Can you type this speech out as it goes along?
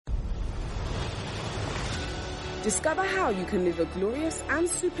Discover how you can live a glorious and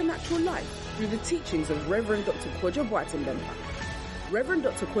supernatural life through the teachings of Reverend Dr. Kojo Boateng Bempah. Reverend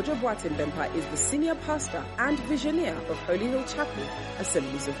Dr. Kojo Boateng Bempah is the senior pastor and visionary of Holy Hill Chapel,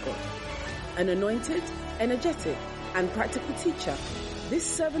 Assemblies of God. An anointed, energetic, and practical teacher, this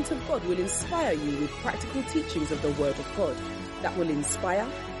servant of God will inspire you with practical teachings of the Word of God that will inspire,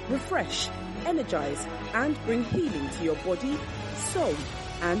 refresh, energize, and bring healing to your body, soul,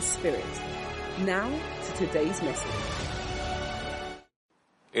 and spirit. Now to today's message.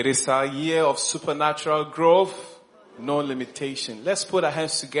 It is our year of supernatural growth, no limitation. Let's put our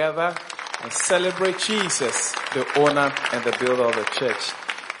hands together and celebrate Jesus, the owner and the builder of the church.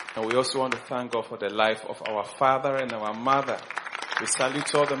 And we also want to thank God for the life of our father and our mother. We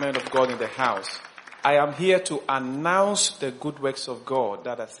salute all the men of God in the house. I am here to announce the good works of God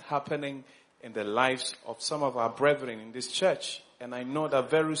that is happening in the lives of some of our brethren in this church. And I know that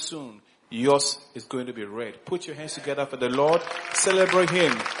very soon yours is going to be read. Put your hands together for the Lord. Celebrate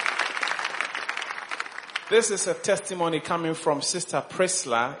Him. This is a testimony coming from Sister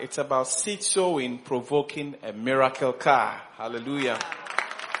Priscilla. It's about seed sowing provoking a miracle car. Hallelujah.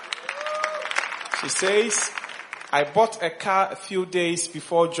 She says, I bought a car a few days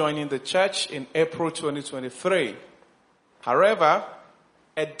before joining the church in April 2023. However,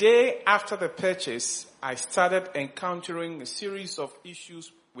 a day after the purchase, I started encountering a series of issues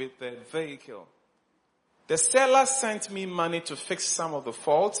with the vehicle. The seller sent me money to fix some of the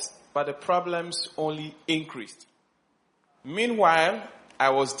faults, but the problems only increased. Meanwhile,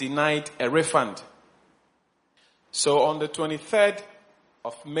 I was denied a refund. So on the 23rd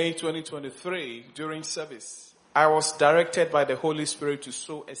of May 2023, during service, I was directed by the Holy Spirit to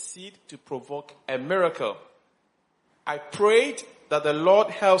sow a seed to provoke a miracle. I prayed that the Lord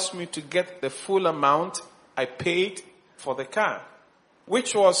helps me to get the full amount I paid for the car,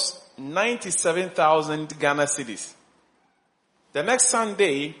 which was 97,000 Ghana cedis. The next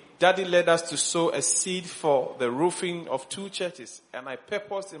Sunday, Daddy led us to sow a seed for the roofing of 2 churches, and I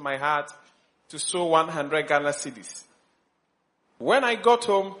purposed in my heart to sow 100 Ghana cedis. When I got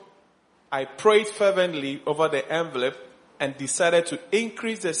home, I prayed fervently over the envelope and decided to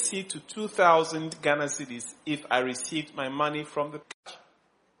increase the seed to 2,000 Ghana cedis if I received my money from the church.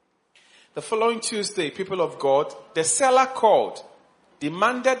 The following Tuesday, people of God, the seller called,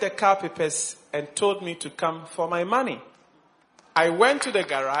 demanded the car papers, and told me to come for my money. I went to the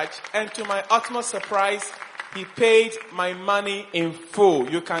garage, and to my utmost surprise, he paid my money in full.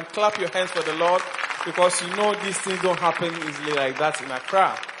 You can clap your hands for the Lord, because you know these things don't happen easily like that in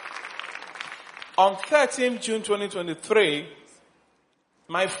Accra. On 13th June 2023,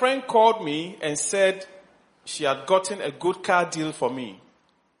 my friend called me and said she had gotten a good car deal for me.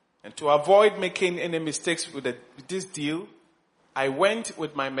 And to avoid making any mistakes with this deal, I went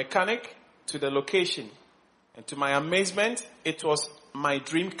with my mechanic to the location. And to my amazement, it was my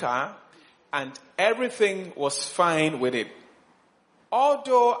dream car and everything was fine with it.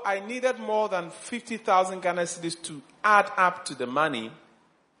 Although I needed more than 50,000 Ghana cedis to add up to the money,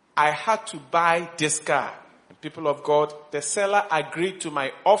 I had to buy this car. And people of God, the seller agreed to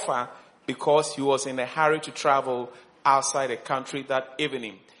my offer because he was in a hurry to travel outside the country that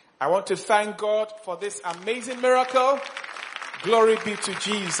evening. I want to thank God for this amazing miracle. Glory be to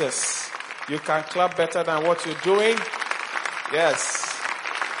Jesus. You can clap better than what you're doing. Yes.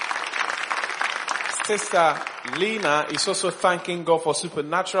 Sister Lena is also thanking God for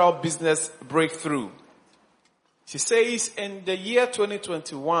supernatural business breakthrough. She says, in the year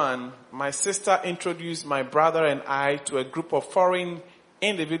 2021, my sister introduced my brother and I to a group of foreign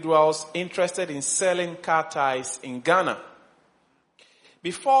individuals interested in selling car ties in Ghana.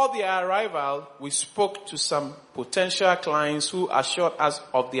 Before their arrival, we spoke to some potential clients who assured us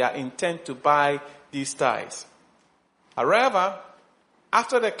of their intent to buy these ties. However,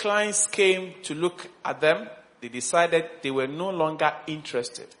 after the clients came to look at them, they decided they were no longer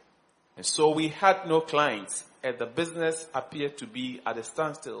interested. And so we had no clients, and the business appeared to be at a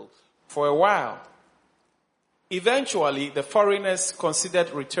standstill for a while. Eventually, the foreigners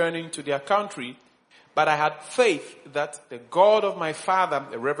considered returning to their country, but I had faith that the God of my father,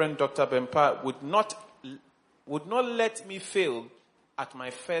 the Reverend Dr. Bempah, would not let me fail at my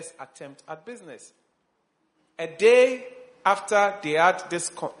first attempt at business. A day after they had this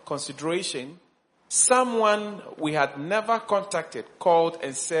consideration, someone we had never contacted called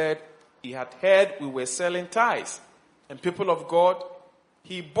and said he had heard we were selling ties. And people of God,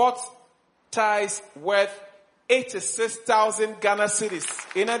 he bought ties worth 86,000 Ghana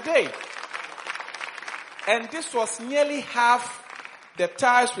cedis in a day. And this was nearly half the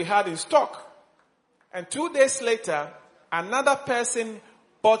ties we had in stock. And 2 days later, another person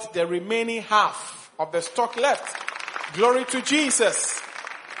bought the remaining half of the stock left. Glory to Jesus.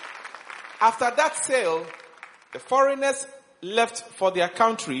 After that sale, the foreigners left for their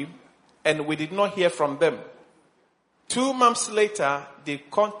country and we did not hear from them. 2 months later, they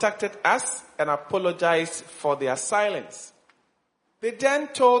contacted us and apologized for their silence. They then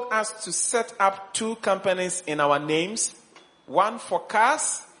told us to set up 2 companies in our names, one for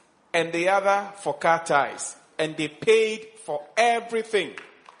cars and the other for car ties. And they paid for everything.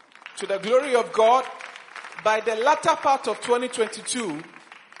 To the glory of God, by the latter part of 2022,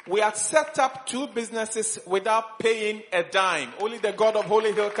 we had set up 2 businesses without paying a dime. Only the God of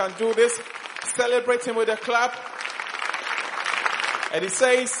Holy Hill can do this. Celebrate him with a clap. And it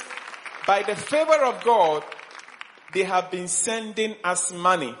says, by the favor of God, they have been sending us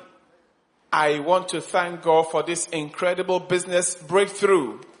money. I want to thank God for this incredible business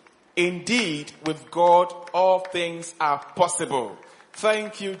breakthrough. Indeed, with God, all things are possible.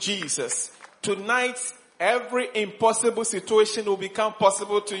 Thank you, Jesus. Tonight, every impossible situation will become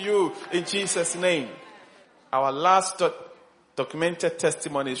possible to you in Jesus' name. Our last documented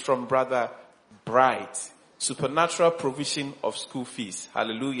testimony is from Brother Bright. Supernatural provision of school fees.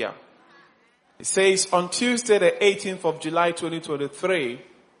 Hallelujah. It says, on Tuesday the 18th of July 2023,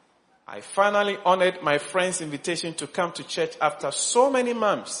 I finally honored my friend's invitation to come to church after so many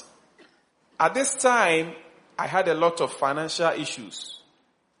months. At this time, I had a lot of financial issues.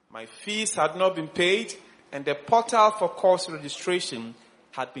 My fees had not been paid and the portal for course registration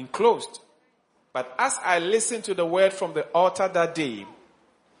had been closed. But as I listened to the word from the altar that day,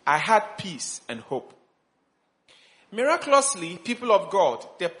 I had peace and hope. Miraculously, people of God,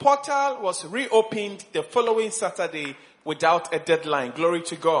 the portal was reopened the following Saturday without a deadline. Glory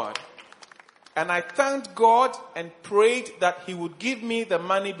to God. And I thanked God and prayed that he would give me the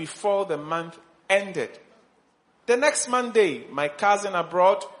money before the month ended. The next Monday, my cousin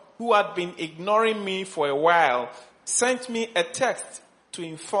abroad, who had been ignoring me for a while, sent me a text to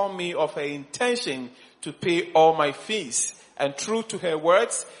inform me of her intention to pay all my fees. And true to her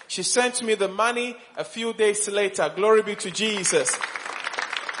words, she sent me the money a few days later. Glory be to Jesus.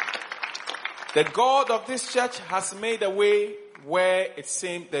 The God of this church has made a way where it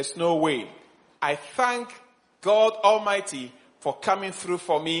seemed there's no way. I thank God Almighty for coming through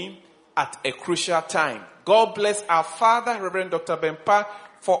for me at a crucial time. God bless our Father, Reverend Dr. Bempah,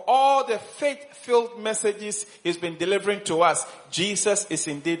 for all the faith-filled messages he's been delivering to us. Jesus is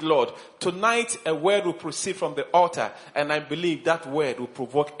indeed Lord. Tonight, a word will proceed from the altar, and I believe that word will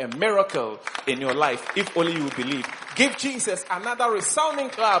provoke a miracle in your life, if only you believe. Give Jesus another resounding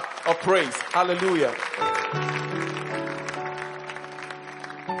clap of praise. Hallelujah.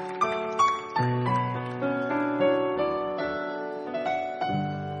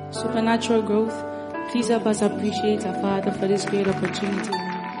 Supernatural growth. Please help us appreciate our Father for this great opportunity.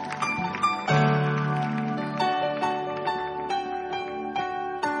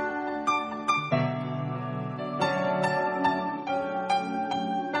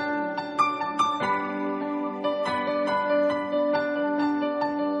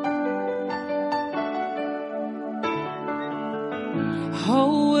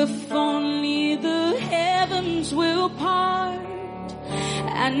 Oh, if only the heavens will part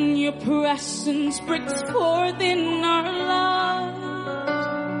and your presence breaks forth in our lives.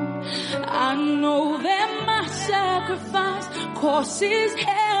 I know that my sacrifice causes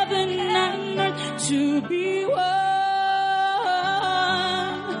heaven and earth to be one.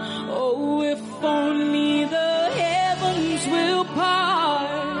 Oh, if only the heavens will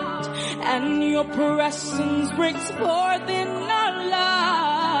part and your presence breaks forth in our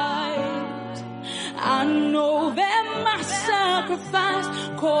lives. I know that my sacrifice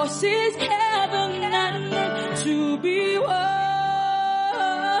causes heaven and earth to be one.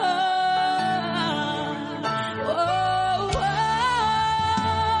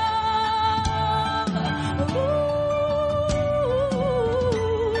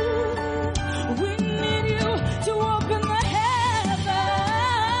 We need you to open the heavens.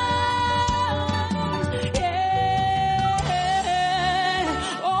 Yeah.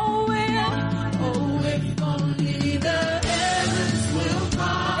 Oh, if only the heavens will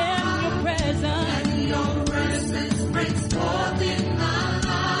fall and your presence brings forth.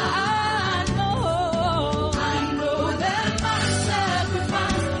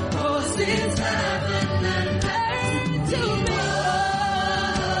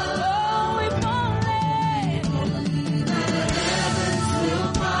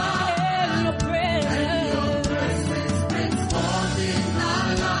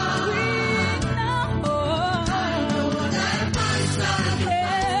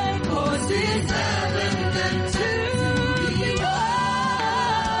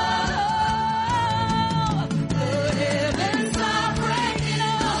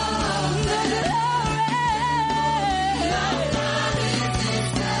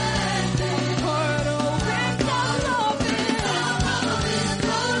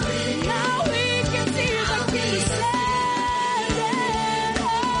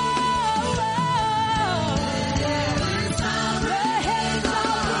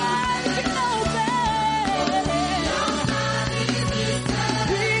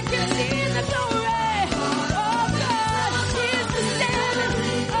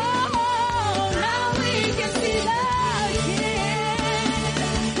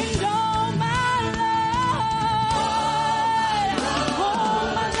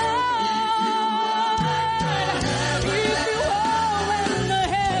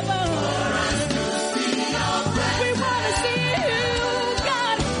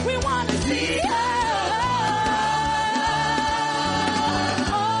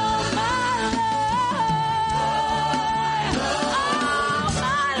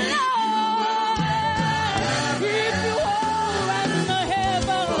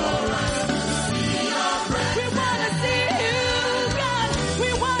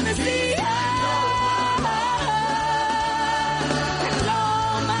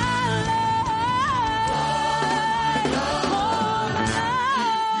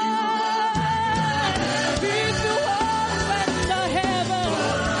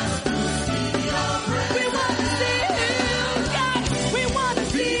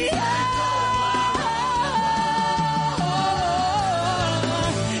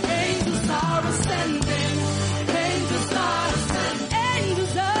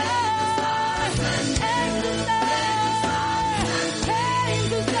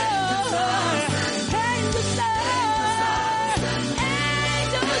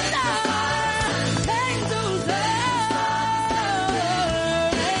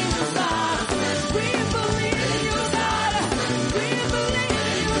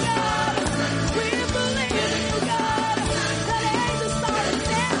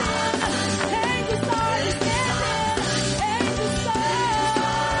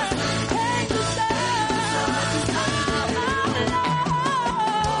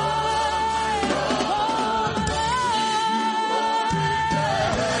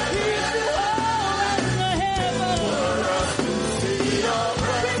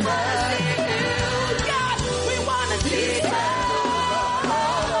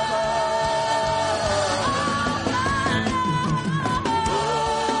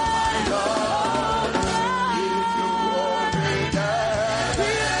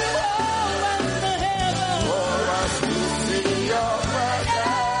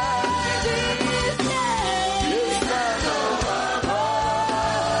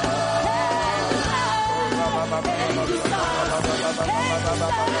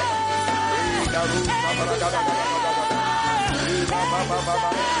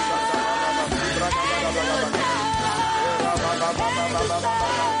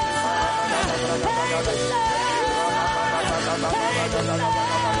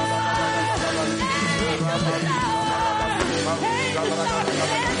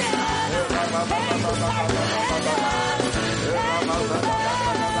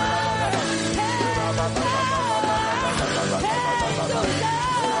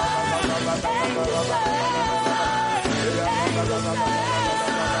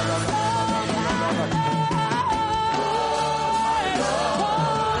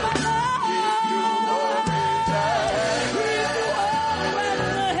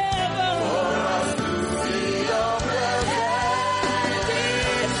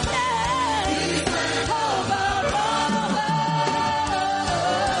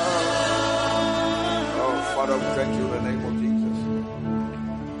 Thank you in the name of Jesus.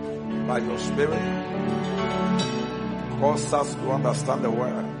 By your Spirit, cause us to understand the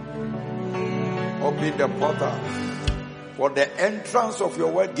word. Open the portal for the entrance of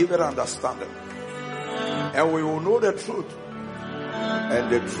your word. Give it understanding, and we will know the truth,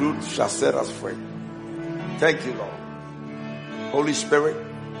 and the truth shall set us free. Thank you, Lord. Holy Spirit,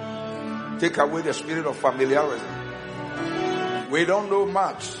 take away the spirit of familiarity. We don't know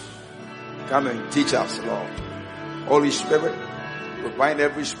much. Come and teach us, Lord. Holy Spirit, we bind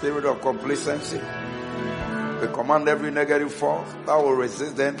every spirit of complacency. We command every negative force that will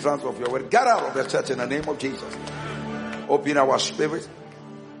resist the entrance of your word. Get out of the church in the name of Jesus. Open our spirit.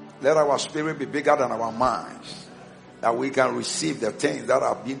 Let our spirit be bigger than our minds, that we can receive the things that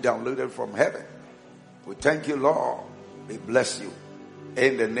are being downloaded from heaven. We thank you, Lord. We bless you.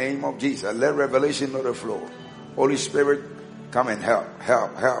 In the name of Jesus, let revelation not flow. Holy Spirit, come and help.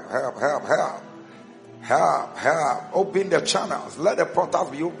 Open the channels. Let the portals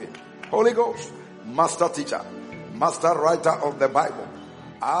be open. Holy Ghost, master teacher, master writer of the Bible.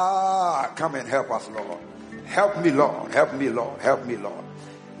 Come and help us, Lord. Help me, Lord. Help me, Lord. Help me, Lord.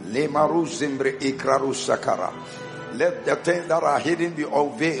 Lemaru zimbre ikraru sakara. Let the things that are hidden be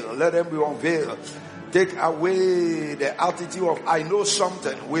unveiled. Let them be unveiled. Take away the attitude of I know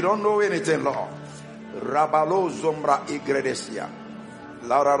something. We don't know anything, Lord. Rabalo zombra igredesia.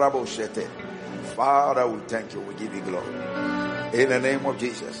 Lara rabo shete. Father, we thank you. We give you glory. In the name of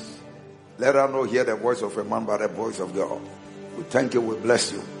Jesus. Let us not hear the voice of a man, but the voice of God. We thank you. We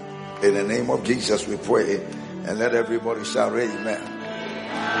bless you. In the name of Jesus, we pray. And let everybody shout, amen.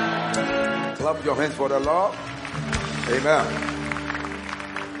 Clap your hands for the Lord. Amen.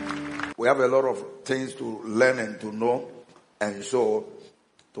 We have a lot of things to learn and to know. And so,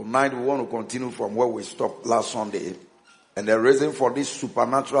 tonight we want to continue from where we stopped last Sunday. And the reason for this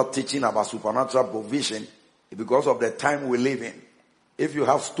supernatural teaching about supernatural provision is because of the time we live in. If you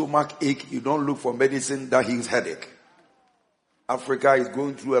have stomach ache, you don't look for medicine that heals headache. Africa is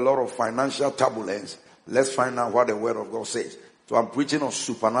going through a lot of financial turbulence. Let's find out what the word of God says. So I'm preaching on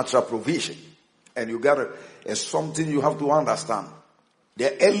supernatural provision. And you got it's something you have to understand.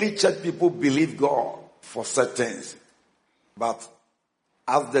 The early church people believed God for certain things. But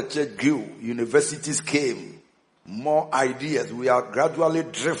as the church grew, universities came, more ideas. We are gradually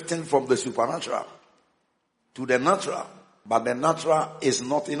drifting from the supernatural to the natural. But the natural is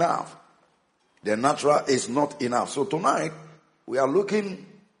not enough. The natural is not enough. So tonight, we are looking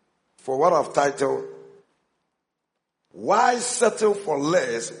for what I've titled, Why Settle for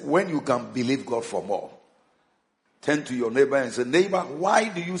Less When You Can Believe God for More? Turn to your neighbor and say, neighbor, why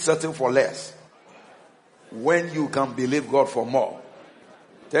do you settle for less when you can believe God for more?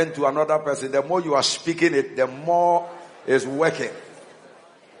 Turn to another person. The more you are speaking it, the more it's working.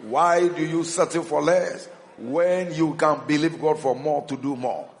 Why do you settle for less when you can believe God for more to do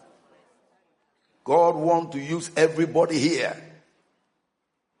more? God wants to use everybody here.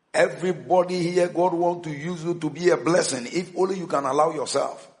 Everybody here, God wants to use you to be a blessing if only you can allow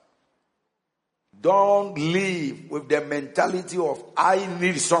yourself. Don't live with the mentality of I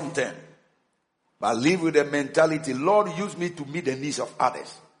need something. But live with the mentality, Lord, use me to meet the needs of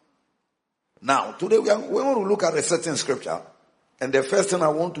others. Now, today we want to look at a certain scripture. And the first thing I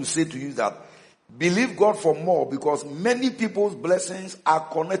want to say to you is that believe God for more, because many people's blessings are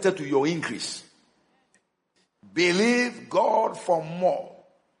connected to your increase. Believe God for more,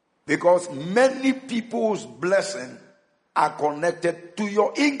 because many people's blessings are connected to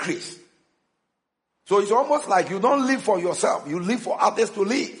your increase. So it's almost like you don't live for yourself. You live for others to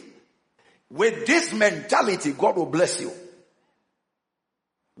live. With this mentality, God will bless you.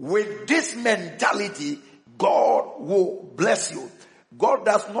 With this mentality, God will bless you. God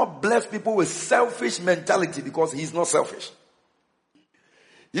does not bless people with selfish mentality because He's not selfish.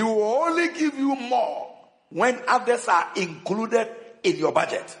 He will only give you more when others are included in your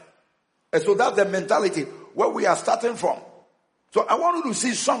budget. And so that's the mentality where we are starting from. So I want you to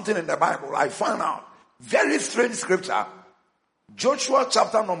see something in the Bible. I found out very strange scripture. Joshua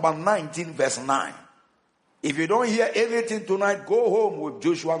chapter number 19 verse 9. If you don't hear anything tonight, go home with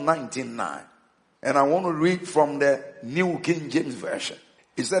Joshua 19:9. And I want to read from the New King James Version.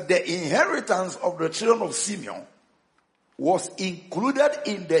 It said the inheritance of the children of Simeon was included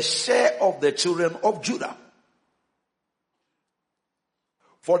in the share of the children of Judah.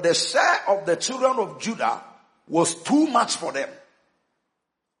 For the share of the children of Judah was too much for them.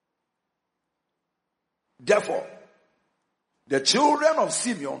 Therefore, the children of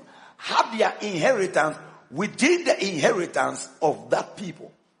Simeon had their inheritance within the inheritance of that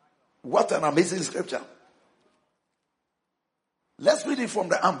people. What an amazing scripture. Let's read it from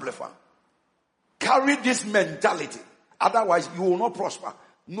the Amplifier. Carry this mentality. Otherwise, you will not prosper.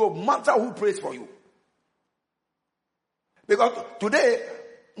 No matter who prays for you. Because today,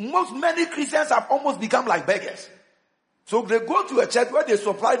 many Christians have almost become like beggars. So they go to a church where they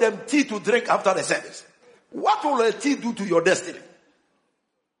supply them tea to drink after the service. What will a tea do to your destiny?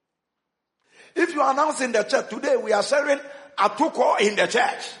 If you announce in the church, today we are sharing Atuko in the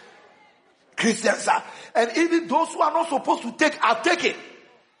church. Christians are. And even those who are not supposed to take are taking.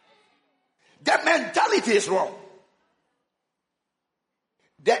 The mentality is wrong.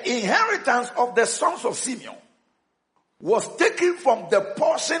 The inheritance of the sons of Simeon was taken from the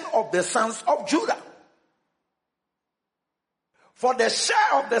portion of the sons of Judah. For the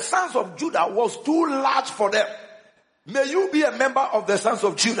share of the sons of Judah was too large for them. May you be a member of the sons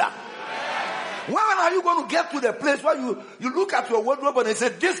of Judah. When are you going to get to the place where you look at your wardrobe and say,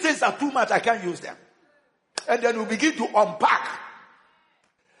 these things are too much, I can't use them. And then you begin to unpack.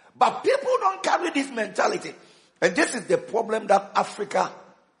 But people don't carry this mentality. And this is the problem that Africa,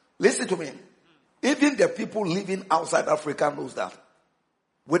 listen to me, even the people living outside Africa knows that.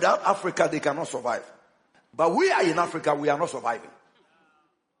 Without Africa, they cannot survive. But we are in Africa, we are not surviving.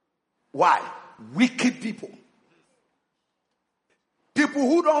 Why? Wicked people. People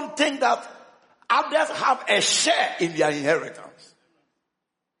who don't think that others have a share in their inheritance.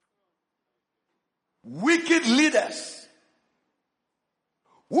 Wicked leaders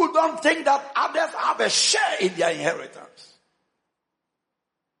who don't think that others have a share in their inheritance.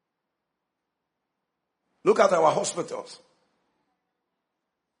 Look at our hospitals.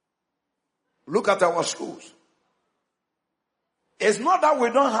 Look at our schools. It's not that we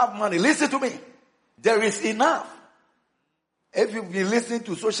don't have money. Listen to me. There is enough. If you've been listening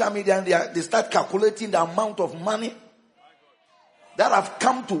to social media and they start calculating the amount of money that have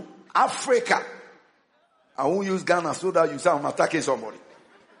come to Africa. I won't use Ghana so that you say I'm attacking somebody.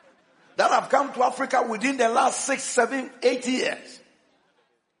 That have come to Africa within the last 6, 7, 8 years.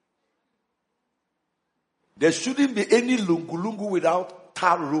 There shouldn't be any lungu without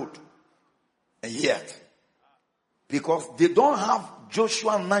tar road. And yet, because they don't have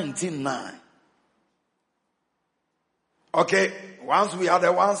Joshua 19:9. Okay, once we are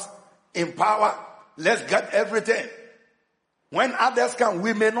the ones in power, let's get everything. When others come,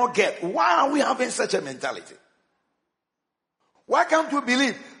 we may not get. Why are we having such a mentality? Why can't we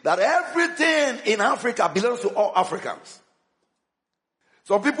believe that everything in Africa belongs to all Africans?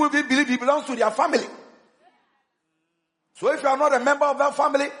 Some people believe it belongs to their family. So if you are not a member of that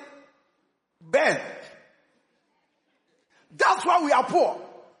family, Ben. That's why we are poor.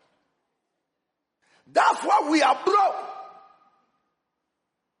 That's why we are broke.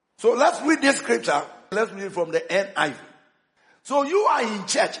 So let's read this scripture. Let's read it from the NIV. So you are in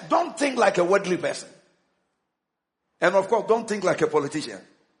church. Don't think like a worldly person. And of course, don't think like a politician.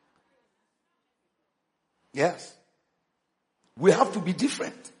 Yes. We have to be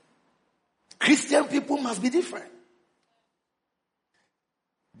different. Christian people must be different.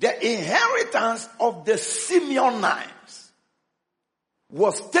 The inheritance of the Simeonites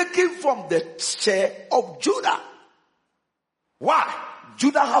was taken from the share of Judah. Why?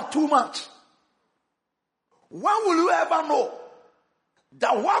 Judah had too much. When will you ever know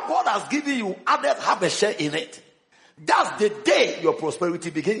that what God has given you, others have a share in it? That's the day your prosperity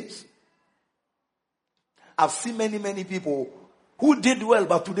begins. I've seen many people who did well,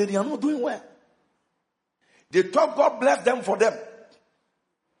 but today they are not doing well. They thought God blessed them for them.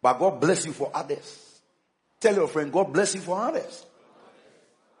 But God bless you for others. Tell your friend, God bless you for others.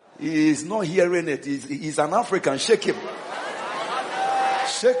 He is not hearing it. He's an African. Shake him.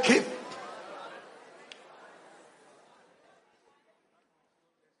 Shake him.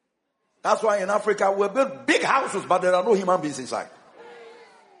 That's why in Africa we build big houses, but there are no human beings inside.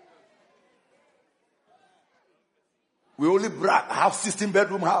 We only brag, have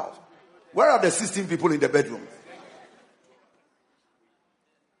 16-bedroom house. Where are the 16 people in the bedroom?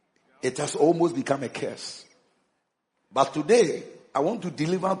 It has almost become a curse. But today, I want to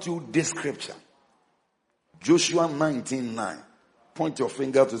deliver to you this scripture. Joshua 19:9. Point your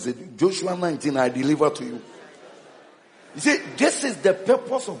finger to say, Joshua 19, I deliver to you. You see, this is the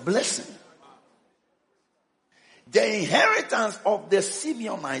purpose of blessing. The inheritance of the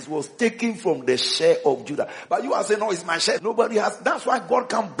Simeonites was taken from the share of Judah. But you are saying, no, it's my share. Nobody has. That's why God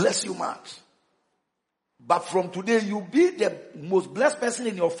can bless you much. But from today, you be the most blessed person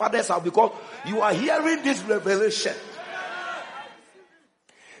in your father's house because you are hearing this revelation.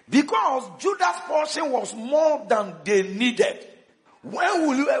 Because Judah's portion was more than they needed. When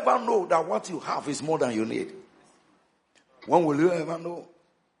will you ever know that what you have is more than you need? When will you ever know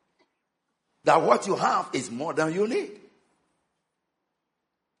that what you have is more than you need?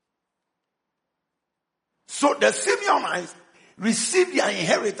 So the Simeonites received their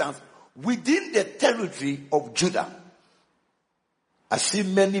inheritance within the territory of Judah. I see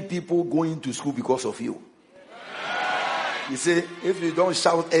many people going to school because of you. You see, if you don't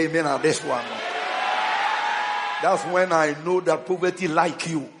shout amen at this one, that's when I know that poverty like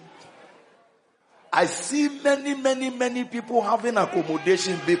you. I see many people having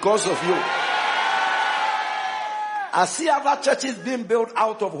accommodation because of you. I see other churches being built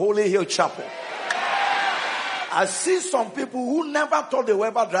out of Holy Hill Chapel. I see some people who never thought they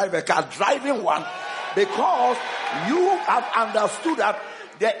would ever drive a car driving one because you have understood that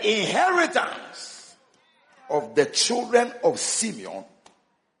the inheritance of the children of Simeon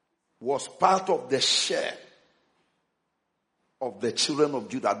was part of the share of the children of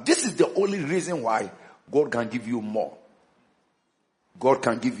Judah. This is the only reason why God can give you more. God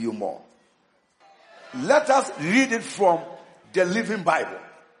can give you more. Let us read it from the Living Bible.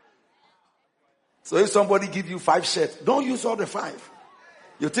 So if somebody gives you 5 shirts, don't use all the 5.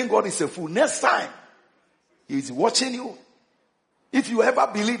 You think God is a fool. Next time, He's watching you. If you ever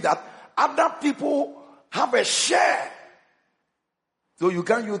believe that other people have a share, so you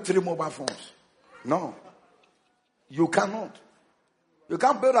can't use 3 mobile phones. No. You cannot. You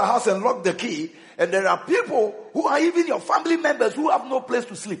can't build a house and lock the key, and there are people who are even your family members who have no place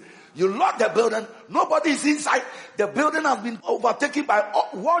to sleep. You lock the building, nobody is inside. The building has been overtaken by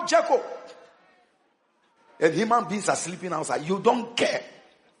War Jacob. And human beings are sleeping outside. You don't care.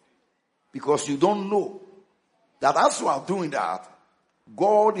 Because you don't know that as you are doing that,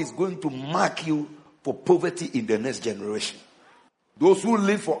 God is going to mark you for poverty in the next generation. Those who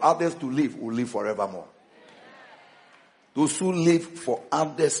live for others to live will live forevermore. Those who live for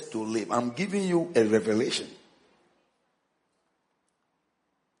others to live. I'm giving you a revelation.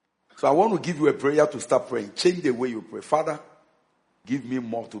 So I want to give you a prayer to start praying. Change the way you pray. Father, give me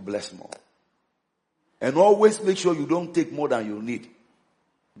more to bless more. And always make sure you don't take more than you need.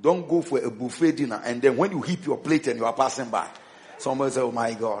 Don't go for a buffet dinner and then when you heap your plate and you are passing by, somebody say, oh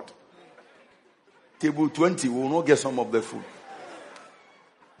my God. Table 20 will not get some of the food.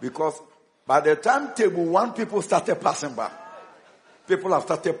 Because by the time table 1 people started passing by, people have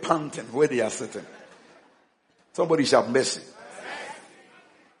started panting where they are sitting. Somebody shall have mercy.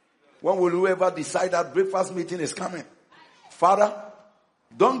 When will you ever decide that breakfast meeting is coming? Father,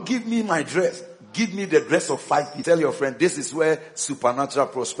 don't give me my dress. Give me the dress of 5 people. Tell your friend, this is where supernatural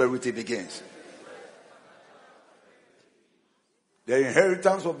prosperity begins. The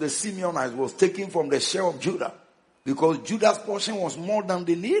inheritance of the Simeonites was taken from the share of Judah because Judah's portion was more than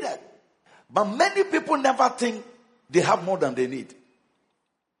they needed. But many people never think they have more than they need.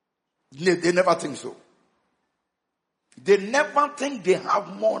 They never think so. They never think they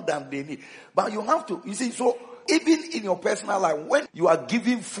have more than they need. But you have to, you see, so even in your personal life, when you are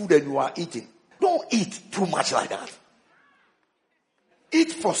giving food and you are eating, don't eat too much like that.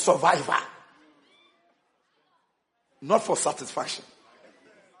 Eat for survival. Not for satisfaction.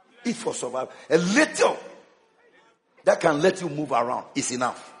 Eat for survival. A little that can let you move around is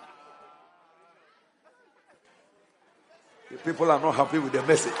enough. The people are not happy with the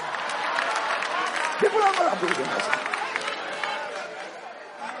message. People are not happy with the message.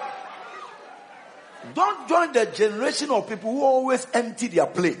 Don't join the generation of people who always empty their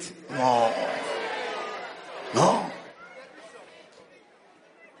plate. No.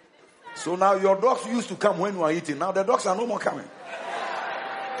 So now your dogs used to come when you are eating. Now the dogs are no more coming.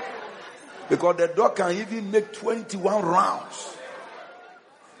 Because the dog can even make 21 rounds.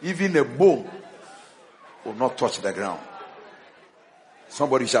 Even a bone will not touch the ground.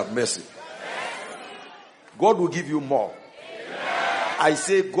 Somebody shout mercy. God will give you more. I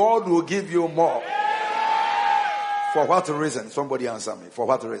say God will give you more. For what reason? Somebody answer me. For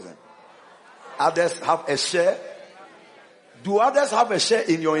what reason? Others have a share Do others have a share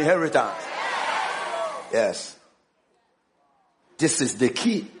in your inheritance? Yes. This is the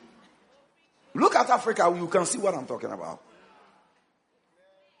key. Look at Africa, you can see what I'm talking about.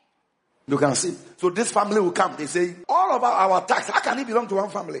 You can see. So this family will come. They say, all about our tax, how can it belong to one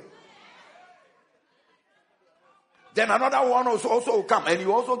family? Then another one also will come and he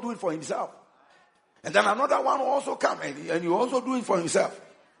also do it for himself. And then another one will also come and he also do it for himself.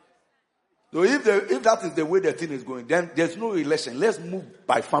 So if that is the way the thing is going, then there's no election. Let's move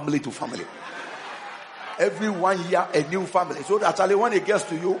by family to family. Every 1 year, a new family. So that actually when it gets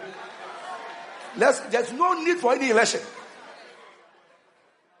to you, there's no need for any election.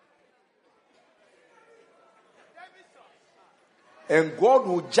 And God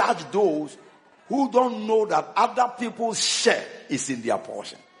will judge those who don't know that other people's share is in their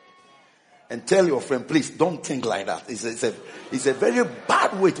portion. And tell your friend, please don't think like that. It's a very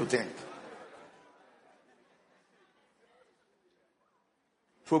bad way to think.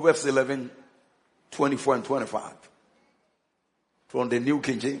 Proverbs 11, 24 and 25. From the New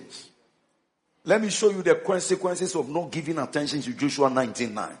King James. Let me show you the consequences of not giving attention to Joshua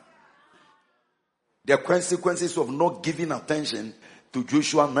 19:9. The consequences of not giving attention to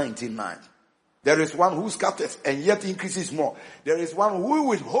Joshua 19:9. There is one who scatters and yet increases more. There is one who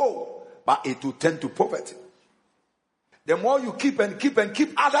withhold, but it will tend to poverty. The more you keep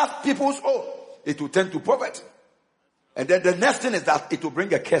other people's own, it will tend to poverty. And then the next thing is that it will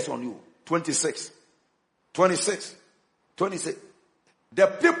bring a curse on you. 26. The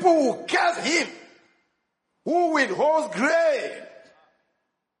people who curse him, who withholds grain,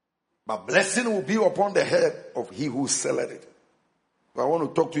 but blessing will be upon the head of he who selleth it. I want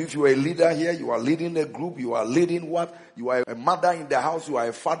to talk to you. If you are a leader here, you are leading a group, you are leading what? You are a mother in the house, you are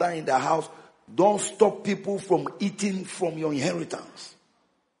a father in the house. Don't stop people from eating from your inheritance.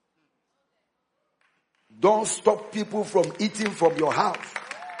 Don't stop people from eating from your house.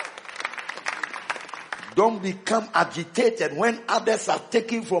 Don't become agitated when others are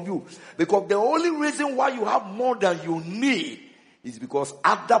taking from you. Because the only reason why you have more than you need is because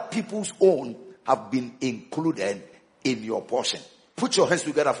other people's own have been included in your portion. Put your hands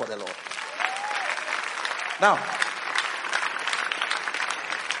together for the Lord. Now,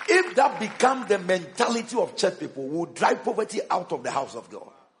 if that becomes the mentality of church people, we will drive poverty out of the house of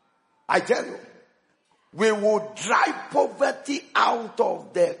God. I tell you, we will drive poverty out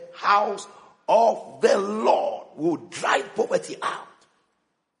of the house of the Lord. We will drive poverty out.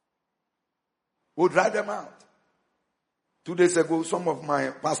 We'll drive them out. 2 days ago, some of my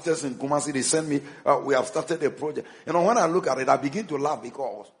pastors in Kumasi, they sent me, we have started a project. You know, when I look at it, I begin to laugh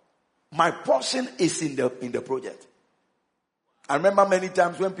because my portion is in the project. I remember many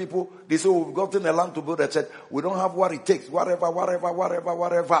times when people, they say, we've gotten a land to build a church. We don't have what it takes, whatever.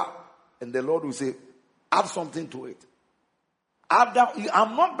 And the Lord will say, add something to it.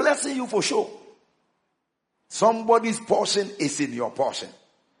 I'm not blessing you for sure. Somebody's portion is in your portion.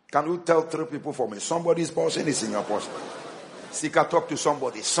 Can you tell 3 people for me? Somebody's portion is in your portion. Sika, talk to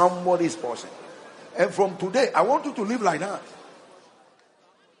somebody. Somebody's portion. And from today, I want you to live like that.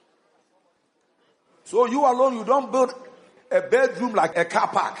 So you alone, you don't build a bedroom like a car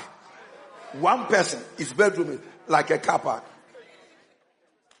park. One person, his bedroom is like a car park.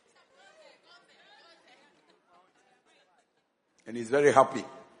 And he's very happy.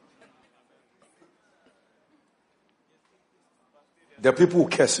 The people who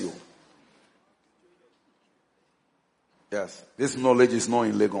curse you. Yes. This knowledge is not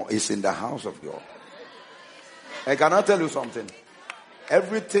in Legon. It's in the house of God. And can I tell you something?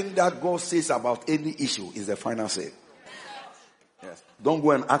 Everything that God says about any issue is the final say. Yes. Don't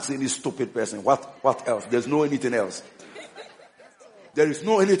go and ask any stupid person. What else? There's no anything else. There is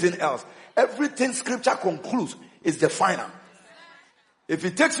no anything else. Everything scripture concludes is the final. If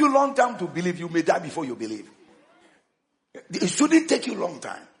it takes you a long time to believe, you may die before you believe. It shouldn't take you a long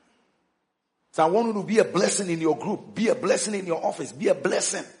time. So I want you to be a blessing in your group. Be a blessing in your office. Be a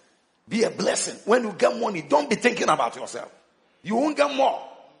blessing. Be a blessing. When you get money, don't be thinking about yourself. You won't get more.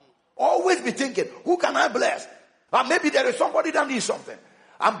 Always be thinking, who can I bless? Or maybe there is somebody that needs something.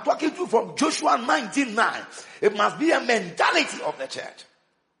 I'm talking to you from Joshua 19:9. It must be a mentality of the church.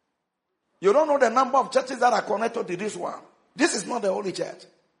 You don't know the number of churches that are connected to this one. This is not the only church.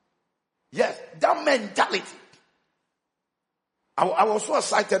 Yes, that mentality. I was so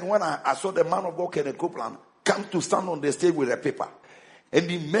excited when I saw the man of God, Kenneth Copeland, come to stand on the stage with a paper. And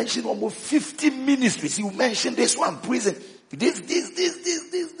he mentioned almost 50 ministries. He mentioned this one, prison. This.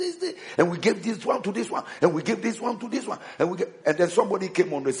 And we gave this one to this one. And we gave this one to this one. And then somebody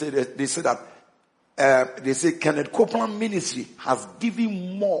came on, they said that, they say Kenneth Copeland ministry has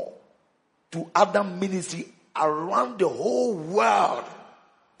given more to other ministry around the whole world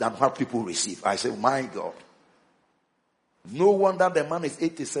than what people receive. I say, my God. No wonder the man is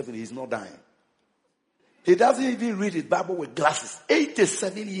 87, he's not dying. He doesn't even read his Bible with glasses.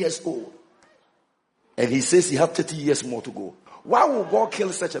 87 years old. And he says he has 30 years more to go. Why would God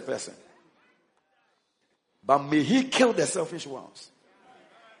kill such a person? But may he kill the selfish ones.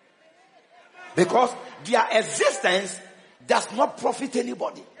 Because their existence does not profit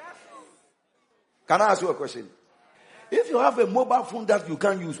anybody. Can I ask you a question? If you have a mobile phone that you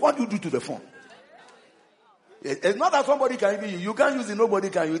can't use, what do you do to the phone? It's not that somebody can even use. You can't use it, nobody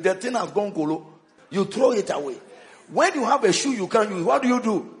can use it. The thing has gone colo. You throw it away. When you have a shoe you can't use, what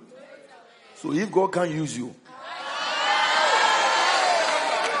do? So if God can't use you,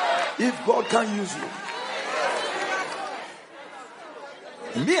 if God can't use you,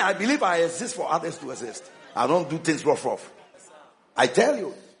 me, I believe I exist for others to exist. I don't do things rough. I tell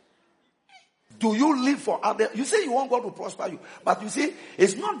you. Do you live for others? You say you want God to prosper you. But you see,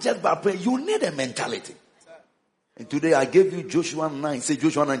 it's not just by praying. You need a mentality. And today I gave you Joshua 9. Say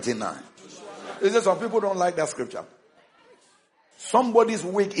Joshua 19:9. Is there some people don't like that scripture? Somebody's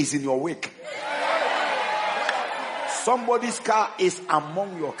wig is in your wig. Somebody's car is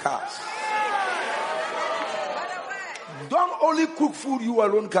among your cars. Don't only cook food you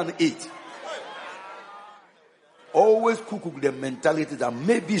alone can eat. Always cook with the mentality that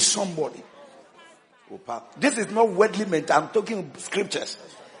maybe somebody. This is not worldly mentality. I'm talking scriptures.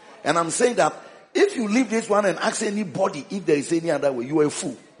 And I'm saying that if you leave this one and ask anybody if there is any other way, you are a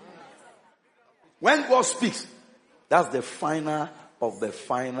fool. When God speaks, that's the final of the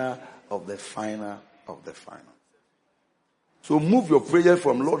final of the final of the final. So move your prayer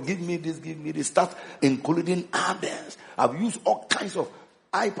from Lord, give me this, give me this. Start including others. I've used all kinds of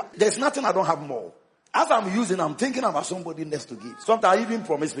iPad. There's nothing I don't have more. As I'm using, I'm thinking about somebody next to give. Sometimes I even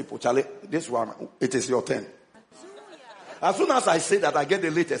promise people, Charlie, this one, it is your turn. As soon as I say that, I get the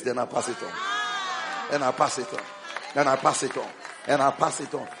latest, then I pass it on. And I pass it on. And I pass it on. And I pass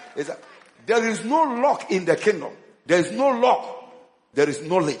it on. There is no lock in the kingdom. There is no lock. There is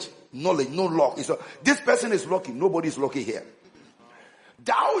knowledge. Knowledge, no lock. This person is lucky. Nobody is lucky here.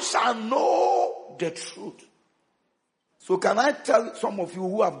 Thou shalt know the truth. So can I tell some of you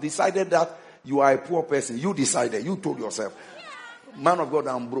who have decided that you are a poor person? You decided. You told yourself, man of God,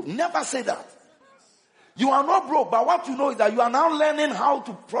 I'm broke. Never say that. You are not broke, but what you know is that you are now learning how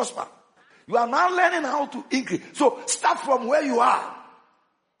to prosper. You are now learning how to increase. So start from where you are.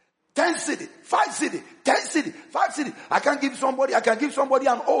 10 cedi, 5 cedi, 10 cedi, 5 cedi. I can give somebody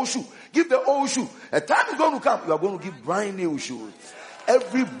an old shoe. Give the old shoe. A time is going to come. You are going to give brand new shoes.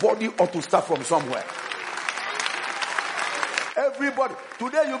 Everybody ought to start from somewhere. Everybody.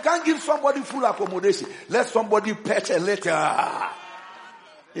 Today you can't give somebody full accommodation. Let somebody patch a letter.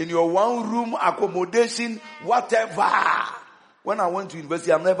 In your one room accommodation, whatever. When I went to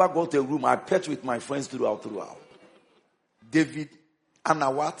university, I never got a room. I patched with my friends throughout. David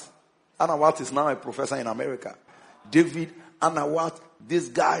Anawat. Anawat is now a professor in America. David Anawat, this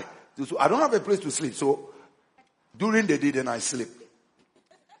guy. So I don't have a place to sleep. So during the day, then I sleep.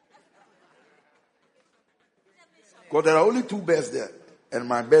 Because there are only 2 beds there. And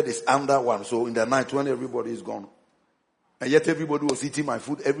my bed is under one. So in the night when everybody is gone. And yet everybody was eating my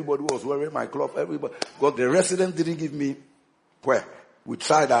food. Everybody was wearing my clothes. Everybody. Because the resident didn't give me where. We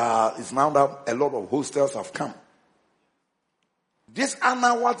tried. It's now that a lot of hostels have come. This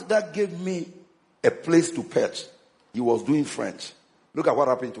Anawat that gave me a place to perch. He was doing French. Look at what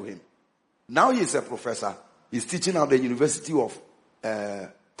happened to him. Now he is a professor. He's teaching at the University of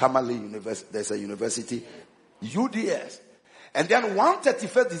Tamale University. There's a university. UDS. And then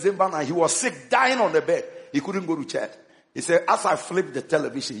 31st December night, he was sick, dying on the bed. He couldn't go to church. He said, as I flipped the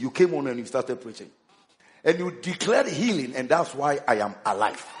television, you came on and you started preaching. And you declared healing, and that's why I am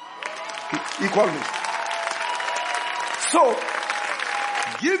alive. He called me. So,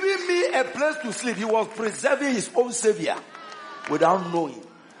 giving me a place to sleep, he was preserving his own savior without knowing.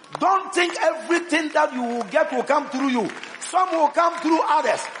 Don't think everything that you will get will come through you. Some will come through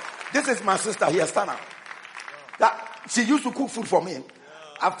others. This is my sister here, Stana. That she used to cook food for me.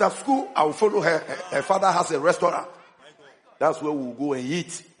 After school, I will follow her. Her father has a restaurant. That's where we will go and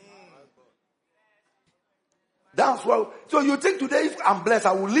eat. That's why. So you think today if I'm blessed,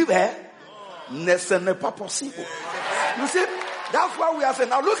 I will leave her? Ce n'est pas possible. You see, that's why we are saying,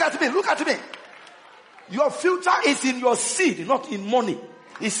 now look at me. Your future is in your seed, not in money.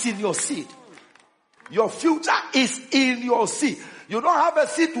 It's in your seed. Your future is in your seed. You don't have a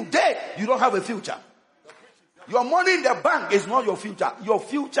seed today, you don't have a future. Your money in the bank is not your future. Your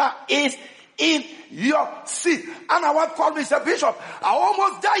future is in your seed. And I want to call me, Bishop, I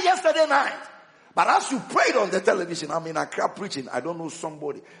almost died yesterday night. But as you prayed on the television, I'm in Accra preaching. I don't know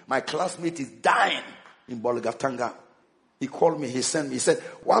somebody. My classmate is dying in Bolgatanga. He called me. He sent me. He said,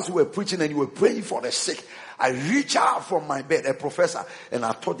 whilst we were preaching and you were praying for the sick, I reached out from my bed, a professor, and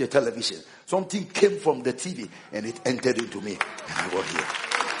I touched the television. Something came from the TV and it entered into me. And I got here.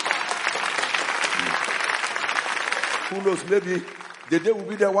 Who knows, maybe the day will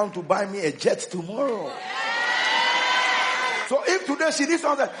be the one to buy me a jet tomorrow. So if today she needs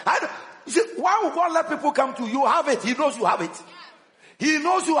something, you see, why would God let people come to you? You have it. He knows you have it. He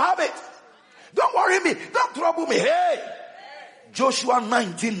knows you have it. Don't worry me. Don't trouble me. Hey! Joshua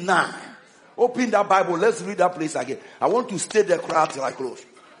 19:9. Open that Bible. Let's read that place again. I want to stay there till I close.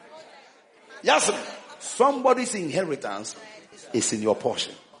 Yes, somebody's inheritance is in your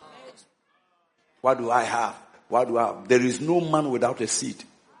portion. What do I have? What do I have? There is no man without a seed.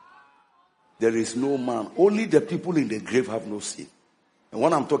 There is no man. Only the people in the grave have no seed. And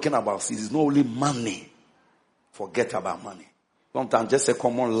when I'm talking about seed, it's not only money. Forget about money. Sometimes just a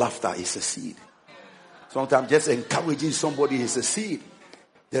common laughter is a seed. Sometimes just encouraging somebody is a seed.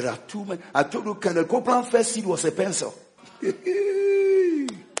 There are too many. I told you, Kenneth Copeland's first seed was a pencil.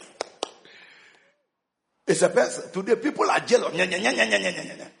 It's a pencil. Today people are jealous.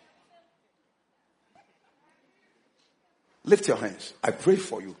 Lift your hands. I pray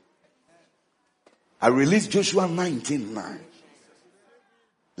for you. I release Joshua 19:9.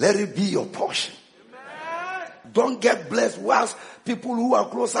 Let it be your portion. Don't get blessed whilst people who are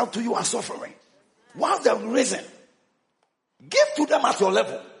closer to you are suffering. Whilst they've risen, give to them at your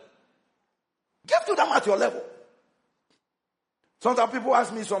level. Give to them at your level. Sometimes people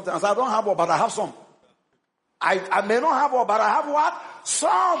ask me sometimes, I don't have all, but I have some. I may not have all, but I have what?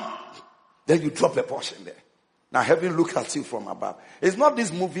 Some. Then you drop a portion there. Now heaven look at you from above. It's not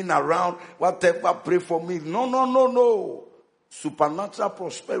this moving around, whatever, pray for me. No. Supernatural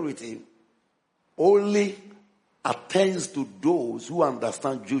prosperity only attends to those who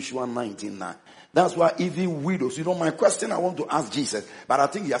understand Joshua 19:9. That's why even widows, my question I want to ask Jesus, but I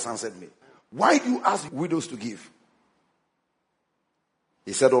think he has answered me. Why do you ask widows to give?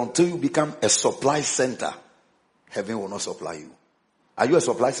 He said, until you become a supply center, heaven will not supply you. Are you a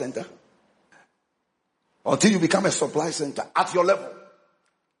supply center? Until you become a supply center at your level.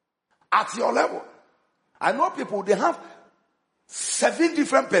 At your level. I know people, they have 7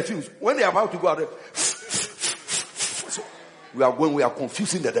 different perfumes. When they are about to go out there, we are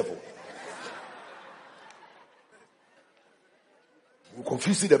confusing the devil. We're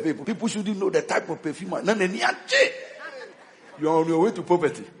confusing the people. People shouldn't know the type of perfume. You are on your way to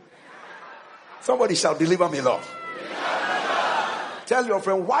poverty. Somebody shall deliver me, Lord. Tell your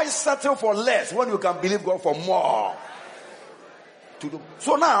friend, why settle for less when you can believe God for more?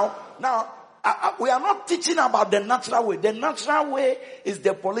 So now, we are not teaching about the natural way. The natural way is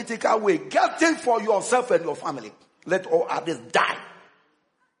the political way. Get it for yourself and your family. Let all others die.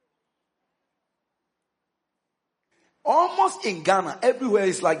 Almost in Ghana, everywhere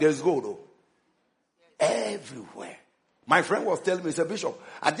is like there's gold. Though. Everywhere. My friend was telling me, he said, Bishop,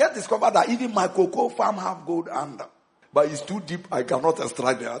 I just discovered that even my cocoa farm have gold under. But it's too deep, I cannot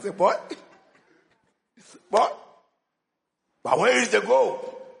extract there. I said, boy. But where is the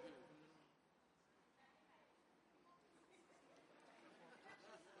gold?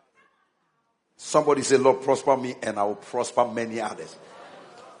 Somebody say, Lord, prosper me and I will prosper many others.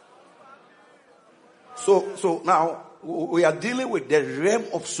 So now, we are dealing with the realm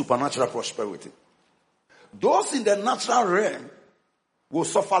of supernatural prosperity. Those in the natural realm will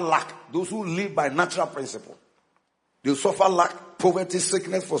suffer lack. Those who live by natural principle. They will suffer lack, poverty,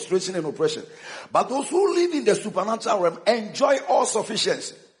 sickness, frustration, and oppression. But those who live in the supernatural realm enjoy all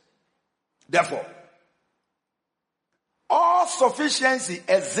sufficiency. Therefore, all sufficiency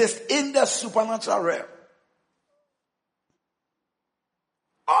exists in the supernatural realm.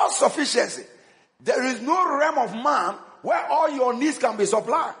 All sufficiency. There is no realm of man where all your needs can be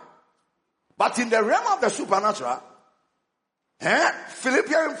supplied. But in the realm of the supernatural,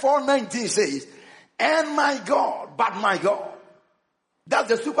 Philippians 4:19 says, and my God, but my God. That's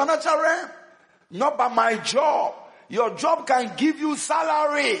the supernatural realm. Not by my job. Your job can give you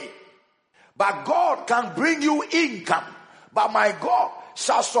salary. But God can bring you income. But my God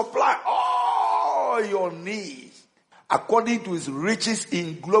shall supply all your needs. According to his riches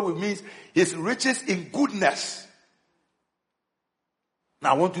in glory, means his riches in goodness.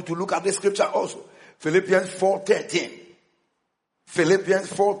 Now I want you to look at the scripture also. Philippians 4:13. Philippians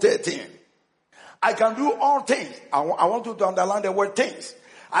 4:13. I can do all things. I want you to underline the word things.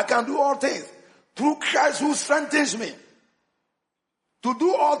 I can do all things through Christ who strengthens me. To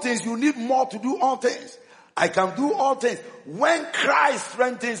do all things, you need more to do all things. I can do all things when Christ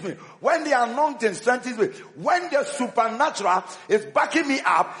strengthens me. when the anointing strengthens me, when the supernatural is backing me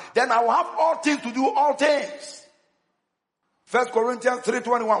up, then I will have all things to do all things. 1 Corinthians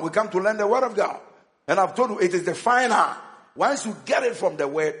 3:21, we come to learn the word of God. And I've told you, it is the final. Once you get it from the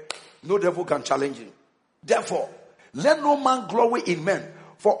word, no devil can challenge you. Therefore, let no man glory in men,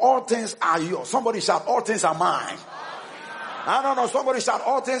 for all things are yours. Somebody shout, all things are mine. No, somebody shout,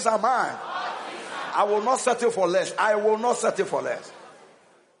 all things are mine. I will not settle for less. I will not settle for less.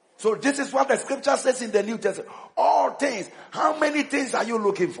 So this is what the scripture says in the New Testament. All things. How many things are you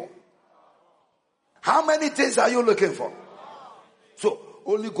looking for? How many things are you looking for? So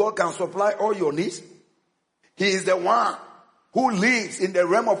only God can supply all your needs. He is the one who lives in the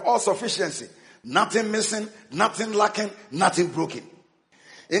realm of all sufficiency. Nothing missing, nothing lacking, nothing broken.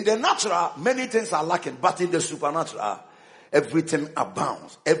 In the natural, many things are lacking, but in the supernatural, everything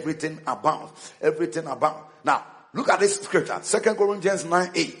abounds. Everything abounds. Everything abounds. Now, look at this scripture. 2 Corinthians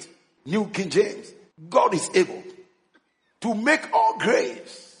 9:8. New King James. God is able to make all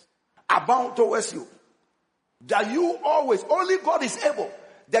grace abound towards you. That you always, only God is able.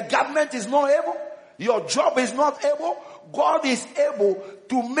 The government is not able. Your job is not able. God is able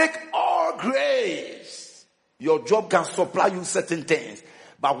to make all grace. Your job can supply you certain things.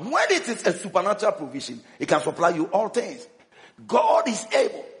 But when it is a supernatural provision, it can supply you all things. God is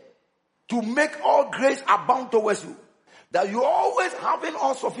able to make all grace abound towards you. That you always having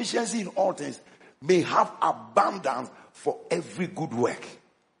all sufficiency in all things may have abundance for every good work.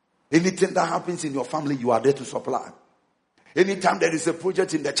 Anything that happens in your family, you are there to supply. Anytime there is a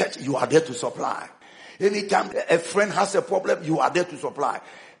project in the church, you are there to supply. Anytime a friend has a problem, you are there to supply.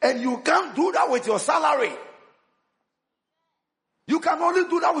 And you can't do that with your salary. You can only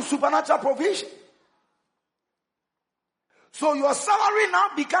do that with supernatural provision. So your salary now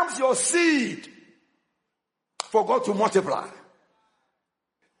becomes your seed for God to multiply.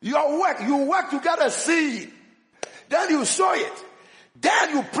 Your work, you work to get a seed. Then you sow it.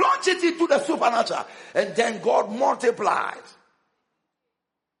 Then you plunge it into the supernatural. And then God multiplies.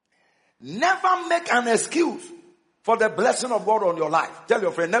 Never make an excuse for the blessing of God on your life. Tell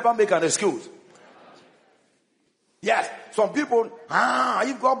your friend, never make an excuse. Yes, some people,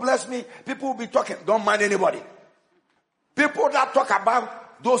 if God bless me, people will be talking. Don't mind anybody. People that talk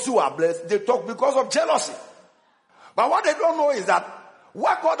about those who are blessed, they talk because of jealousy. But what they don't know is that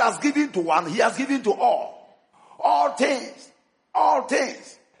what God has given to one, He has given to all. All things. All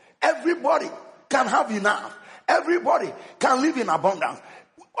things. Everybody can have enough. Everybody can live in abundance.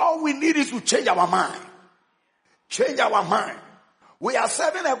 All we need is to change our mind. Change our mind. We are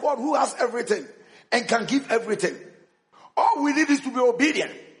serving a God who has everything and can give everything. All we need is to be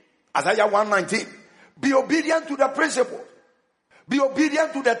obedient. Isaiah 1:19. Be obedient to the principles. Be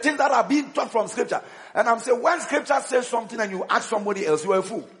obedient to the things that are being taught from scripture. And I'm saying, when scripture says something and you ask somebody else, you are a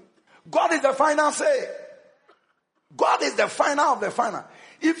fool. God is the final say. God is the final of the final.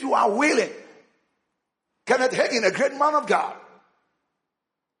 If you are willing, Kenneth Hagin, a great man of God,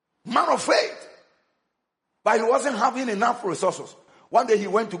 man of faith, but he wasn't having enough resources. One day he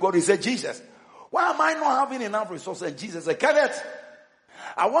went to God, he said, Jesus, why am I not having enough resources? And Jesus said, Kenneth,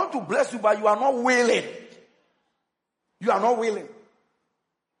 I want to bless you, but you are not willing. You are not willing.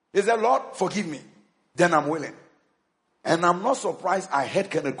 He said, Lord, forgive me. Then I'm willing. And I'm not surprised I heard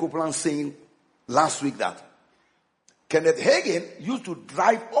Kenneth Copeland saying last week that Kenneth Hagin used to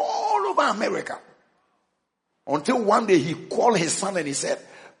drive all over America until one day he called his son and he said,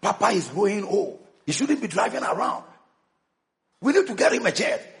 Papa is going old. He shouldn't be driving around. We need to get him a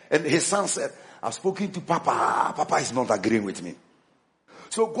jet. And his son said, I've spoken to Papa. Papa is not agreeing with me.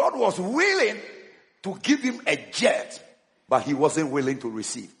 So God was willing to give him a jet, but he wasn't willing to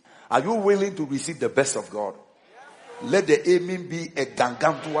receive. Are you willing to receive the best of God? Let the amen be a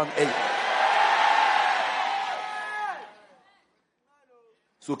gangantuan amen.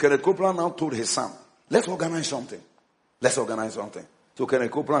 So Kenneth Copeland now told his son, let's organize something. Let's organize something. So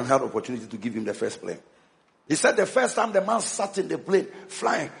Kenneth Copeland had opportunity to give him the first plane. He said the first time the man sat in the plane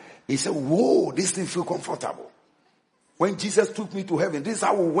flying, he said, whoa, this thing feels comfortable. When Jesus took me to heaven, this is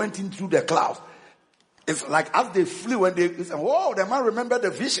how we went in through the clouds. It's like as they flew and he said, whoa, the man remembered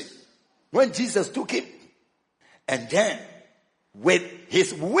the vision. When Jesus took him. And then, with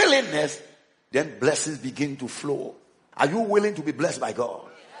his willingness, then blessings begin to flow. Are you willing to be blessed by God?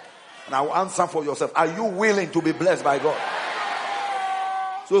 And I will answer for yourself. Are you willing to be blessed by God?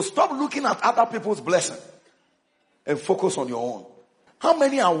 So stop looking at other people's blessing and focus on your own. How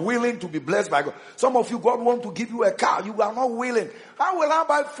many are willing to be blessed by God? Some of you, God wants to give you a car. You are not willing. How will I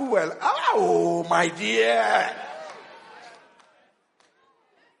buy fuel? Oh, my dear.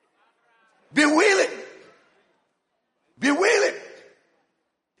 Be willing. Be willing.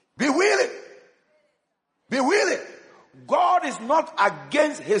 Be willing. not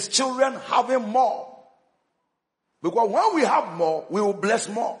against his children having more. Because when we have more, we will bless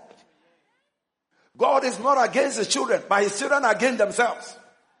more. God is not against his children, but his children are against themselves.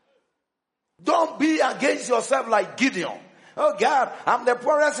 Don't be against yourself like Gideon. Oh God, I'm the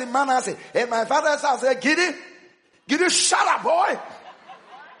poorest in Manasseh. In my father's house, I said, Gideon, shut up, boy.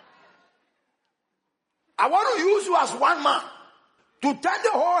 I want to use you as one man to turn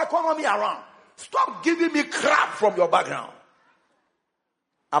the whole economy around. Stop giving me crap from your background.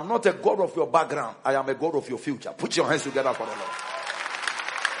 I'm not a God of your background. I am a God of your future. Put your hands together for the Lord.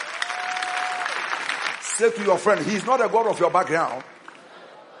 Say to your friend, he is not a God of your background.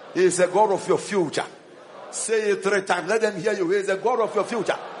 He is a God of your future. Say it 3 times. Let them hear you. He is a God of your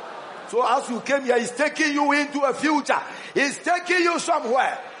future. So as you came here, he's taking you into a future. He's taking you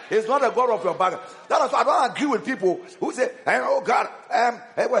somewhere. He's not a God of your background. That is why I don't agree with people who say, hey, oh God,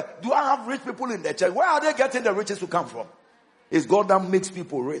 do I have rich people in the church? Where are they getting the riches to come from? It's God that makes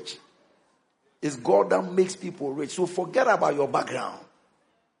people rich. It's God that makes people rich. So forget about your background.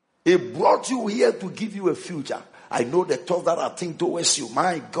 He brought you here to give you a future. I know the thoughts that are think towards you.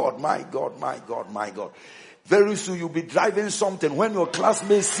 My God, my God, my God, my God. Very soon you'll be driving something when your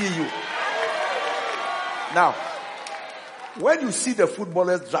classmates see you. Now, when you see the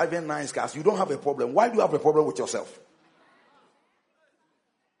footballers driving nice cars, you don't have a problem. Why do you have a problem with yourself?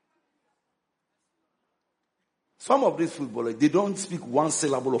 Some of these footballers, they don't speak one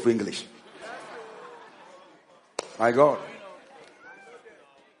syllable of English. My God.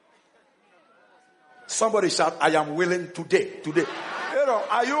 Somebody shout, I am willing today. You know,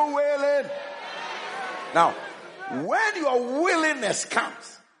 are you willing? Now, when your willingness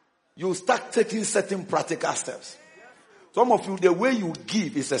comes, you start taking certain practical steps. Some of you, the way you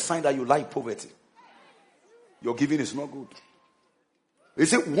give is a sign that you like poverty. Your giving is not good. You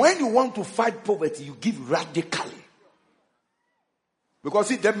see, when you want to fight poverty, you give radically. Because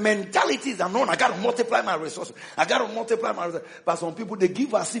see, the mentality is unknown. I got to multiply my resources. But some people, they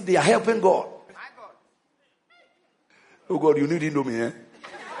give as if they are helping God. Oh God, you need Indomie, eh?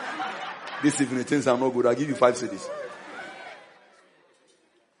 This evening, things are not good. I'll give you 5 cities.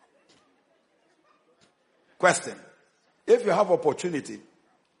 Question. If you have opportunity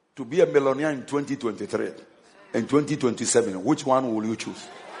to be a millionaire in 2023 and 2027, which one will you choose?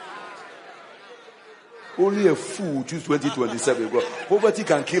 Only a fool will choose 2027. Because poverty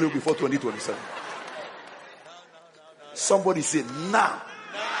can kill you before 2027. Somebody say, now.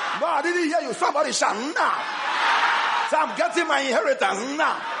 No, I didn't hear you. Somebody shout, now. So I'm getting my inheritance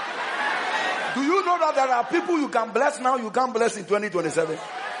now. Do you know that there are people you can bless now, you can't bless in 2027?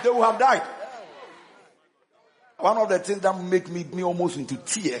 They will have died. One of the things that make me almost into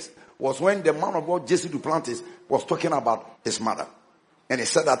tears was when the man of God, Jesse Duplantis, was talking about his mother. And he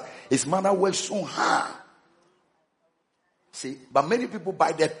said that his mother worked so hard. See, but many people,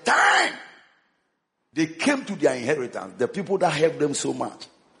 by the time they came to their inheritance, the people that helped them so much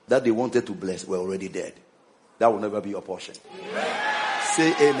that they wanted to bless were already dead. That will never be your portion. Amen.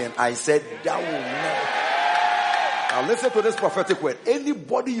 Say amen. I said that will never. Now listen to this prophetic word.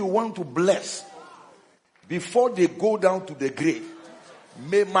 Anybody you want to bless before they go down to the grave,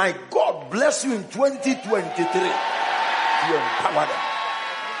 may my God bless you in 2023 to empower them.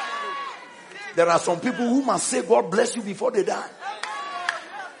 There are some people who must say God bless you before they die.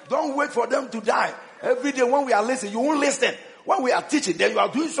 Don't wait for them to die. Every day when we are listening, you won't listen. When we are teaching, then you are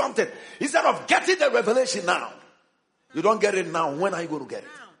doing something. Instead of getting the revelation now, you don't get it now. When are you going to get it?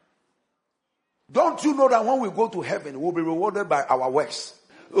 Don't you know that when we go to heaven, we'll be rewarded by our works?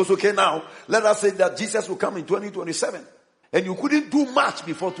 It's okay now. Let us say that Jesus will come in 2027. And you couldn't do much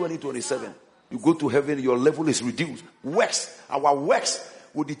before 2027. You go to heaven, your level is reduced. Works. Our works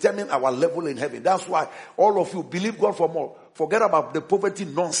will determine our level in heaven. That's why all of you believe God for more. Forget about the poverty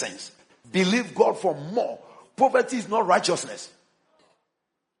nonsense. Believe God for more. Poverty is not righteousness.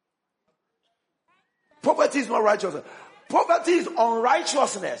 Poverty is not righteousness. Poverty is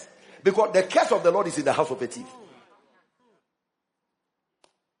unrighteousness. Because the curse of the Lord is in the house of a thief.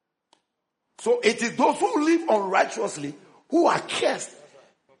 So it is those who live unrighteously who are cursed.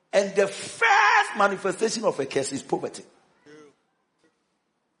 And the first manifestation of a curse is poverty.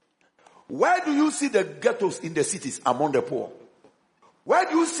 Where do you see the ghettos in the cities? Among the poor. Where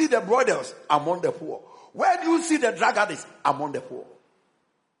do you see the brothels? Among the poor. Where do you see the drug addicts? Among the poor.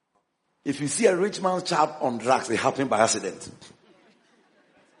 If you see a rich man's child on drugs, it happened by accident.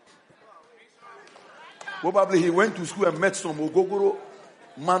 Probably he went to school and met some Ogogoro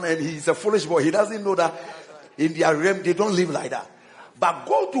man and he's a foolish boy. He doesn't know that in their realm they don't live like that. But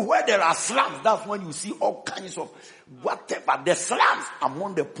go to where there are slums. That's when you see all kinds of whatever. The slums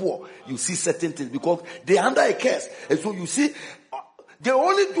among the poor, you see certain things because they are under a curse. And so you see, they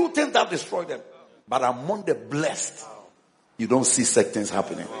only do things that destroy them. But among the blessed, you don't see such things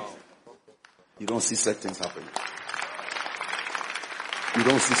happening. You don't see such things happening. You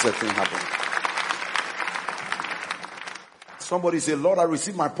don't see such things happening. Somebody say, Lord, I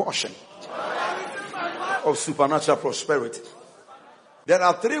receive my portion of supernatural prosperity. There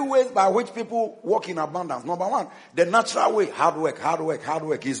are 3 ways by which people walk in abundance. Number 1, the natural way, hard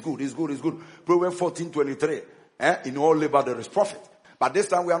work is good. Proverbs 14:23. In all labor there is profit. But this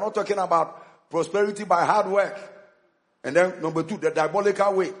time we are not talking about prosperity by hard work. And then number 2, the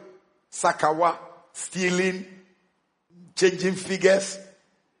diabolical way. Sakawa, stealing, changing figures,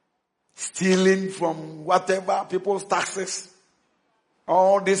 stealing from whatever, people's taxes.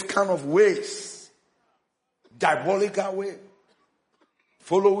 All these kind of ways. Diabolical way.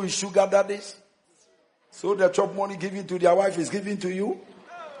 Following sugar daddies. So the chop money given to their wife is given to you.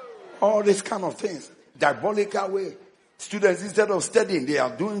 All these kind of things. Diabolical way. Students, instead of studying, they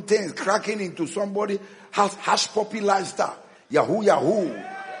are doing things, cracking into somebody, hash puppy lifestyle. Yahoo.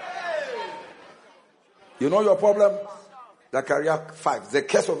 You know your problem? Zechariah 5. The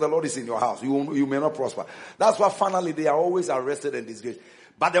curse of the Lord is in your house. You may not prosper. That's why finally they are always arrested and disgraced.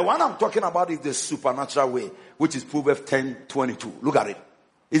 But the one I'm talking about is the supernatural way, which is Proverbs 10:22. Look at it.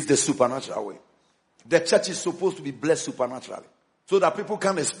 It's the supernatural way. The church is supposed to be blessed supernaturally. So that people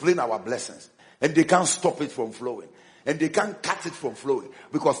can explain our blessings. And they can't stop it from flowing. And they can't cut it from flowing.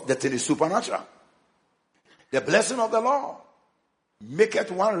 Because the thing is supernatural. The blessing of the Lord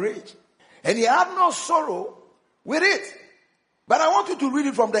maketh one rich. And he had no sorrow with it. But I want you to read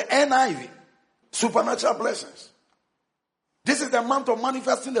it from the NIV. Supernatural blessings. This is the month of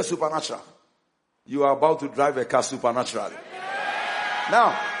manifesting the supernatural. You are about to drive a car supernaturally.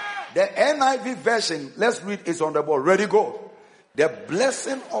 Now, the NIV version, let's read, it's on the board. Ready, go. The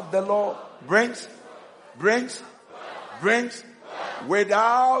blessing of the Lord brings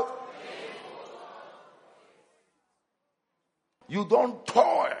without. You don't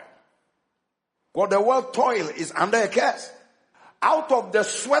toil. Because the word toil is under a curse. Out of the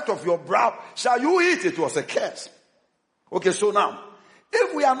sweat of your brow shall you eat. It was a curse. Okay, so now,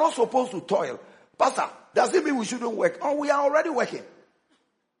 if we are not supposed to toil, Pastor, does it mean we shouldn't work? Oh, we are already working.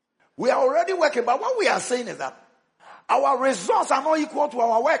 We are already working, but what we are saying is that our results are not equal to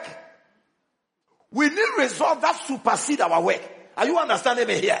our work. We need results that supersede our work. Are you understanding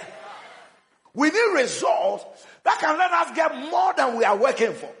me here? We need results that can let us get more than we are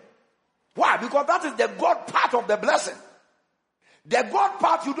working for. Why? Because that is the God part of the blessing. The God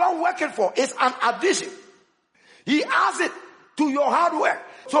part you don't work it for is an addition. He adds it to your hard work.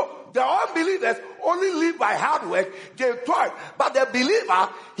 So the unbelievers only live by hard work. They toil. But the believer,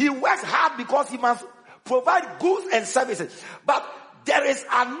 he works hard because he must provide goods and services. But there is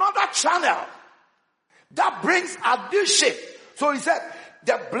another channel that brings addition. So he said,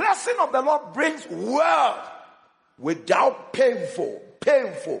 the blessing of the Lord brings wealth without painful.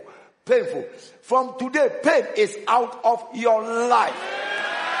 From today, pain is out of your life.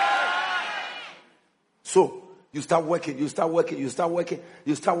 So, you start working.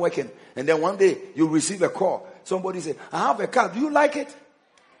 And then one day, you receive a call. Somebody say, I have a car. Do you like it?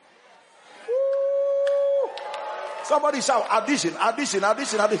 Woo! Somebody shout, addition.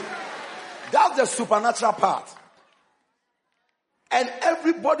 That's the supernatural part. And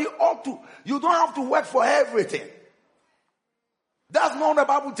everybody ought to. You don't have to work for everything. That's not what the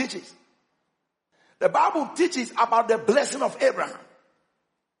Bible teaches. The Bible teaches about the blessing of Abraham.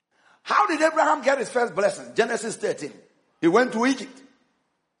 How did Abraham get his first blessing? Genesis 13. He went to Egypt.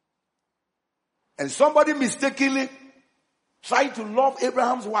 And somebody mistakenly tried to love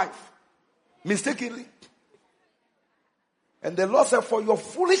Abraham's wife. Mistakenly. And the Lord said, for your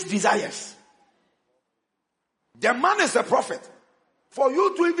foolish desires. The man is a prophet. For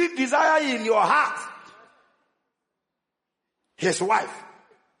you to even desire in your heart his wife,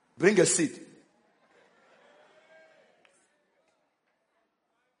 bring a seed.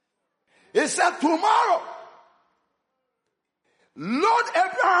 He said, tomorrow, load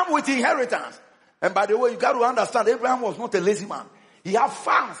Abraham with inheritance. And by the way, you got to understand, Abraham was not a lazy man. He had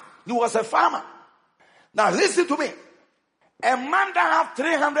farms. He was a farmer. Now listen to me. A man that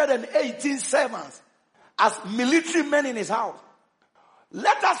had 318 servants as military men in his house.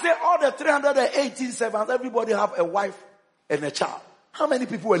 Let us say all the 318 servants, everybody have a wife and a child. How many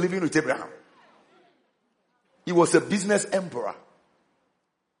people were living with Abraham? He was a business emperor.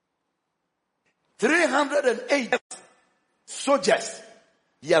 308 soldiers.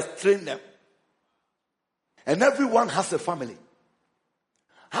 He has trained them. And everyone has a family.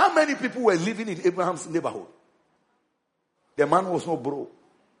 How many people were living in Abraham's neighborhood? The man was not broke.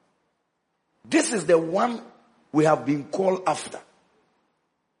 This is the one we have been called after.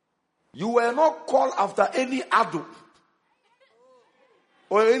 You were not called after any Ado,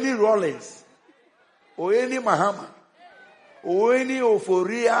 or any Rollins, or any Mahama, or any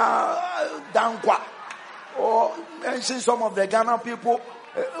Euphoria Dankwa, or mention some of the Ghana people,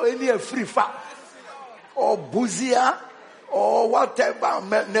 any Afrifa, or Buzia, or whatever,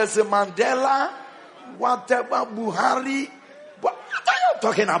 Nelson Mandela, whatever, Buhari. What are you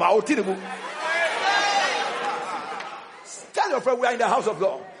talking about? Tell your friend we are in the house of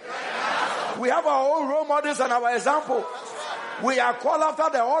God. We have our own role models and our example. We are called after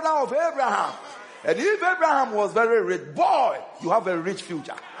the order of Abraham. And if Abraham was very rich, boy, you have a rich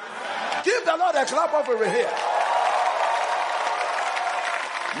future. Give the Lord a clap over here.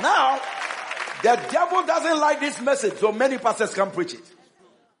 Now, the devil doesn't like this message, so many pastors can't preach it.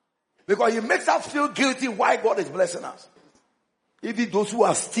 Because he makes us feel guilty why God is blessing us. Even those who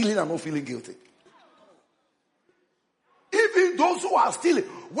are stealing are not feeling guilty. Even those who are stealing,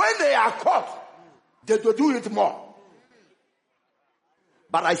 when they are caught, they do it more.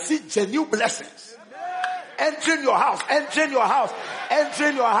 But I see genuine blessings. Entering your house, entering your house,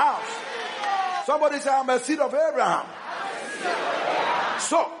 entering your house. Somebody say, I'm a seed of Abraham.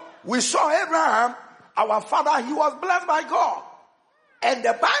 So, we saw Abraham, our father, he was blessed by God. And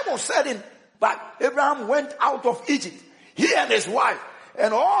the Bible said that Abraham went out of Egypt, he and his wife,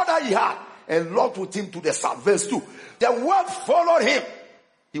 and all that he had, and Lot with him to the south. Verse 2. The world followed him.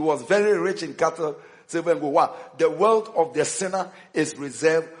 He was very rich in cattle, silver, and gold. Wow. The wealth of the sinner is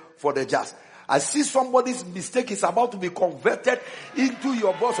reserved for the just. I see somebody's mistake is about to be converted into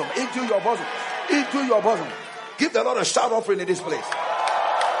your bosom, into your bosom, into your bosom. Give the Lord a shout offering in this place.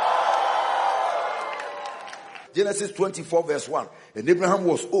 Genesis 24 verse 1. And Abraham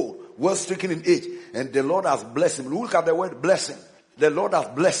was old, well stricken in age, and the Lord has blessed him. Look at the word blessing. The Lord has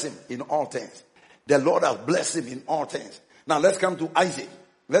blessed him in all things. The Lord has blessed him in all things. Now let's come to Isaac.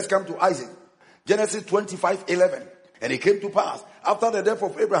 Let's come to Isaac. Genesis 25:11. And it came to pass after the death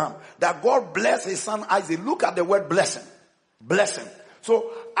of Abraham that God blessed his son Isaac. Look at the word blessing. Blessing.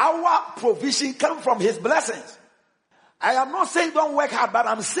 So our provision comes from his blessings. I am not saying don't work hard, but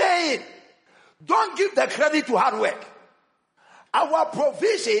I'm saying don't give the credit to hard work. Our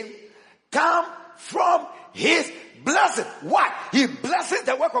provision comes from his blessing. Why? He blesses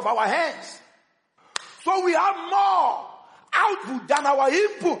the work of our hands. So we have more output than our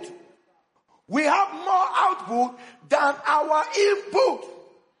input. We have more output than our input.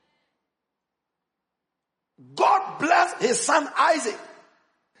 God blessed his son Isaac.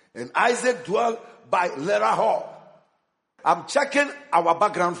 And Isaac dwelt by Lerahor. I'm checking our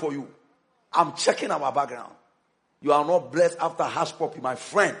background for you. I'm checking our background. You are not blessed after hash puppy, my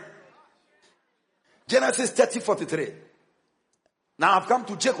friend. Genesis 30:43. Now I've come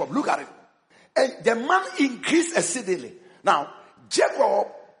to Jacob. Look at it. And the man increased exceedingly. Now, Jacob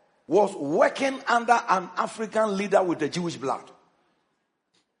was working under an African leader with the Jewish blood.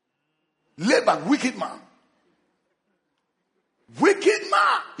 Laban, wicked man. Wicked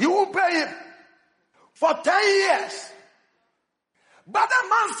man. He won't pay him for 10 years. But the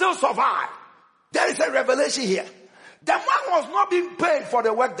man still survived. There is a revelation here. The man was not being paid for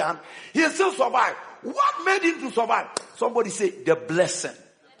the work done. He still survived. What made him to survive? Somebody say the blessing.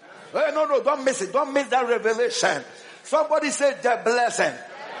 Hey, no, don't miss it. Don't miss that revelation. Somebody say the blessing.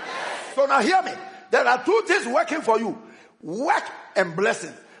 So now hear me. There are two things working for you. Work and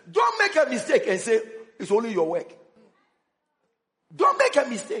blessing. Don't make a mistake and say it's only your work. Don't make a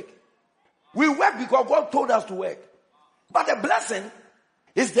mistake. We work because God told us to work. But the blessing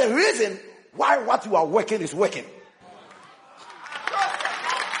is the reason why what you are working is working.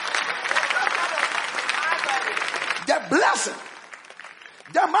 The blessing.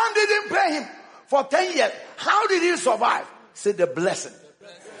 The man didn't pay him for 10 years. How did he survive? Say the blessing.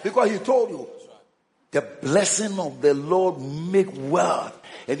 Because he told you, the blessing of the Lord make wealth,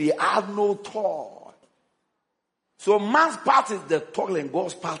 and he had no toil. So man's part is the toil and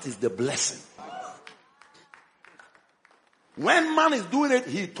God's part is the blessing. When man is doing it,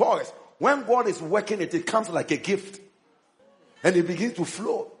 he toils. When God is working it, it comes like a gift. And it begins to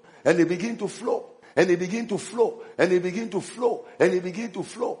flow. And it begins to flow. And it begins to flow. And it begins to flow. And it begins to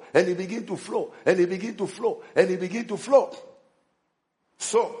flow. And it begins to flow. And it begins to flow. And it begins to flow.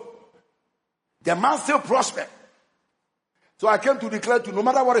 So, the man still prospered. So I came to declare to you, no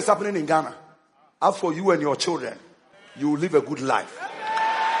matter what is happening in Ghana, as for you and your children, you will live a good life.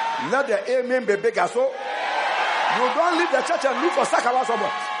 Let the amen be bigger. So, you don't leave the church and look for Sakawa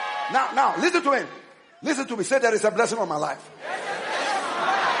somewhere. Now, listen to me. Listen to me. Say there is a blessing on my life.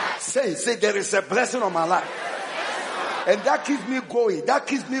 Say, there is a blessing on my life. And that keeps me going. That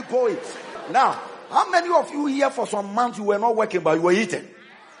keeps me going. Now, how many of you here for some months you were not working but you were eating?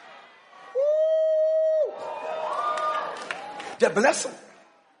 Woo! The blessing.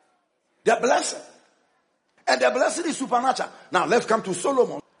 The blessing. And the blessing is supernatural. Now, let's come to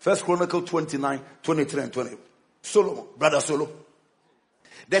Solomon. 1 Chronicles 29, 23 and 20. Solomon, brother Solomon.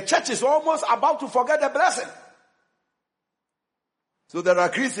 The church is almost about to forget the blessing. So there are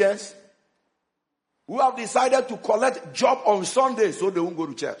Christians who have decided to collect job on Sunday so they won't go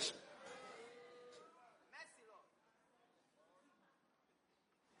to church.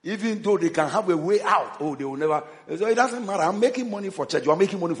 Even though they can have a way out, they will never. So it doesn't matter. I'm making money for church. You are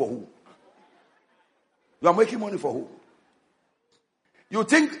making money for who? You are making money for who? You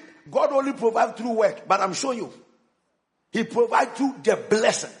think God only provides through work, but I'm showing you. He provides through the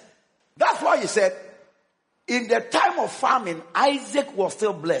blessing. That's why he said, in the time of famine, Isaac was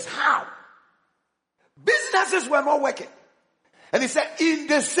still blessed. How? Businesses were not working. And he said, in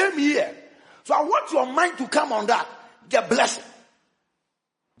the same year. So I want your mind to come on that. The blessing.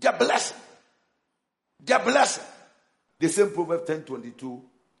 The blessing. The blessing. The same Proverbs 10:22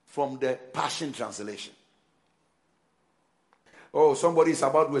 from the Passion Translation. Oh, somebody is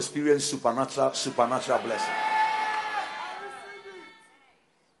about to experience supernatural blessing.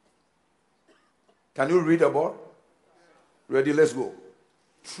 Can you read the board? Ready? Let's go.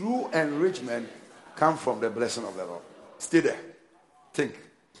 True enrichment comes from the blessing of the Lord. Stay there. Think.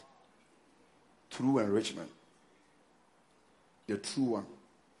 True enrichment. The true one.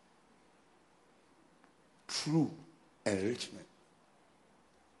 True enrichment.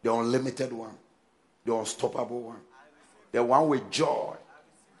 The unlimited one. The unstoppable one. The one with joy.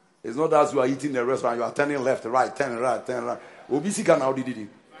 It's not as you are eating in a restaurant, you are turning left, right, turn right, turn right. Obisika now did it.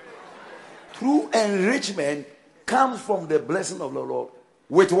 True enrichment comes from the blessing of the Lord.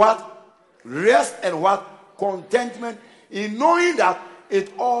 With what? Rest and what? Contentment in knowing that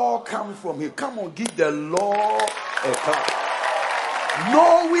it all comes from Him. Come on, give the Lord a clap.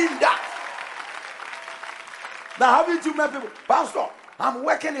 Knowing that. Now, having too many people, Pastor, I'm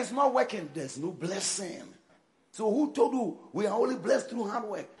working, it's not working. There's no blessing. So who told you we are only blessed through hard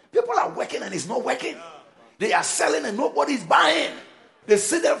work? People are working and it's not working. They are selling and nobody's buying. They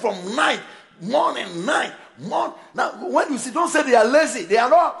sit there from morning. Now, when you see, don't say they are lazy. They are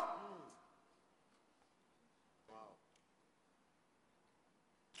not.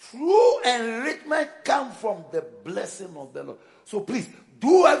 True enrichment comes from the blessing of the Lord. So please,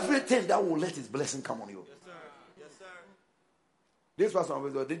 do everything that will let His blessing come on you. Yes, sir. Yes,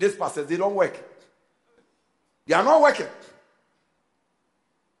 sir. These pastors, they don't work. They are not working.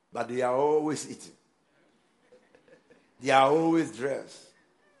 But they are always eating. They are always dressed.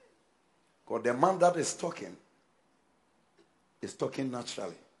 Because the man that is talking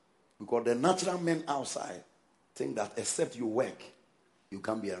naturally. Because the natural men outside think that except you work, you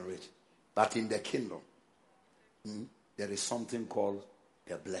can't be enriched. But in the kingdom, there is something called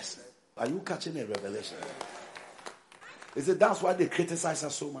a blessing. Are you catching a revelation? Is it that's why they criticize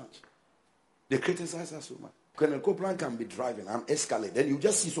us so much? They criticize us so much. Colonel Copeland can be driving an Escalade. Then you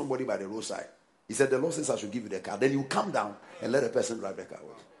just see somebody by the roadside. He said, the Lord says I should give you the car. Then you come down and let a person drive the car.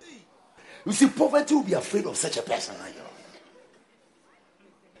 You see, poverty will be afraid of such a person.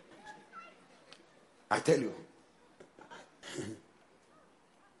 I tell you.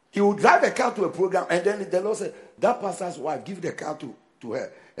 He will drive a car to a program and then the Lord said, that pastor's wife, give the car to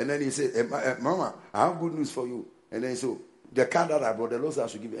her. And then he said, Mama, I have good news for you. And then so the car that I brought, the Lord said I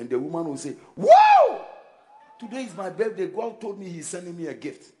should give it. And the woman will say, whoa! Today is my birthday. God told me He's sending me a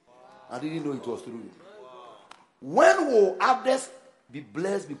gift. I didn't know it was true. When will others be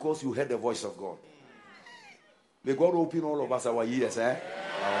blessed because you heard the voice of God? May God open all of us our ears. Our ears.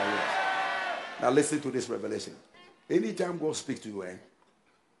 Now listen to this revelation. Anytime God speaks to you,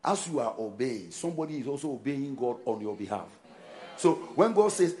 as you are obeying, somebody is also obeying God on your behalf. So when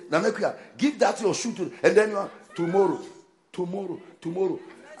God says, Namekia, give that your shoe to, and then you are tomorrow.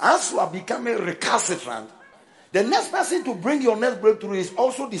 As you are becoming recalcitrant, the next person to bring your next breakthrough is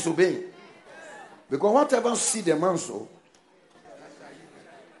also disobeying. Because whatever seed the man sow,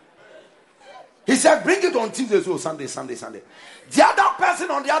 he said, bring it on Tuesday, so Sunday. The other person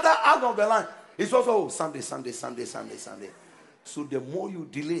on the other end of the line is also Sunday. So the more you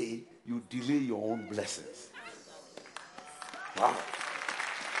delay your own blessings. Wow.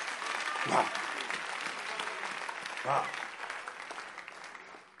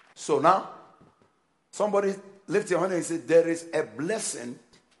 So now, somebody lift your hand and say, there is a blessing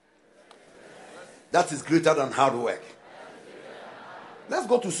that is greater than hard work. Let's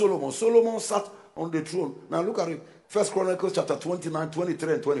go to Solomon. Solomon sat on the throne. Now look at him. First Chronicles chapter 29,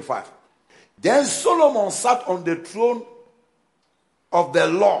 23 and 25. Then Solomon sat on the throne of the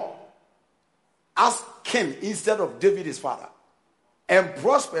Lord as king instead of David his father, and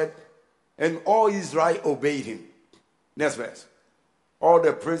prospered, and all Israel obeyed him. Next verse. All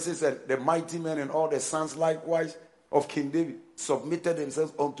the princes and the mighty men and all the sons likewise of King David submitted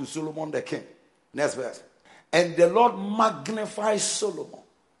themselves unto Solomon the king. Next verse. And the Lord magnified Solomon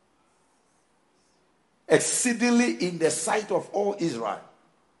exceedingly in the sight of all Israel,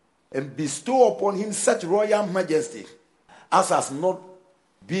 and bestow upon him such royal majesty as has not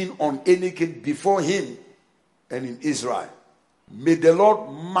been on any king before him and in Israel. May the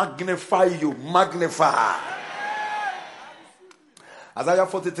Lord magnify you. Magnify. Isaiah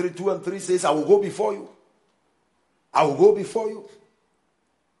 43, 2 and 3 says, I will go before you. I will go before you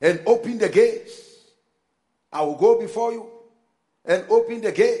and open the gates. I will go before you and open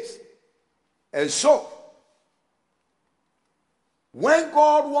the gates. And so, when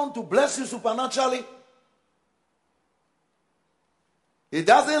God wants to bless you supernaturally, He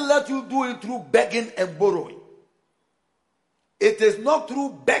doesn't let you do it through begging and borrowing. It is not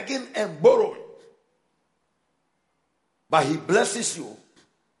through begging and borrowing. But He blesses you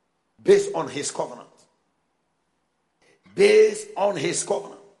based on His covenant. Based on His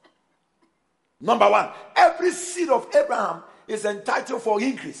covenant. Number one, every seed of Abraham is entitled for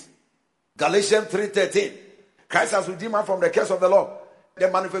increase. Galatians 3:13. Christ has redeemed us from the curse of the law. The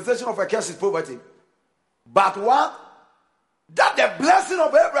manifestation of a curse is poverty. But what? That the blessing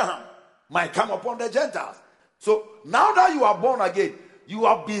of Abraham might come upon the Gentiles. So now that you are born again, you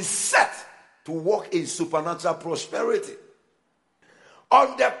have been set to walk in supernatural prosperity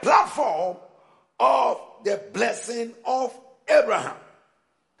on the platform of the blessing of Abraham.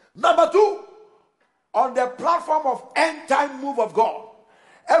 Number two, on the platform of end time move of God.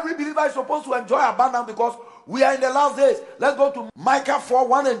 Every believer is supposed to enjoy abundance because we are in the last days. Let's go to Micah 4,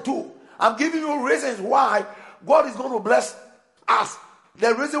 1 and 2. I'm giving you reasons why God is going to bless us.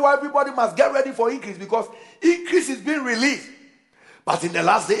 The reason why everybody must get ready for increase, because increase is being released. But in the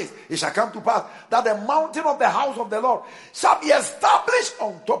last days, it shall come to pass that the mountain of the house of the Lord shall be established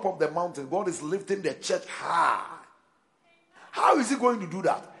on top of the mountain. God is lifting the church high. How is He going to do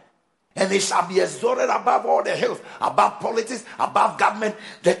that? And it shall be exalted above all the hills, above politics, above government.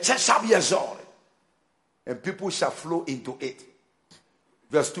 The church shall be exalted, and people shall flow into it.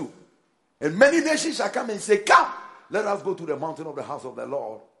 Verse 2. And many nations shall come and say, come, let us go to the mountain of the house of the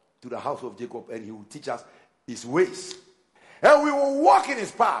Lord, to the house of Jacob, and He will teach us His ways. And we will walk in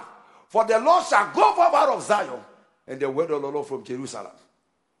His path. For the Lord shall go forth out of Zion, and the word of the Lord from Jerusalem.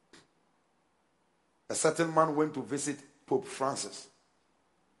 A certain man went to visit Pope Francis.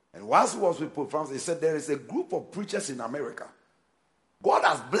 And whilst he was with Pope Francis, he said, there is a group of preachers in America. God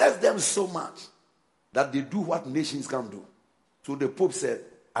has blessed them so much that they do what nations can do. So the Pope said,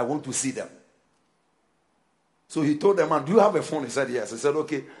 I want to see them. So he told the man, do you have a phone? He said, yes. He said,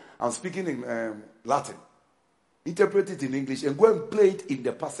 okay, I'm speaking in Latin. Interpret it in English and go and play it in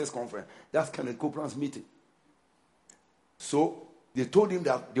the pastors' conference. That's Kenneth Copeland's meeting. So they told him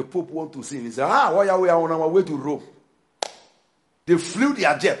that the Pope wants to see him. He said, why are we on our way to Rome? They flew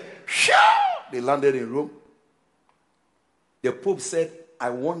their jet. They landed in Rome. The Pope said, I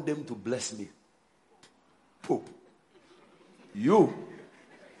want them to bless me. Pope, you.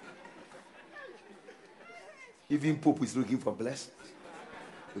 Even Pope is looking for blessings.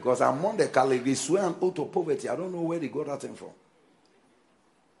 Because among the colleagues, they swear an oath of poverty. I don't know where they got that thing from.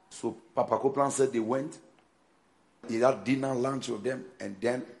 So Papa Copeland said they went. He had dinner, lunch with them. And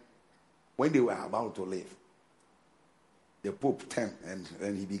then when they were about to leave, the Pope turned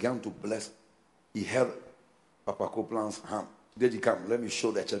and he began to bless. He held Papa Copeland's hand. Did he come? Let me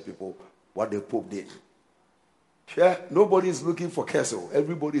show the church people what the Pope did. Yeah, nobody is looking for curse.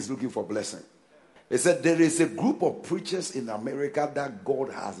 Everybody is looking for blessing. He said there is a group of preachers in America that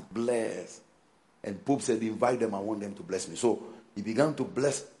God has blessed. And Pope said, invite them. I want them to bless me. So he began to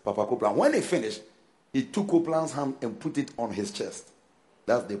bless Papa Copeland. When he finished, he took Copeland's hand and put it on his chest.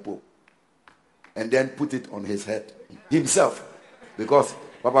 That's the Pope. And then put it on his head himself. Because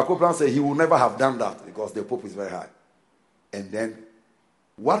Papa Copeland said he will never have done that because the Pope is very high. And then,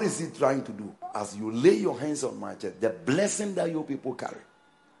 what is he trying to do? As you lay your hands on my church, the blessing that your people carry,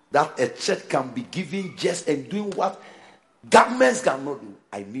 that a church can be giving just and doing what governments cannot do.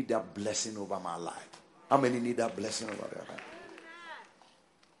 I need that blessing over my life. How many need that blessing over their life?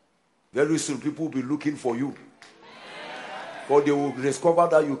 Very soon, people will be looking for you. Or they will discover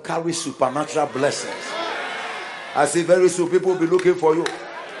that you carry supernatural blessings. I say very soon people will be looking for you.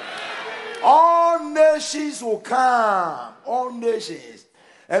 All nations will come. All nations.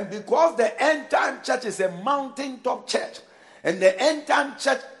 And because the end time church is a mountaintop church, and the end time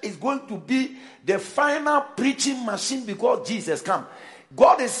church is going to be the final preaching machine because Jesus comes,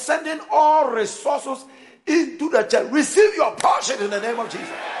 God is sending all resources into the church. Receive your portion in the name of Jesus.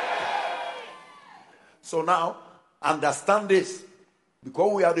 So now, understand this.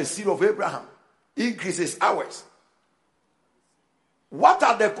 Because we are the seed of Abraham, increase is ours. What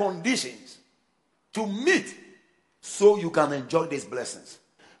are the conditions to meet so you can enjoy these blessings?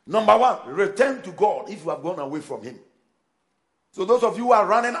 Number one, return to God if you have gone away from him. So those of you who are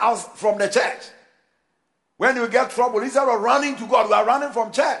running out from the church, when you get trouble, instead of running to God, you are running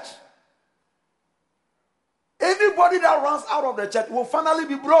from church. Anybody that runs out of the church will finally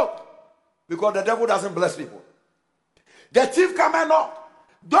be broke because the devil doesn't bless people. The thief coming up.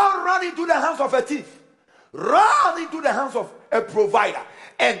 Don't run into the hands of a thief. Run into the hands of a provider.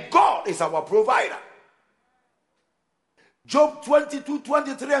 And God is our provider. Job 22,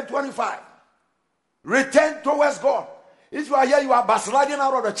 23 and 25. Return towards God. If you are here, you are backsliding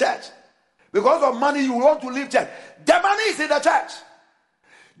out of the church. Because of money, you want to leave church. The money is in the church.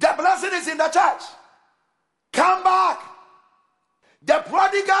 The blessing is in the church. Come back. The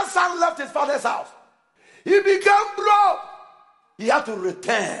prodigal son left his father's house. He became broke. He had to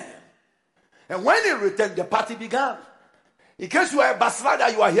return. And when he returned, the party began. In case you are a backslider,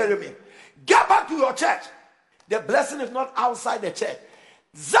 you are hearing me. Get back to your church. The blessing is not outside the church.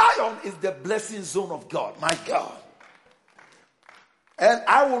 Zion is the blessing zone of God. My God. And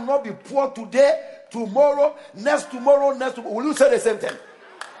I will not be poor today, tomorrow, next tomorrow. Will you say the same thing?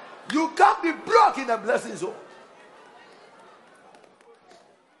 You can't be broke in the blessing zone.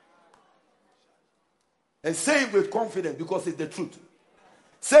 And say it with confidence because it's the truth.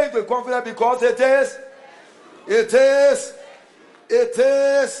 Say it with confidence because it is. It is. It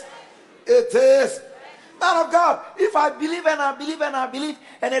is. It is. Man of God, if I believe and I believe and I believe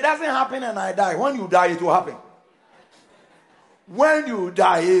and it doesn't happen and I die, when you die it will happen. When you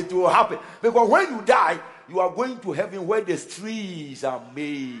die it will happen. Because when you die, you are going to heaven where the streets are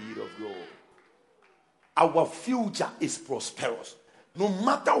made of gold. Our future is prosperous. No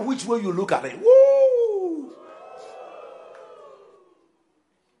matter which way you look at it. Woo!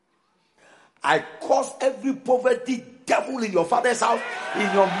 I cause every poverty devil in your father's house,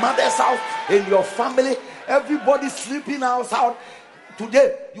 in your mother's house, in your family, everybody sleeping outside.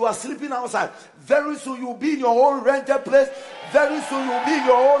 Today, you are sleeping outside. Very soon, you'll be in your own rented place. Very soon, you'll be in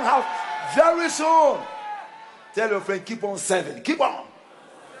your own house. Very soon. Tell your friend, keep on serving. Keep on.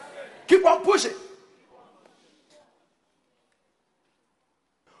 Keep on pushing.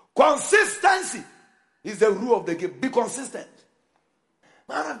 Consistency is the rule of the game. Be consistent.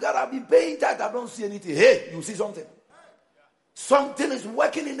 Man of God, I've been paying tithe. I don't see anything. Hey, you see something. Something is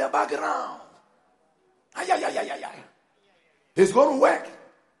working in the background. It's going to work.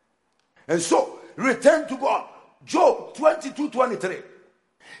 And so, return to God. Job 22:23.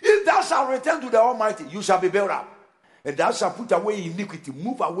 If thou shalt return to the Almighty, you shall be built up. And thou shalt put away iniquity.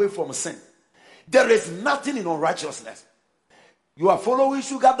 Move away from sin. There is nothing in unrighteousness. You are following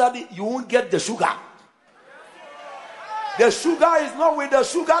sugar daddy, you won't get the sugar. The sugar is not with the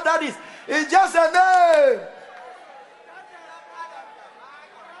sugar daddies. It's just a name.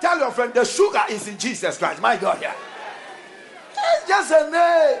 Tell your friend, the sugar is in Jesus Christ. My God, yeah. It's just a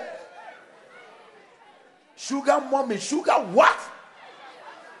name. Sugar mommy, sugar what?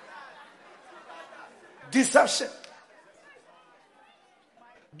 Deception.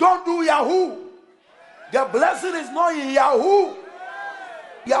 Don't do Yahoo. The blessing is not in Yahoo.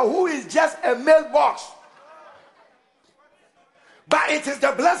 Yahoo is just a mailbox. But it is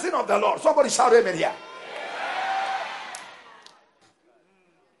the blessing of the Lord. Somebody shout amen here.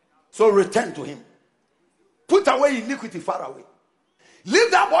 So return to him. Put away iniquity far away. Leave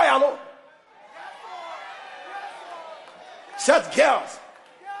that boy alone. Church girls,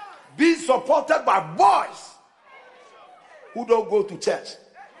 be supported by boys who don't go to church.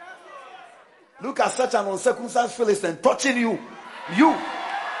 Look at such an uncircumcised Philistine touching you. You.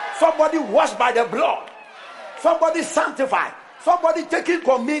 Somebody washed by the blood. Somebody sanctified. Somebody taking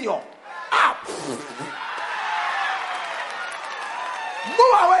communion. Up.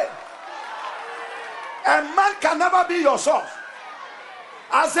 Move away. A man can never be your source.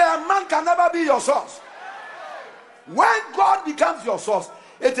 I say a man can never be your source. When God becomes your source,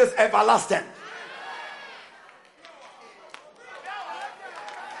 it is everlasting.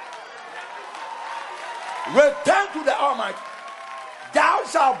 Return to the Almighty. Thou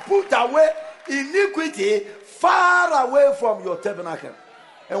shalt put away iniquity far away from your tabernacle.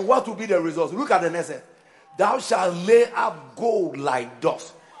 And what will be the result? Look at the next one. Thou shalt lay up gold like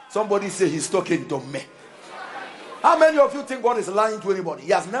dust. Somebody say he's talking to me. How many of you think God is lying to anybody?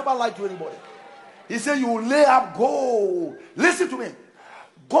 He has never lied to anybody. He said you will lay up gold. Listen to me.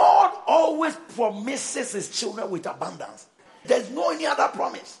 God always promises his children with abundance. There's no any other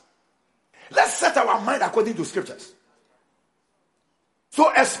promise. Let's set our mind according to scriptures. So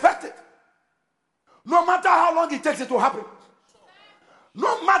expect it. No matter how long it takes it to happen.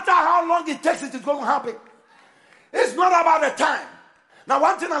 No matter how long it takes it is going to happen. It's not about the time. Now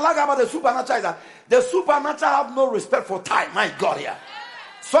one thing I like about the supernatural is that the supernatural have no respect for time. My God here.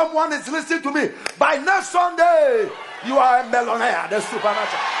 Someone is listening to me. By next Sunday, you are a millionaire. The supernatural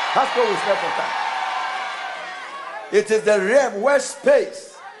has no respect for time. It is the realm where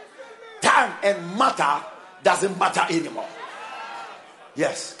space, time and matter doesn't matter anymore.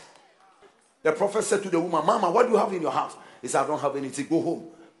 Yes. The prophet said to the woman, Mama, what do you have in your house? He said, I don't have anything. Go home,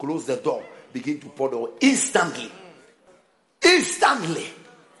 close the door, begin to pour the oil. Instantly.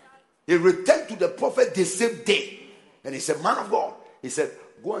 He returned to the prophet the same day. And he said, man of God, he said,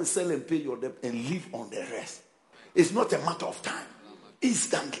 go and sell and pay your debt and live on the rest. It's not a matter of time.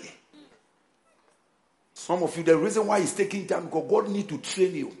 Instantly. Some of you, the reason why it's taking time, because God needs to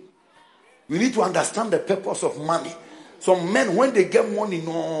train you. You need to understand the purpose of money. Some men, when they get money,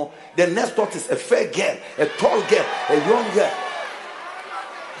 no, the next thought is a fair girl, a tall girl, a young girl.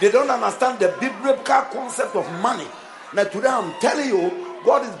 They don't understand the biblical concept of money. Now today I'm telling you,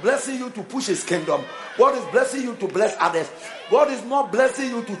 God is blessing you to push his kingdom. God is blessing you to bless others. God is not blessing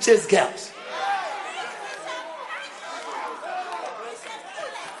you to chase girls.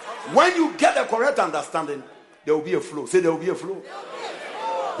 When you get the correct understanding, there will be a flow. Say there will be a flow.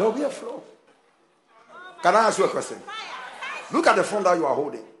 There will be a flow. Can I ask you a question? Look at the phone that you are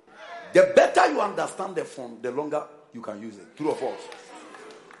holding. The better you understand the phone, the longer you can use it. True or false?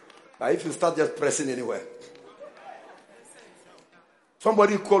 But if you start just pressing anywhere,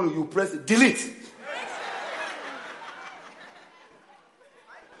 somebody call you, you press delete.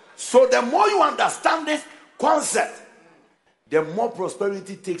 So the more you understand this concept, the more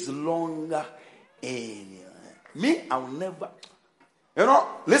prosperity takes longer. Me, I will never.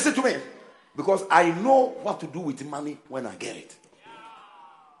 Listen to me. Because I know what to do with money when I get it.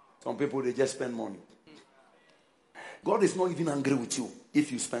 Some people, they just spend money. God is not even angry with you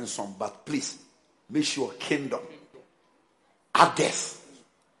if you spend some. But please, make sure kingdom. Others.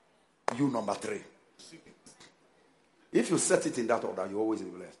 You number 3. If you set it in that order, you always be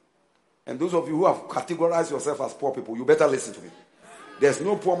blessed. And those of you who have categorized yourself as poor people, you better listen to me. There's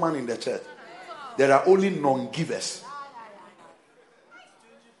no poor man in the church. There are only non-givers.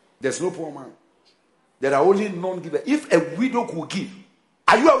 There's no poor man. There are only non-givers. If a widow could give,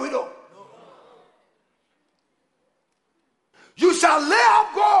 are you a widow? No. You shall lay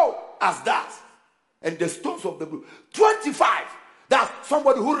up gold as that, and the stones of the blue. 25. That's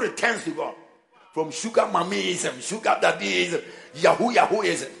somebody who returns to God from sugar mummyism, sugar daddyism,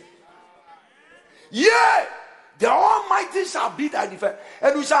 yahooism. Yeah, the Almighty shall be thy defense,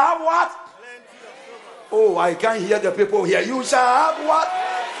 and you shall have what? Oh, I can't hear the people here. You shall have what?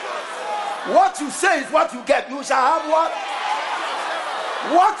 What you say is what you get. You shall have what?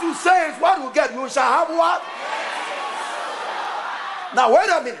 What you say is what you get. You shall have what? Now wait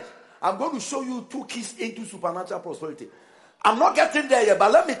a minute. I'm going to show you 2 keys into supernatural prosperity. I'm not getting there yet,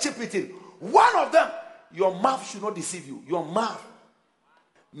 but let me chip it in. One of them, your mouth should not deceive you. Your mouth.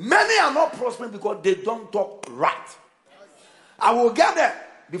 Many are not prospering because they don't talk right. I will get there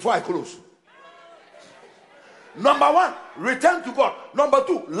before I close. Number 1, return to God. Number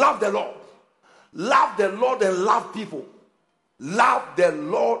 2, love the Lord. Love the Lord and love people. Love the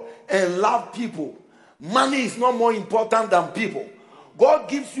Lord and love people. Money is not more important than people. God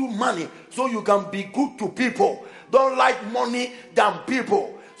gives you money so you can be good to people. Don't like money than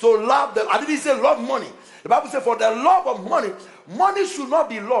people. So love them. I didn't say love money. The Bible says for the love of money, money should not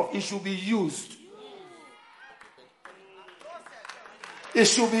be loved. It should be used. It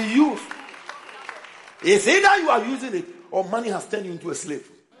should be used. It's either you are using it or money has turned you into a slave.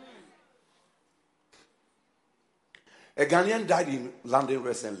 A Ghanaian died in London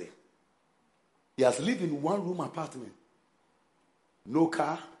recently. He has lived in 1-room apartment. No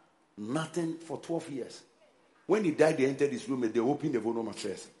car, nothing for 12 years. When he died, they entered his room and they opened the volume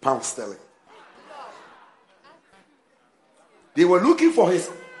mattress. Pound sterling. They were looking for his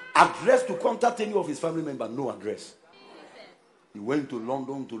address to contact any of his family members. No address. He went to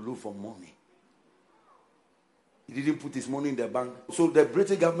London to look for money. He didn't put his money in the bank. So the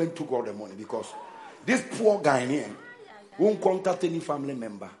British government took all the money because this poor Ghanaian won't contact any family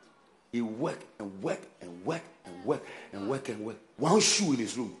member. He worked and worked and worked and worked and worked and worked. One shoe in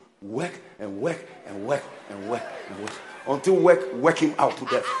his room. Work and work and work and work and work. Until work him out to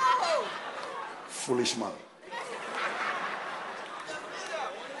death. Foolish man.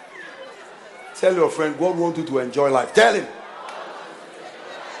 Tell your friend, God wants you to enjoy life. Tell him.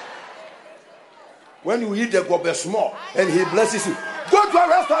 When you eat the gobe small and he blesses you, go to a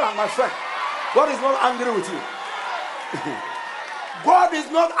restaurant, my friend. God is not angry with you. God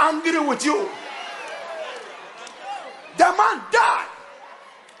is not angry with you. The man died.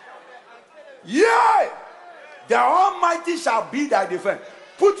 Yea, the Almighty shall be thy defense.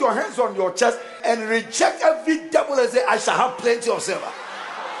 Put your hands on your chest and reject every devil and say, I shall have plenty of silver.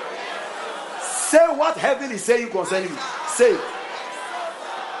 Say what heaven is saying concerning me. Say it.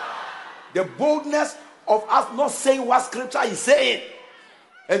 The boldness of us not saying what scripture is saying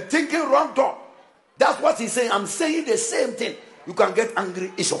and thinking wrong thought. That's what he's saying. I'm saying the same thing. You can get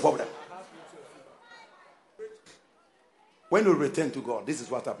angry. It's your problem. When you return to God, this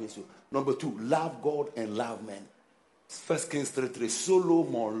is what happens to you. Number 2, love God and love men. 1 Kings 3:3.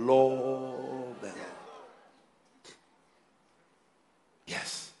 Solomon loved the Lord.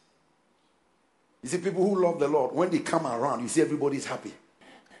 Yes. You see, people who love the Lord, when they come around, you see everybody's happy.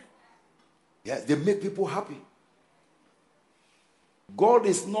 Yes, they make people happy. God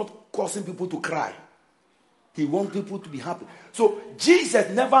is not causing people to cry. He wants people to be happy. So Jesus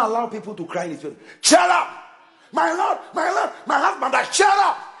never allowed people to cry in his face. Shut up! My Lord, my husband, shut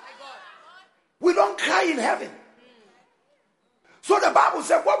up! We don't cry in heaven. So the Bible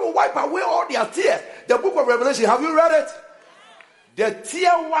said God will wipe away all their tears. The book of Revelation, have you read it? The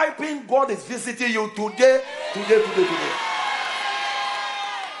tear wiping God is visiting you today.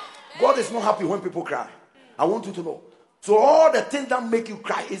 God is not happy when people cry. I want you to know. So all the things that make you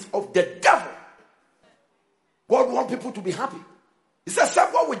cry is of the devil. God wants people to be happy. He says,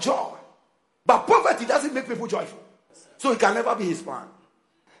 serve God with joy. But poverty doesn't make people joyful. So it can never be his plan.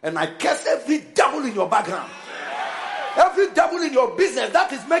 And I curse every devil in your background. Every devil in your business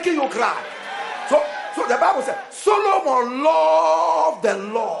that is making you cry. So the Bible says, Solomon loved the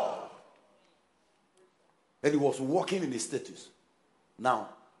Lord. And he was walking in his status. Now,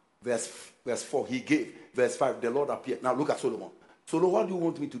 verse 4, he gave. Verse 5, the Lord appeared. Now look at Solomon. Solomon, what do you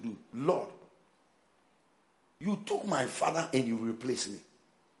want me to do? Lord, you took my father and you replaced me.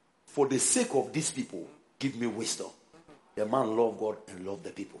 For the sake of these people, give me wisdom. The man loved God and loved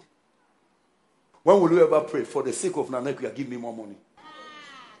the people. When will you ever pray? For the sake of Nanekia, give me more money.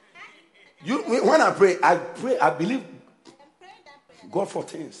 When I pray, I believe God for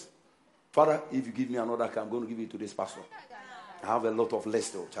things. Father, if you give me another car, I'm going to give it to this pastor. I have a lot of less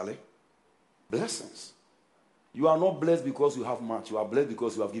though, Charlie. Blessings. You are not blessed because you have much. You are blessed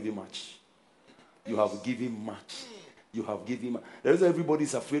because you have given much. You have given much. You have given much. The reason everybody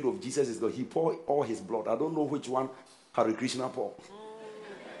is afraid of Jesus is because he poured all his blood. I don't know which one Hare Krishna poured.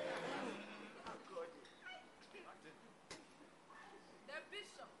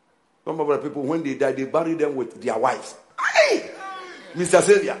 Some of the people, when they die, they bury them with their wives. Hey! Mr.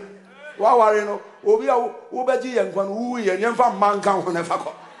 Savior.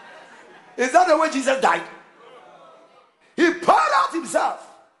 Is that the way Jesus died? He poured out himself.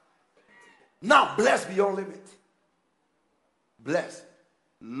 Now, bless beyond limit. Bless.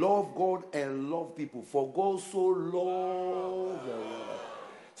 Love God and love people. For God so loved the world.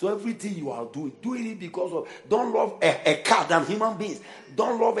 So everything you are doing it because of, don't love a car than human beings.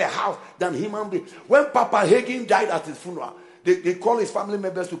 Don't love a house than human beings. When Papa Hagin died at his funeral, they call his family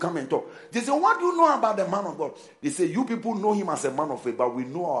members to come and talk. They say, what do you know about the man of God? They say, you people know him as a man of faith, but we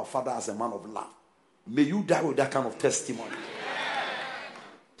know our father as a man of love. May you die with that kind of testimony.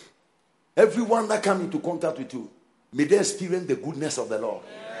 Everyone that comes into contact with you, may they experience the goodness of the Lord.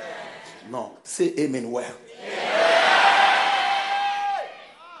 No, say amen well.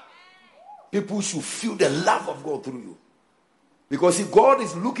 People should feel the love of God through you. Because if God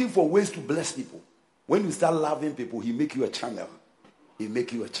is looking for ways to bless people, when you start loving people, he make you a channel. He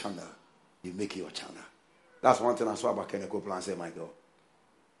make you a channel. He make you a channel. That's one thing I saw about Kenneth Copeland and said, my God,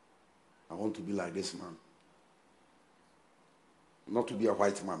 I want to be like this man. Not to be a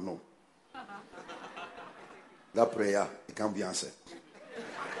white man, no. That prayer, it can't be answered.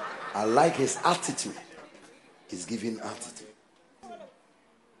 I like his attitude. His giving attitude.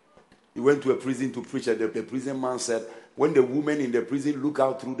 He went to a prison to preach, and the prison man said, when the women in the prison look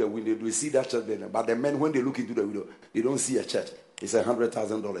out through the window, they see that church building. But the men, when they look into the window, they don't see a church. It's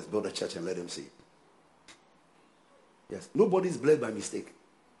 $100,000. Build a church and let them see. Yes. Nobody's blessed by mistake.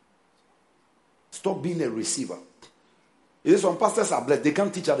 Stop being a receiver. You know, some pastors are blessed. They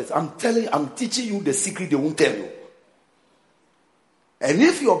can't teach others. I'm teaching you the secret they won't tell you. And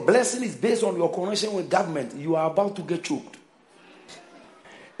if your blessing is based on your connection with government, you are about to get choked.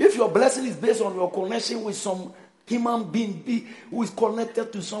 If your blessing is based on your connection with some human being who is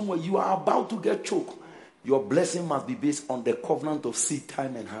connected to somewhere, you are about to get choked. Your blessing must be based on the covenant of seed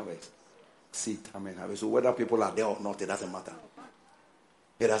time and harvest. Seed, amen. So whether people are there or not, it doesn't matter.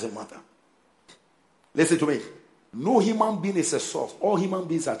 It doesn't matter. Listen to me. No human being is a source. All human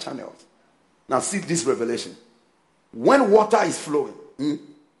beings are channels. Now see this revelation. When water is flowing, and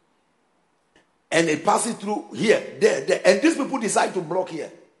it passes through here, there, and these people decide to block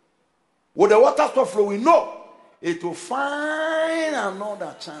here. Will the water stop flowing? No. It will find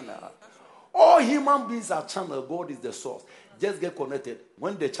another channel. All human beings are channel. God is the source. Just get connected.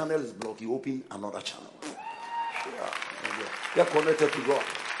 When the channel is blocked, you open another channel. Get connected to God.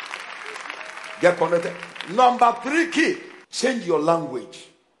 Get connected. Number 3 key. Change your language.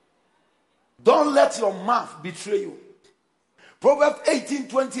 Don't let your mouth betray you. Proverbs 18,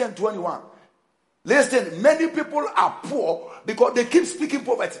 20 and 21. Listen, many people are poor because they keep speaking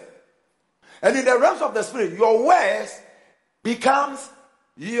poverty. And in the realms of the spirit, your words becomes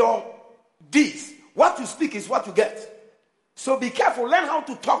your deeds. What you speak is what you get. So be careful. Learn how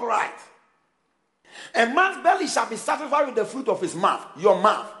to talk right. A man's belly shall be satisfied with the fruit of his mouth, your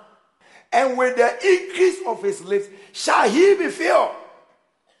mouth. And with the increase of his lips shall he be filled.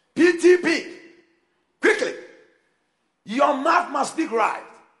 PTP. Quickly. Your mouth must speak right.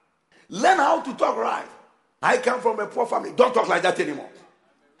 Learn how to talk right. I come from a poor family. Don't talk like that anymore.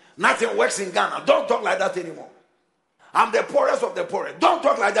 Nothing works in Ghana. Don't talk like that anymore. I'm the poorest of the poorest. Don't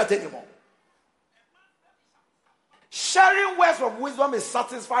talk like that anymore. Sharing words of wisdom is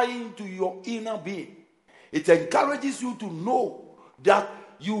satisfying to your inner being. It encourages you to know that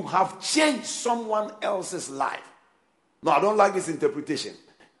you have changed someone else's life. No, I don't like this interpretation.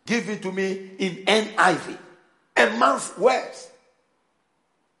 Give it to me in NIV. A man's words.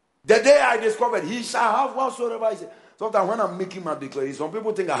 The day I discovered he shall have whatsoever I say. Sometimes when I'm making my declaration, some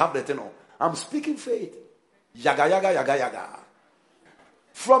people think I have the thing on. I'm speaking faith. Yaga, yaga, yaga, yaga.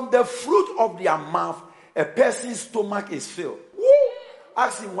 From the fruit of their mouth, a person's stomach is filled. Woo!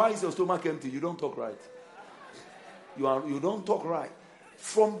 Ask him, why is your stomach empty? You don't talk right. You don't talk right.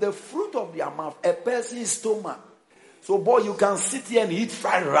 From the fruit of their mouth, a person's stomach. So, boy, you can sit here and eat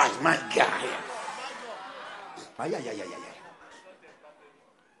fried rice, my guy.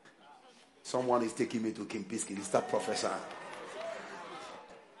 Someone is taking me to Kimpiski. He start prophesying.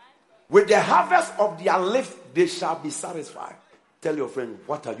 With the harvest of their lips, they shall be satisfied. Tell your friend,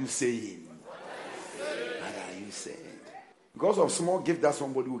 what are you saying? What are you saying? Because of small gift that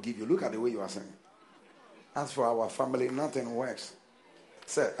somebody will give you. Look at the way you are saying. As for our family, nothing works.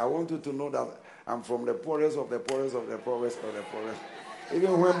 Sir, I want you to know that I'm from the poorest of the poorest of the poorest of the poorest.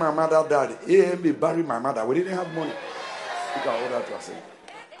 Even when my mother died, he buried my mother. We didn't have money. Look at all that you are saying.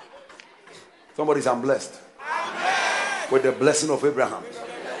 Somebody say, I'm blessed. With the blessing of Abraham.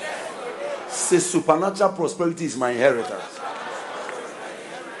 Say, supernatural prosperity is my inheritance.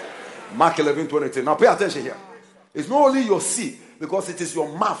 Mark 11:23. Now pay attention here. It's not only your seed, because it is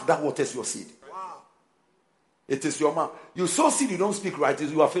your mouth that waters your seed. It is your mouth. You sow seed, you don't speak right,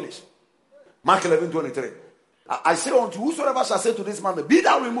 you are finished. Mark 11:23. I say unto whosoever shall say to this man, be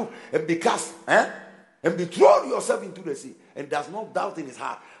thou removed and be cast, and be thrown yourself into the sea, and does not doubt in his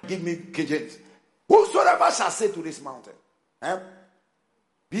heart. Give me King James. Whosoever shall say to this mountain,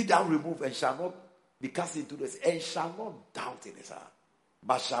 be thou removed and shall not be cast into the sea, and shall not doubt in his heart,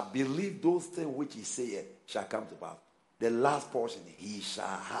 but shall believe those things which he saith shall come to pass. The last portion, he shall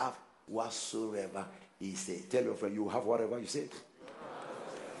have whatsoever he said. Tell your friend, you have whatever you say.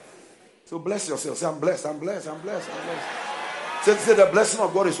 So bless yourself. Say, I'm blessed, I'm blessed, I'm blessed, I'm blessed. Say, the blessing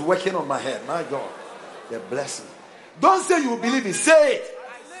of God is working on my head. My God. The blessing. Don't say you believe it. Say it.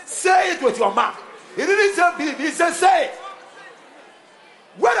 Say it with your mouth. He didn't say believe. He said say it.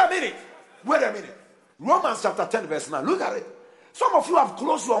 Wait a minute. Wait a minute. Romans chapter 10 verse 9. Look at it. Some of you have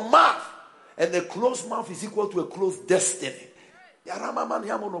closed your mouth. And a closed mouth is equal to a closed destiny.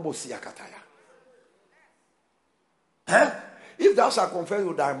 If thou shalt confess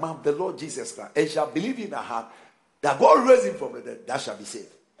with thy mouth the Lord Jesus Christ, and shalt believe in thy heart that God raised him from the dead, thou shalt be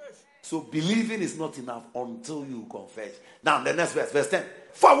saved. So believing is not enough until you confess. Now the next verse, verse 10.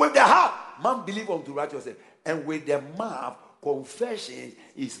 For with the heart man believe unto righteousness, and with the mouth confession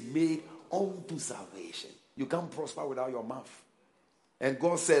is made unto salvation. You can't prosper without your mouth. And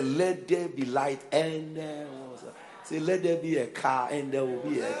God said, let there be light, and there was a... Say, let there be a car, and there will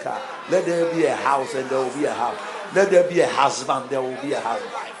be a car. Let there be a house, and there will be a house. Let there be a husband, there will be a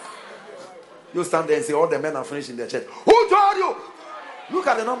husband. You stand there and say, all the men are finished in the church. Who told you? Look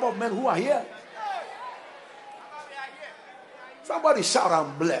at the number of men who are here. Somebody shout,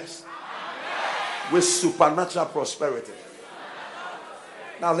 I'm blessed with supernatural prosperity.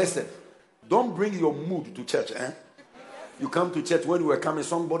 Now listen, don't bring your mood to church. You come to church, when you were coming,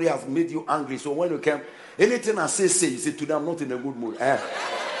 somebody has made you angry. So when you come, anything I say, you say to them, I'm not in a good mood.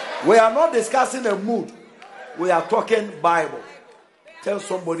 We are not discussing a mood. We are talking Bible. Tell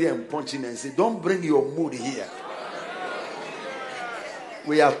somebody and punch him and say, don't bring your mood here.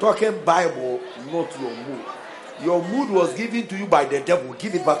 We are talking Bible, not your mood. Your mood was given to you by the devil.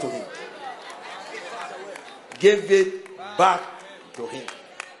 Give it back to him. Give it back to him.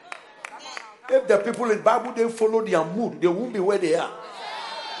 If the people in the Bible, they follow their mood, they won't be where they are.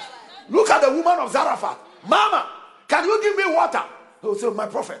 Look at the woman of Zarephath. Mama, can you give me water? He said, my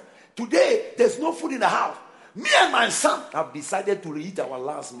prophet, today there's no food in the house. Me and my son have decided to eat our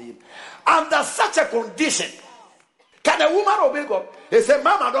last meal. Under such a condition, can a woman obey God? He said,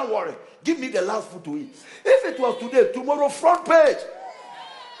 Mama, don't worry. Give me the last food to eat. If it was today, tomorrow, front page,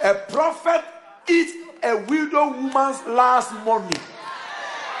 a prophet eats a widow woman's last money.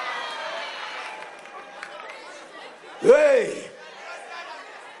 Hey.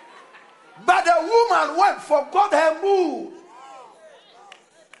 But the woman went, forgot her mood.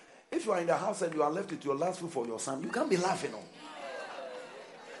 If you are in the house and you are left with your last food for your son, you can't be laughing on.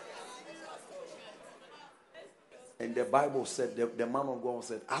 And the Bible said, the man of God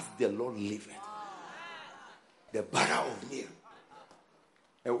said, as the Lord liveth, the barrel of meal.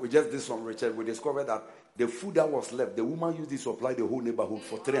 And we just did some research. We discovered that the food that was left, the woman used it to supply the whole neighborhood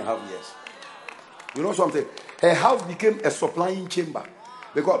for 3.5 years. You know something? Her house became a supplying chamber.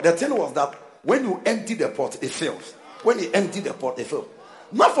 Because the thing was that when you empty the pot, it fills. When you empty the pot, it fills.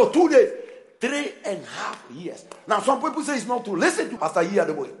 Not for 2 days, 3.5 years. Now some people say it's not true. Listen to Pastor Iya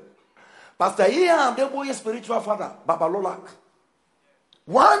Adeboye. Pastor Iya Adeboye's spiritual father, Babalola.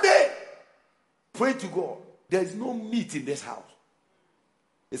 One day, pray to God. There is no meat in this house.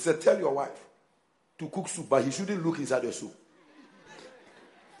 He said, tell your wife to cook soup, but he shouldn't look inside the soup.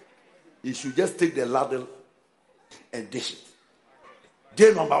 He should just take the ladle and dish it.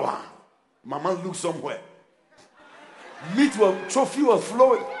 Day number 1, Mama looked somewhere. Meat was, trophy was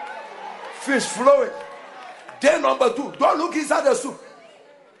flowing. Fish flowing. Day number 2, don't look inside the soup.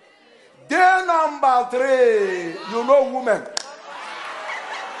 Day number 3, you know women.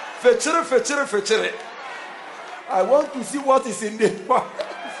 Fetchere. I want to see what is in the pot.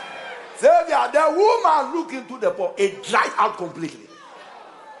 The woman looked into the pot. It dried out completely.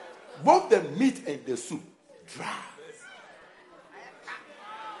 Both the meat and the soup dry.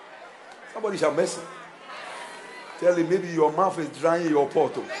 Somebody shall mention. Tell him maybe your mouth is drying your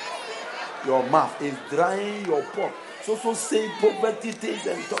pot. Your mouth is drying your pot. So say poverty things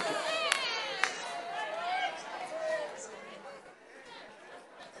and talking.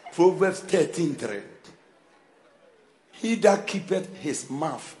 Proverbs 13:3. He that keepeth his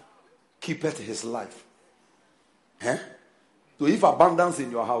mouth keepeth his life. Huh? So if abundance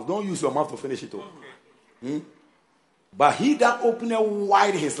in your house, don't use your mouth to finish it all. But he that openeth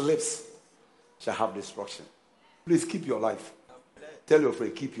wide his lips shall have destruction. Please keep your life. Tell your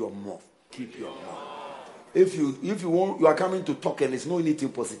friend, keep your mouth. Keep your mouth. If you want, you are coming to talk and it's no anything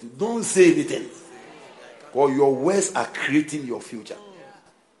positive, don't say anything. Or your words are creating your future.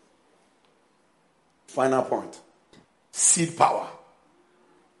 Final point. Seed power.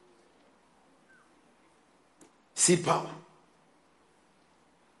 Seed power.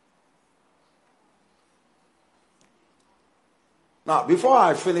 Now, before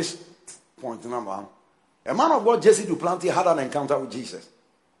I finish point number 1, a man of God, Jesse Duplanty, had an encounter with Jesus.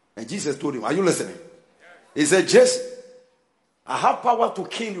 And Jesus told him, are you listening? He said, Jesse, I have power to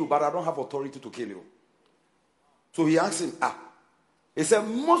kill you, but I don't have authority to kill you. So he asked him, he said,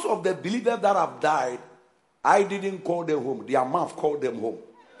 most of the believers that have died, I didn't call them home. Their mouth called them home.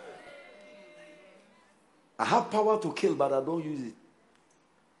 I have power to kill, but I don't use it.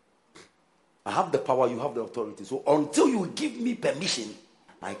 I have the power, you have the authority. So until you give me permission,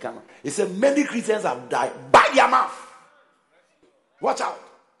 I cannot. He said, many Christians have died by their mouth. Watch out.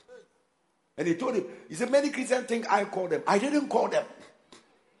 And he told him, he said, many Christians think I called them. I didn't call them.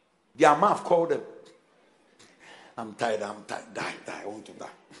 Their mouth called them. I'm tired, die, I want to die.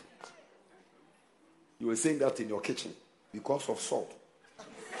 You were saying that in your kitchen because of salt.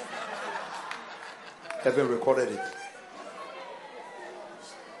 Heaven recorded it.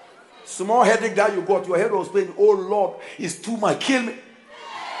 Small headache that you got, your head was paying. Oh Lord, it's too much, kill me.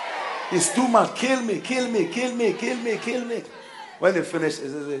 It's too much, kill me. When they finish,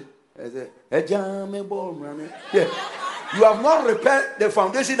 yeah. You have not repaired the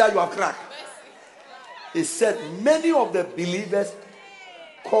foundation that you have cracked. It said many of the believers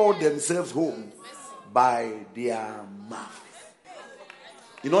call themselves home by their mouth.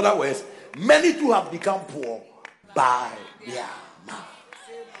 In other words, many too have become poor by their mouth.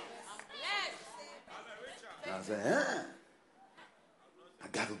 I said, I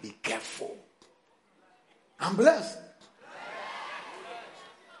got to be careful. I'm blessed.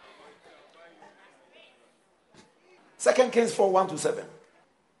 2 Kings 4, 1-7.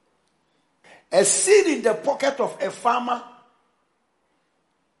 A seed in the pocket of a farmer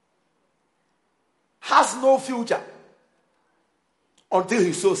has no future until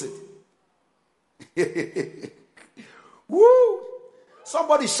he sows it. Woo!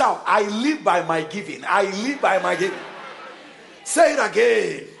 Somebody shout, I live by my giving. I live by my giving. Say it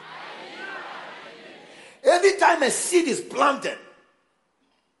again. Anytime a seed is planted,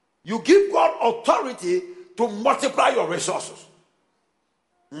 you give God authority to multiply your resources.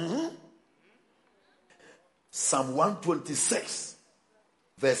 Psalm 126,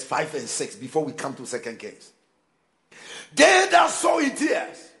 verse 5 and 6, before we come to 2 Kings. They that sow in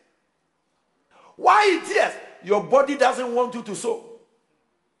tears. Why in tears? Your body doesn't want you to sow.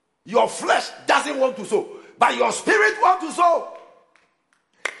 Your flesh doesn't want to sow. But your spirit wants to sow.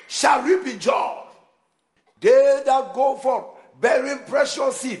 Shall reap in joy. They that go forth bearing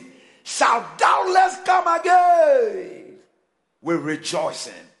precious seed shall doubtless come again with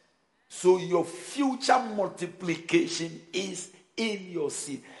rejoicing. So your future multiplication is in your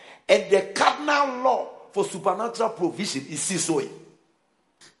seed. And the cardinal law for supernatural provision is seed sowing.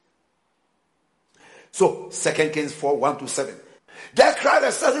 So 2 Kings 4, 1-7. There cried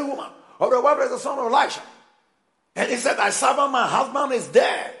a certain woman of the wife of the son of Elisha. And he said, thy servant, my husband, is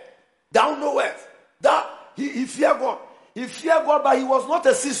dead. Thou knowest that he feared God. He feared God, but he was not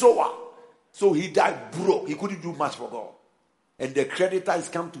a seed sower. So he died broke. He couldn't do much for God. And the creditor is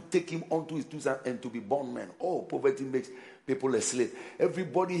come to take him onto his tools and to be born men. Oh, poverty makes people a slave.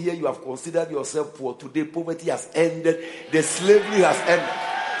 Everybody here, you have considered yourself poor. Today, poverty has ended. The slavery has ended.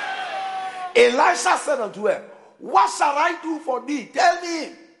 Elisha said unto her, what shall I do for thee? Tell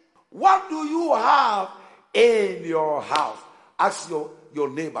me, what do you have in your house? Ask your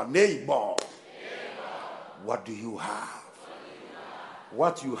neighbor, what do you have?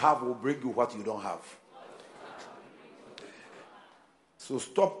 What you have will bring you what you don't have. So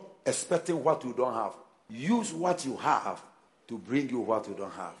stop expecting what you don't have. Use what you have to bring you what you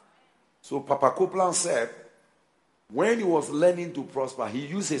don't have. So Papa Copeland said, when he was learning to prosper, he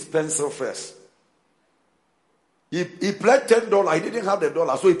used his pencil first. He pledged $10. He didn't have the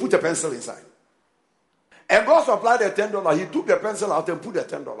dollar, so he put a pencil inside. And God supplied the $10. He took the pencil out and put the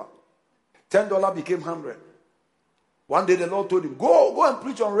 $10. $10 became 100. One day the Lord told him, go and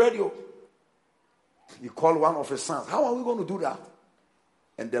preach on radio. He called one of his sons. How are we going to do that?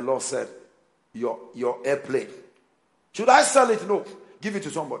 And the Lord said, your airplane. Should I sell it? No. Give it to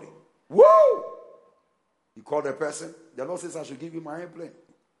somebody. Whoa! He called a person. The Lord says, I should give you my airplane.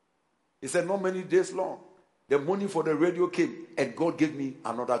 He said, not many days long. The money for the radio came, and God gave me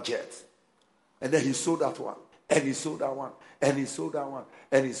another jet. And then he sold that one, and he sold that one, and he sold that one,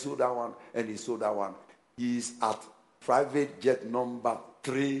 and he sold that one, and he sold that one. He is at private jet number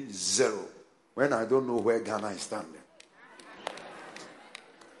 30, when I don't know where Ghana is standing.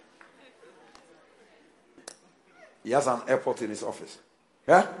 He has an airport in his office.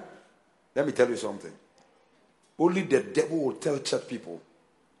 Yeah? Let me tell you something. Only the devil will tell church people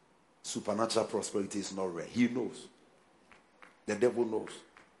supernatural prosperity is not rare. He knows. The devil knows.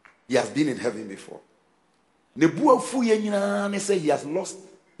 He has been in heaven before. Nebuafu say he has lost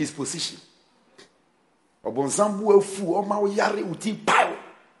his position. Landlord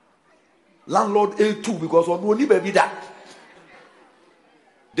A2 because on only baby that.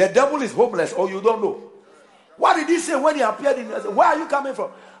 The devil is homeless, or you don't know. What did he say when he appeared in? Where are you coming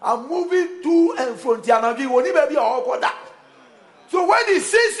from? I'm moving to and from Tianavi. So when he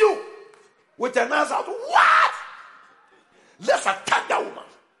sees you with an answer, what? Let's attack that woman.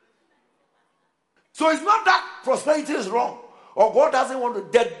 So it's not that prosperity is wrong or God doesn't want to.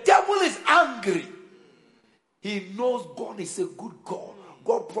 The devil is angry. He knows God is a good God.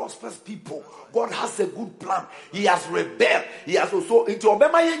 God prospers people. God has a good plan. He has rebelled. He has also into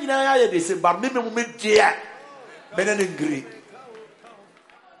Obama. They say, but men agree.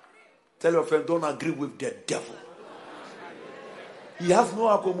 Tell your friend, don't agree with the devil. He has no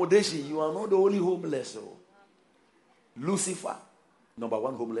accommodation. You are not the only homeless. So. Lucifer, number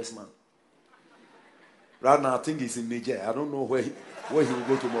one homeless man. Right now, I think he's in Niger. I don't know where he will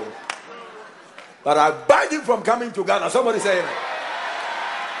go tomorrow. But I bind him from coming to Ghana. Somebody say amen.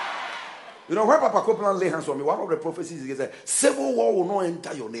 You know, when Papa Copeland lay hands on me, one of the prophecies is that civil war will not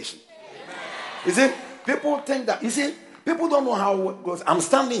enter your nation. You see, people think that, you see, people don't know how it goes. I'm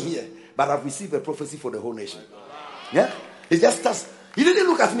standing here, but I've received a prophecy for the whole nation. Yeah? He just starts. He didn't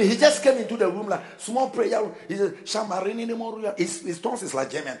look at me. He just came into the room like small prayer. He said, his tongues is like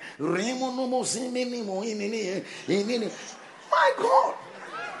German. My God.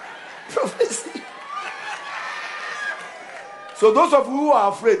 Prophecy. So those of you who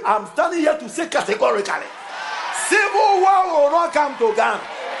are afraid, I'm standing here to say categorically, Civil war will not come to Ghana.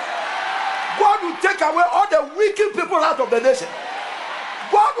 God will take away all the wicked people out of the nation.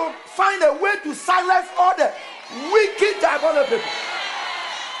 God will find a way to silence all the wicked diabolical people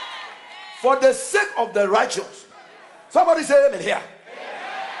for the sake of the righteous. Somebody say amen here.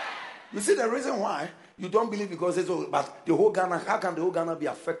 You see the reason why you don't believe, because it's all, but the whole Ghana, how can the whole Ghana be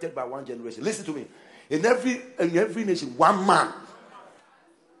affected by one generation? Listen to me. In every nation, one man.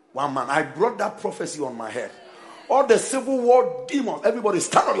 I brought that prophecy on my head. All the civil war demons, everybody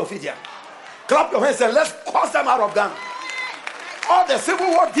stand on your feet here. Clap your hands and let's cast them out of Ghana. All the civil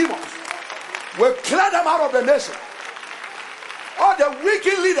war demons, we'll clear them out of the nation. All the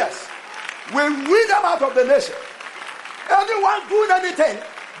wicked leaders, we'll weed them out of the nation. Anyone doing anything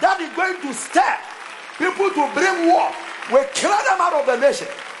that is going to stir people to bring war, we'll clear them out of the nation.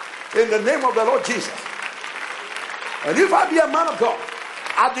 In the name of the Lord Jesus. And if I be a man of God,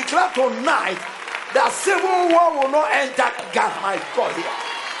 I declare tonight that civil war will not enter Ghana. My God, here.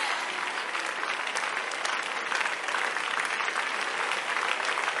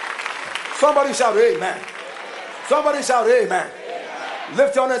 Somebody shout amen. Somebody shout amen.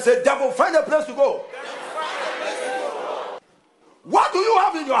 Lift your hand and say, devil, find a place to go. What do you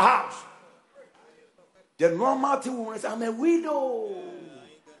have in your house? The normal thing woman says, I'm a widow.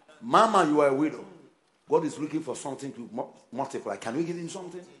 Mama, you are a widow. God is looking for something to multiply. Can we give him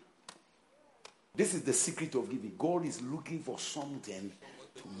something? This is the secret of giving. God is looking for something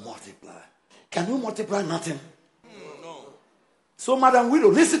to multiply. Can you multiply nothing? No. So, Madam Widow,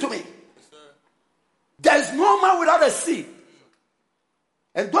 listen to me. Yes, there is no man without a seed.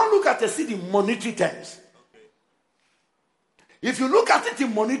 And don't look at a seed in monetary terms. Okay. If you look at it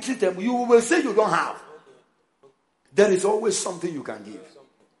in monetary terms, you will say you don't have. There is always something you can give.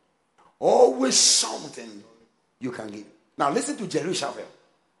 Always something you can give. Now listen to Jerry Shavel.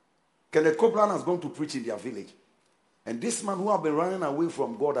 Kenneth Copeland has gone to preach in their village. And this man who had been running away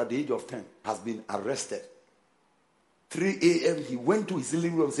from God at the age of 10 has been arrested. 3 a.m. he went to his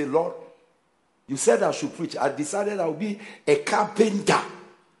living room and said, Lord, you said I should preach. I decided I would be a carpenter.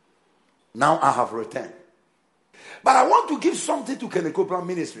 Now I have returned. But I want to give something to Kenneth Copeland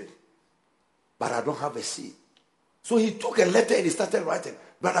ministry. But I don't have a seed. So he took a letter and he started writing,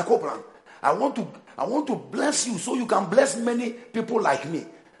 Brother Copeland, I want to bless you so you can bless many people like me.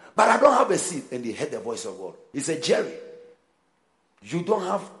 But I don't have a seed. And he heard the voice of God. He said, Jerry, you don't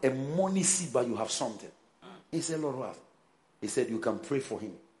have a money seed, but you have something. He said, Lord, what? He said, you can pray for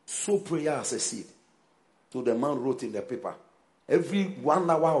him. Sow prayer as a seed. So the man wrote in the paper, every 1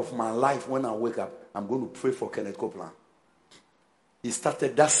 hour of my life when I wake up, I'm going to pray for Kenneth Copeland. He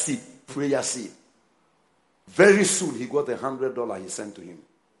started that seed, prayer seed. Very soon he got $100 he sent to him.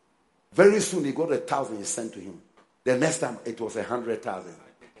 Very soon he got 1,000 he sent to him. The next time it was 100,000.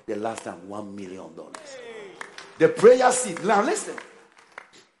 The last time $1 million. The prayer seed. Now listen.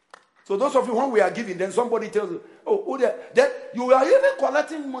 So those of you when we are giving, then somebody tells you, then you are even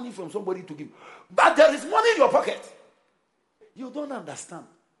collecting money from somebody to give. But there is money in your pocket. You don't understand.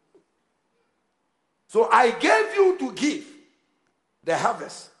 So I gave you to give the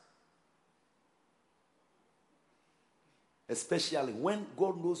harvest. Especially when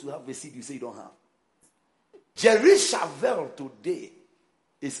God knows you have a seed you say you don't have. Jerry Shavel today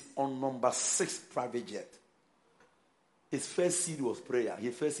is on number 6 private jet. His first seed was prayer.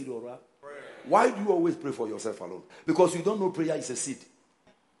 His first seed was what? Prayer. Why do you always pray for yourself alone? Because you don't know prayer is a seed.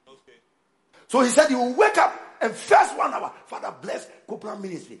 Okay. So he said he will wake up and first 1 hour, Father, bless Copeland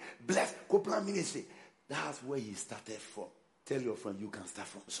Ministry. Bless Copeland Ministry. That's where he started from. Tell your friend you can start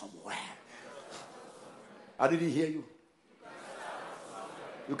from somewhere. I didn't hear you.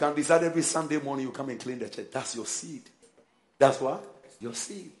 You can decide every Sunday morning you come and clean the church. That's your seed. That's what? Your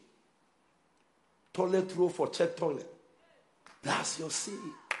seed. Toilet roll for church toilet. That's your seed.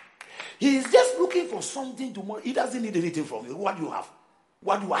 He is just looking for something tomorrow. He doesn't need anything from you. What do you have?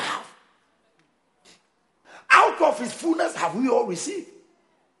 What do I have? Out of his fullness have we all received.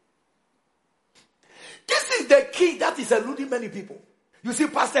 This is the key that is eluding many people. You see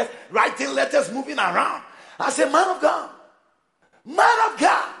pastors writing letters, moving around. I say, man of God, when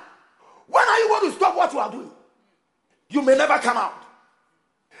are you going to stop what you are doing? You may never come out.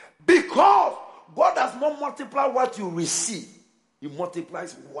 Because God does not multiply what you receive. He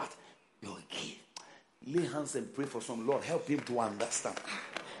multiplies what you give. Lay hands and pray for some. Lord, help him to understand.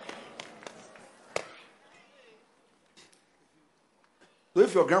 So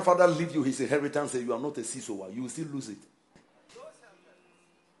if your grandfather leave you his inheritance and you are not a seed sower, you will still lose it.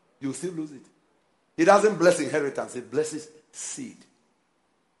 You will still lose it. He doesn't bless inheritance. He blesses seed.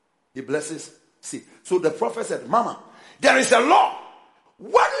 He blesses seed. So the prophet said, Mama, there is a law.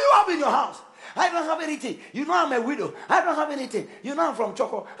 What do you have in your house? I don't have anything. You know I'm a widow. I don't have anything. You know I'm from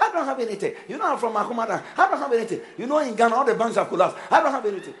Choco. I don't have anything. You know I'm from Makumada. I don't have anything. You know in Ghana all the banks have collapsed. I don't have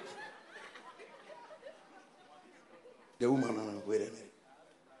anything. The woman, wait a minute.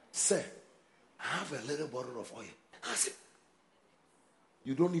 Sir, I have a little bottle of oil. I said,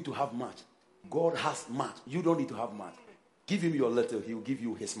 you don't need to have much. God has much. You don't need to have much. Give him your little, he will give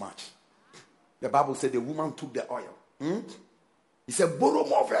you his much. The Bible said the woman took the oil. He said, borrow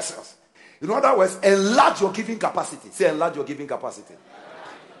more vessels. In other words, enlarge your giving capacity. Say, enlarge your giving capacity.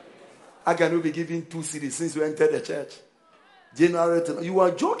 How can you be giving 2 cedis since you entered the church? January, you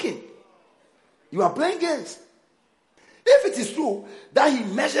are joking. You are playing games. If it is true that he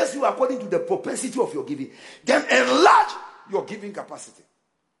measures you according to the propensity of your giving, then enlarge your giving capacity.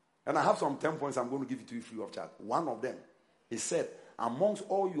 And I have some 10 points I'm going to give it to you free of charge. One of them, he said, amongst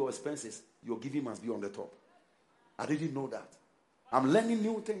all your expenses, your giving must be on the top. I didn't know that. I'm learning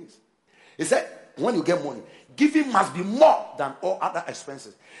new things. He said, when you get money, giving must be more than all other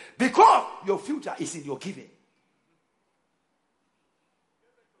expenses. Because your future is in your giving.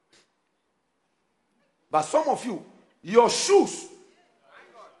 But some of you, your shoes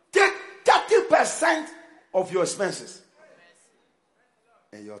take 30% of your expenses.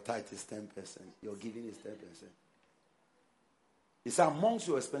 And your tithe is 10%. Your giving is 10%. It's amongst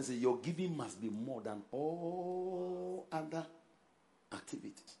your expenses, your giving must be more than all other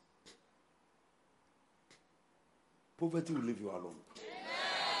activities. Poverty will leave you alone.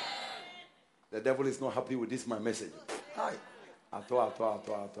 The devil is not happy with this, my message. Hi.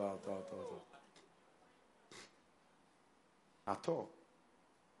 At all.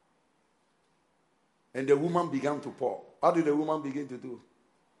 And the woman began to pour. How did the woman begin to do?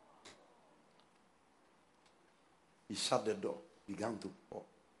 He shut the door, began to pour.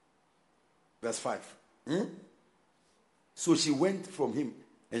 Verse 5. So she went from him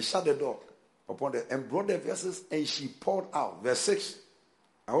and shut the door upon them and brought the vessels and she poured out. Verse 6.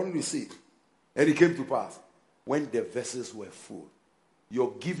 I want you to see it. And it came to pass when the vessels were full.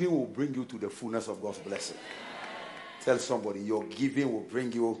 Your giving will bring you to the fullness of God's blessing. Tell somebody, your giving will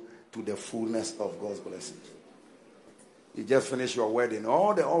bring you to the fullness of God's blessing. You just finished your wedding,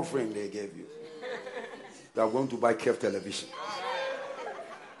 all the offering they gave you. They are going to buy Kev television.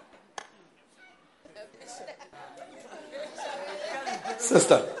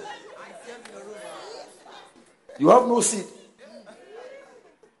 Sister, you have no seat.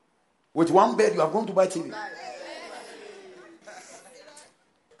 With one bed, you are going to buy TV.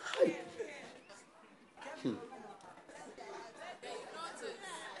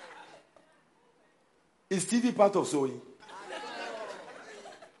 Is TV part of sowing?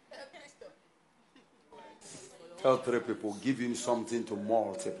 Tell 3 people, give him something to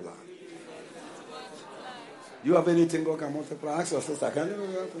multiply. You have anything God can multiply? Ask your sister, can you?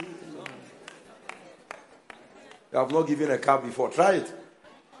 You have not given a car before. Try it.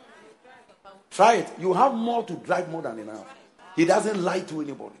 Try it. You have more to drive more than enough. He doesn't lie to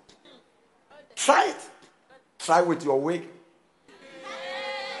anybody. Try it. Try with your wig.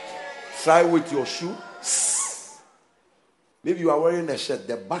 Try with your shoe. Maybe you are wearing a shirt.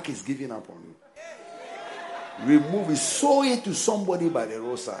 The back is giving up on you. Remove it. Sow it to somebody by the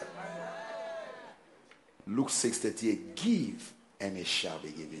roadside. Luke 6:38. Give and it shall be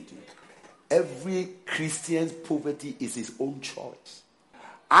given to you. Every Christian's poverty is his own choice.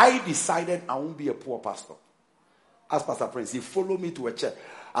 I decided I won't be a poor pastor. Ask Pastor Prince. He followed me to a church.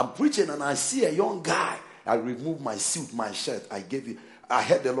 I'm preaching and I see a young guy. I remove my suit, my shirt. I gave you. I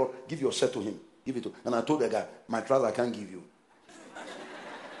heard the Lord, give your shirt to him. Give it to him. And I told the guy, my trouser I can't give you.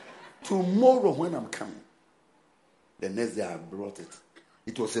 Tomorrow when I'm coming, the next day I brought it.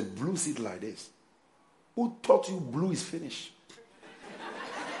 It was a blue seat like this. Who taught you blue is finished?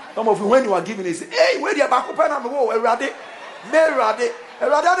 Some of you, when you are giving it, say, hey, where the back pen and go, ready? Ready? Ready?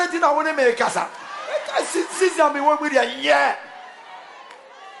 Didn't I want to make casa? Yeah.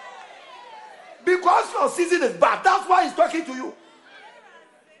 Because your season is bad. That's why he's talking to you.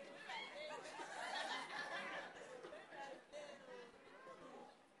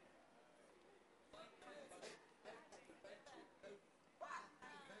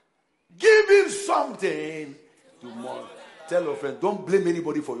 Give him something tomorrow. Tell your friend, don't blame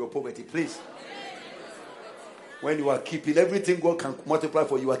anybody for your poverty, please. When you are keeping everything God can multiply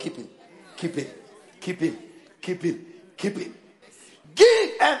for, you are keeping. Keep it. Keep it. Keep it. Keep it.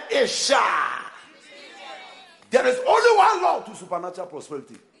 Give and it shall. There is only one law to supernatural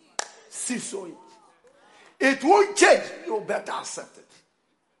prosperity. See sowing. It won't change. You better accept it.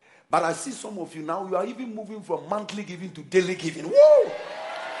 But I see some of you now, you are even moving from monthly giving to daily giving. Whoa!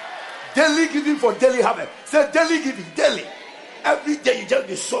 Daily giving for daily harvest. Say daily giving, daily. Every day you just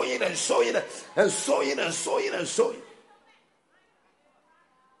be sowing and sowing and sowing and sowing and sowing.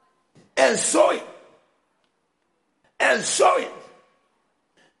 And sowing. And sowing.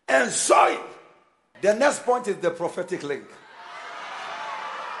 And sowing. The next point is the prophetic link.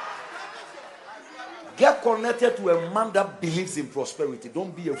 Get connected to a man that believes in prosperity.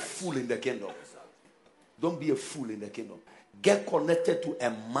 Don't be a fool in the kingdom. Don't be a fool in the kingdom. Get connected to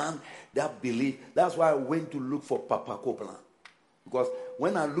a man that believes. That's why I went to look for Papa Copeland. Because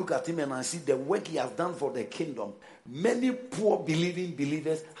when I look at him and I see the work he has done for the kingdom, many poor believing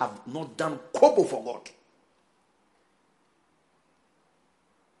believers have not done kobo for God.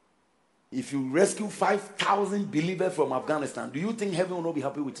 If you rescue 5,000 believers from Afghanistan, do you think heaven will not be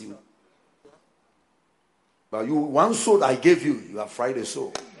happy with you? But you, one soul I gave you, you have fried a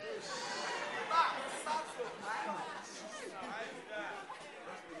soul.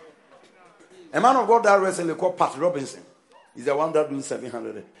 A man of God that recently called Pat Robinson. He's the one that doing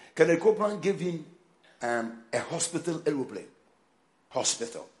 700. Kenneth Copeland gave him a hospital aeroplane.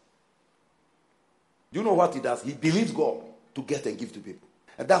 Hospital. Do you know what he does? He believes God to get and give to people.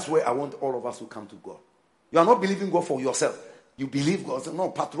 And that's where I want all of us to come to God. You are not believing God for yourself. You believe God. So, no,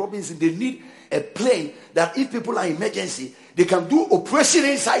 Pat Robinson, they need a plane that if people are in emergency, they can do operation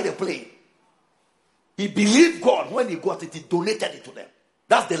inside the plane. He believed God. When he got it, he donated it to them.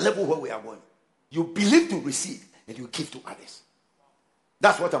 That's the level where we are going. You believe to receive and you give to others.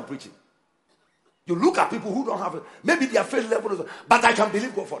 That's what I'm preaching. You look at people who don't have it. Maybe their faith level is, but I can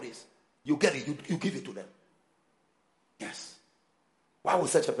believe God for this. You get it. You give it to them. Yes. Why would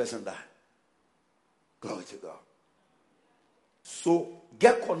such a person die? Glory to God. So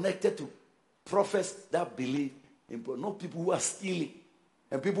get connected to prophets that believe in, not people who are stealing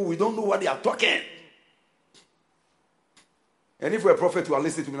and people we don't know what they are talking. And if you're a prophet, you are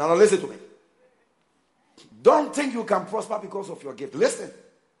listening to me. Now listen to me. Don't think you can prosper because of your gift. Listen.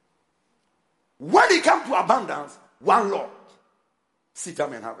 When it comes to abundance, one law. Sit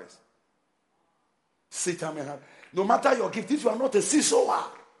time and harvest. Sit time and harvest. No matter your gift, if you are not a seed sower,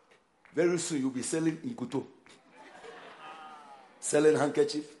 very soon you'll be selling inkuto. Selling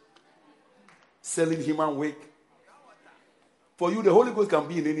handkerchief. Selling human wig. For you, the Holy Ghost can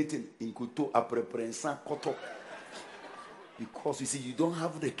be in anything. Inkuto, apreprensa, koto. Because you see, you don't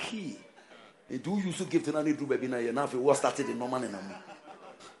have the key. And do you give to Nani baby now? You're not what started in normal and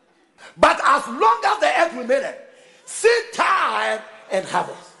but as long as the earth remaineth, sit time and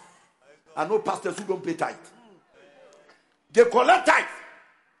harvest. I know pastors who don't pay tithe. They collect tithe.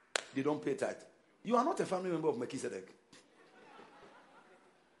 They don't pay tithe. You are not a family member of Melchizedek.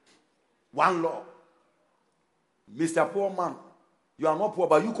 One law. Mr. Poor Man. You are not poor,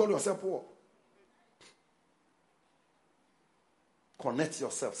 but you call yourself poor. Connect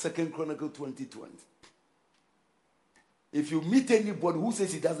yourself. 2 Chronicles 20:20. If you meet anybody who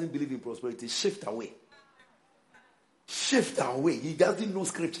says he doesn't believe in prosperity, shift away. Shift away. He doesn't know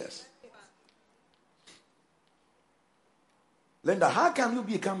scriptures. Linda, how can you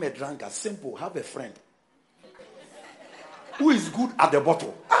become a drunkard? Simple. Have a friend who is good at the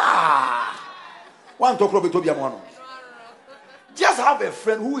bottle. One talk about Toby Amano. Just have a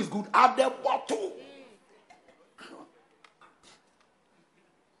friend who is good at the bottle.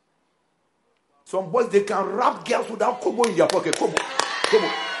 Some boys, they can rap girls without kobo in their pocket. Kobo.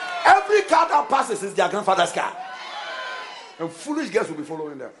 Every car that passes is their grandfather's car. And foolish girls will be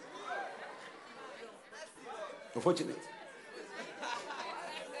following them. Unfortunate.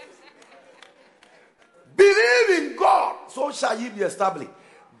 Believe in God, so shall ye be established.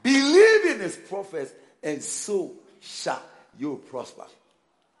 Believe in his prophets, and so shall you prosper.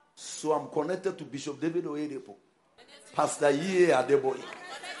 So I'm connected to Bishop David Oyedepo, Pastor Ye Adeboye,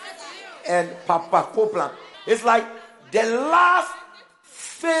 and Papa Copeland. It's like the last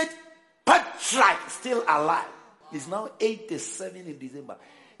faith patriarch still alive. He's now 87 in December.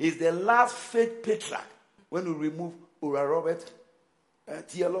 He's the last faith patriarch. When we remove Ura Robert,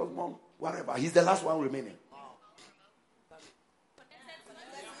 T.L. Osmond, whatever, he's the last one remaining.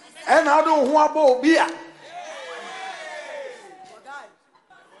 And I don't want to be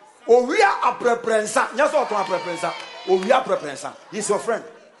Ovia a preprensa. Yes, or to a preprensa. Ovia preprensa. He's your friend.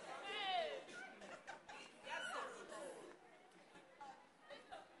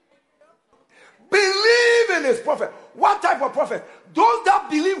 Believe in his prophet. What type of prophet? Those that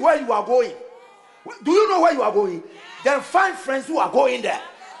believe where you are going. Do you know where you are going? Then find friends who are going there.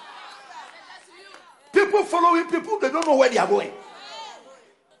 People following people, they don't know where they are going.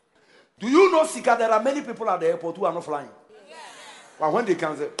 Do you know, Sika, there are many people at the airport who are not flying? Yes. But when they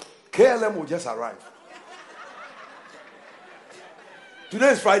come, say, KLM will just arrive.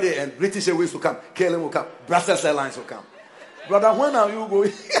 Today is Friday and British Airways will come. KLM will come. Brussels Airlines will come. Brother, when are you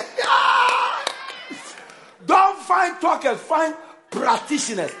going? Don't find talkers, find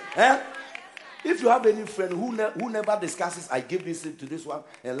practitioners. If you have any friend who never discusses, I gave this to this one,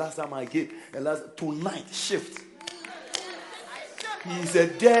 and last time I gave, and tonight, shift. He's a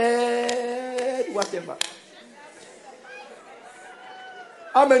dead whatever.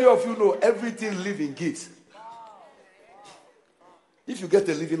 How many of you know everything living gives? If you get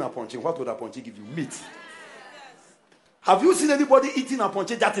a living aponche, what would aponche give you? Meat. Have you seen anybody eating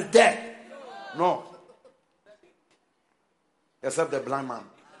aponche that is dead? No. Except the blind man.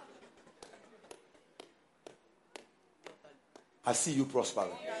 I see you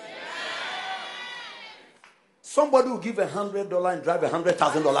prospering. Somebody will give $100 and drive $100,000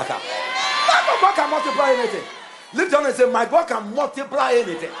 car. My God can multiply anything. Lift on and say, my God can multiply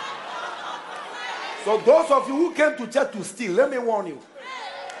anything. So those of you who came to church to steal, let me warn you.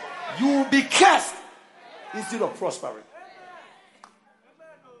 You will be cursed instead of prospering.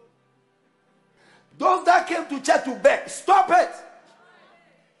 Those that came to church to beg, stop it.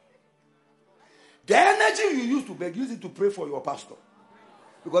 The energy you use to beg, use it to pray for your pastor.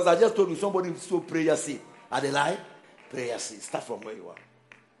 Because I just told you somebody sow prayer seed. Are they lying? Prayer seed. Start from where you are.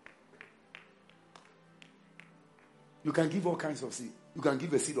 You can give all kinds of seed. You can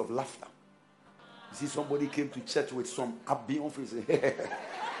give a seed of laughter. You see, somebody came to church with some upbeat on face.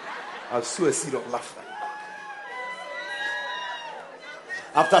 I'll sow a seed of laughter.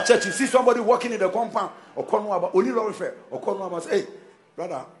 After church, you see somebody walking in the compound. Or only Lord fair. Or say, hey,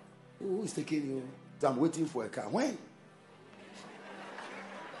 brother, who is taking you? I'm waiting for a car. When?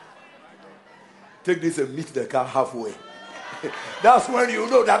 Take this and meet the car halfway. That's when you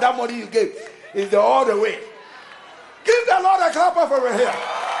know that money you gave is all the way. Give the Lord a clap of over here.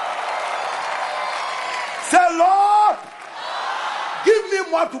 Say, Lord, give me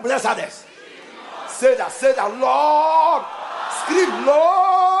more to bless others. Say that, Lord. Scream,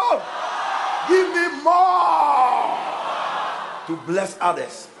 Lord, give me more to bless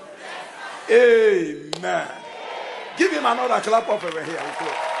others. Amen. Give him another clap up over here.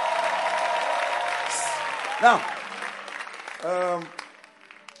 Now,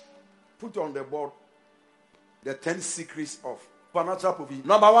 put on the board the 10 secrets of supernatural provision.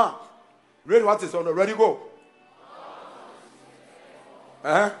 Number 1, read what is on the ready go.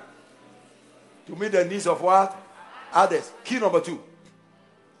 To meet the needs of what? Others. Key number 2.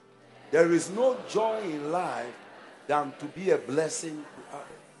 There is no joy in life than to be a blessing to others.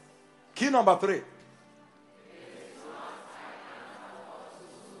 Key number 3.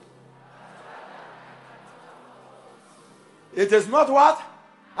 It is not what?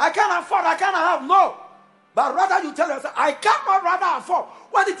 I can't afford, I can't have. No. But rather you tell yourself, I cannot rather afford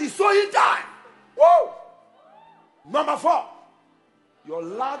when it is sowing time. Whoa. Number 4. Your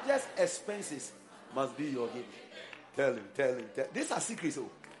largest expenses must be your giving. Tell him. These are secrets.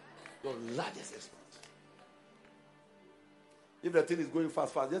 Your largest expense. If the thing is going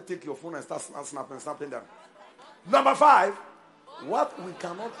fast, just take your phone and start snapping them. Number 5. What we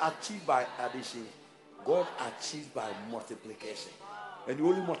cannot achieve by addition, God achieves by multiplication. And you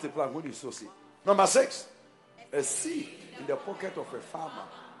only multiply when you sow seed. Number 6. A seed in the pocket of a farmer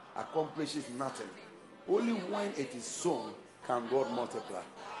accomplishes nothing. Only when it is sown can God multiply.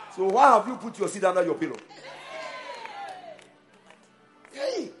 So why have you put your seed under your pillow?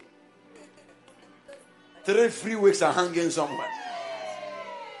 Hey. 3 free weeks are hanging somewhere.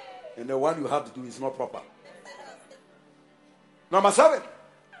 And the one you have to do is not proper. Number 7.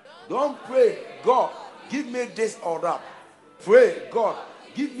 Don't pray, God, give me this or that. Pray, God,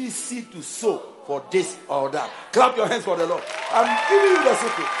 give me seed to sow for this or that. Clap your hands for the Lord. I'm giving you the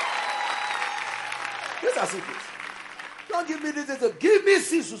secret. These are secrets. Don't give me this. Give me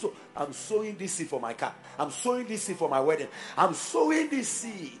seed to sow. I'm sowing this seed for my car. I'm sowing this seed for my wedding. I'm sowing this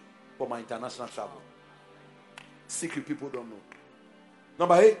seed for my international travel. Secret people don't know.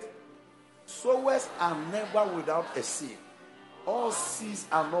 Number 8. Sowers are never without a seed. All seeds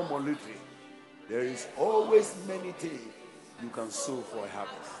are not monetary. There is always many things you can sow for a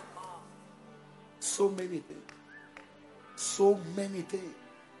harvest. So many things. So many things.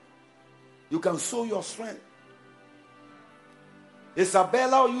 You can sow your strength.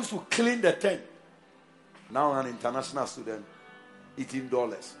 Isabella used to clean the tent. Now an international student,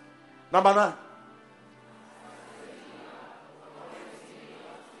 $18. Number 9.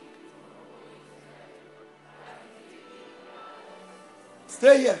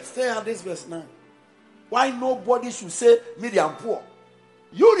 Stay here. Stay at this verse 9. Why nobody should say, me, I'm poor.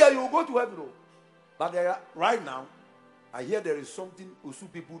 You there, you will go to heaven. But there, right now, I hear there is something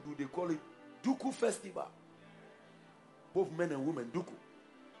Osu people do. They call it Duku Festival. Both men and women, Duku.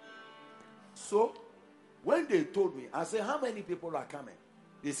 So, When they told me, I said, how many people are coming?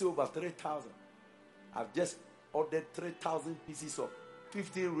 They say over 3,000. I've just ordered 3,000 pieces of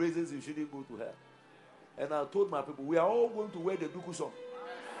 15 reasons you shouldn't go to hell. And I told my people, we are all going to wear the Duku song.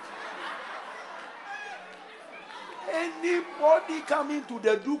 Anybody coming to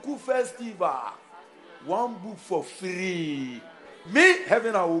the Duku festival, one book for free. Me,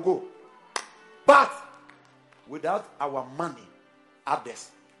 heaven I will go. But without our money,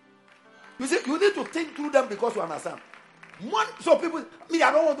 others. You see, you need to think through them because you understand. So people, me,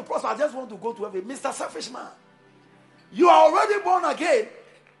 I don't want to prosper. I just want to go to heaven. Mr. Selfish Man, you are already born again.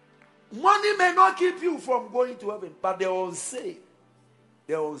 Money may not keep you from going to heaven, but they all say,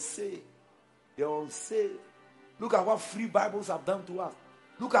 look at what free Bibles have done to us.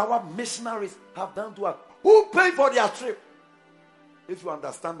 Look at what missionaries have done to us. Who paid for their trip? If you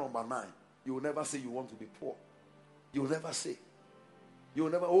understand number 9, you will never say you want to be poor. You will never say. You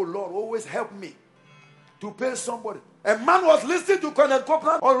will never, oh Lord, always help me to pay somebody. A man was listening to Kenneth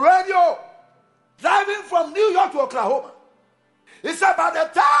Copeland on radio, driving from New York to Oklahoma. He said, by the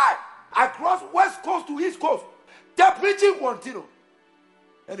time I crossed West Coast to East Coast, the preaching continued.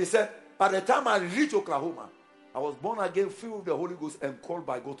 And he said, by the time I reached Oklahoma, I was born again, filled with the Holy Ghost, and called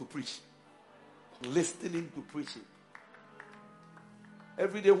by God to preach. Listening to preaching.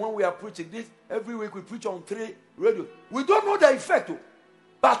 Every day when we are preaching this, every week we preach on 3 radios. We don't know the effect.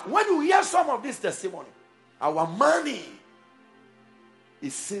 But when you hear some of this testimony, our money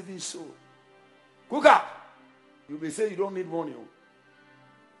is saving soul. Kuka, you may say you don't need money.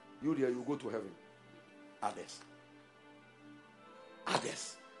 You there, you go to heaven. Others.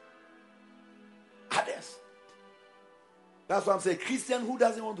 That's why I'm saying Christian who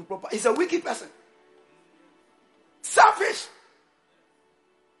doesn't want to prosper is a wicked person. Selfish.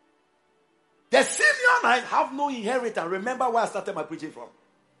 The Simeonites have no inheritance. Remember where I started my preaching from.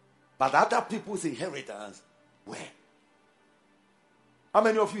 But other people's inheritance, where? How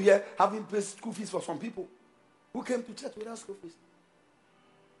many of you here having paid school fees for some people who came to church without school fees?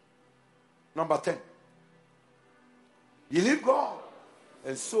 Number 10. You leave God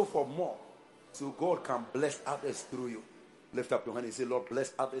and sow for more so God can bless others through you. Lift up your hand and say, Lord,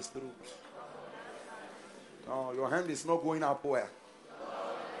 bless others through me. No, your hand is not going up where?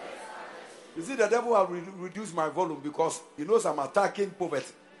 You see, the devil has reduced my volume because he knows I'm attacking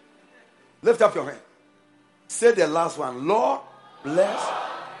poverty. Lift up your hand. Say the last one. Lord, bless.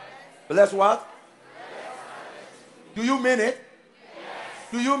 Bless what? Do you mean it?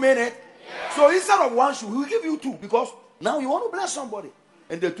 Do you mean it? So instead of one shoe, we will give you 2 because now you want to bless somebody.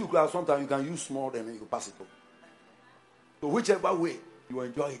 And the 2 glass, sometimes you can use small, then you pass it over. So whichever way you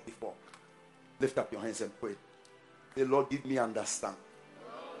enjoy it before, lift up your hands and pray. Say, Lord, give me understand.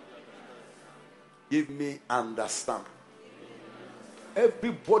 Give me understand.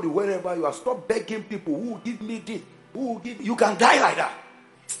 Everybody, wherever you are, stop begging people who will give me this, who will give. You can die like that.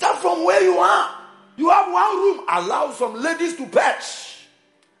 Start from where you are. You have one room. Allow some ladies to perch.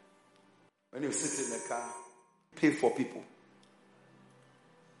 When you sit in the car, pay for people.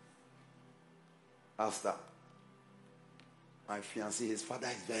 Pastor, my fiancé, his father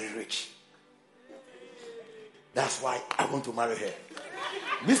is very rich. That's why I want to marry her.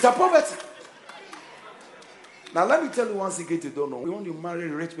 Mr. Poverty. Now let me tell you one secret you don't know. When you marry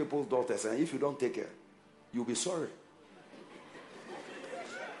rich people's daughters, and if you don't take care, you'll be sorry.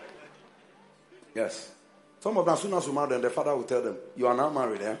 Yes. Some of them, as soon as you marry them, the father will tell them, you are now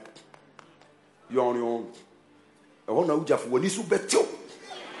married, eh? You are on your own. I want to know when you bet you.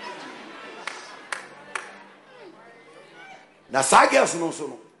 Now, side girls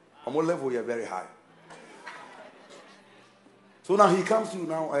no. I'm on level you're very high. So now he comes to you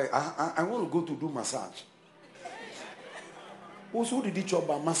now. I want to go to do massage. Also, did he chop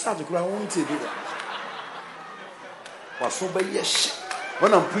by massage? I want to do that. But somebody, yes.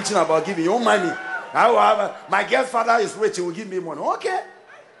 When I'm preaching about giving, you don't mind me. My girl's father is rich. He will give me money. Okay.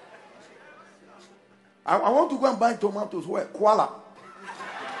 I want to go and buy tomatoes. Where? Kuala.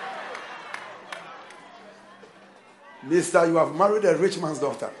 Mister, you have married a rich man's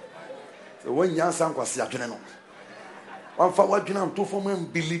daughter. So when young son was saying, one for what you know, two for men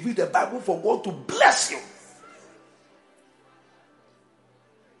believe the Bible for God to bless you.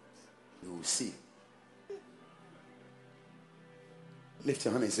 You will see. Lift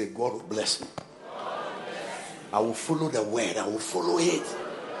your hand and say, God will bless me. I will follow the word. I will follow it.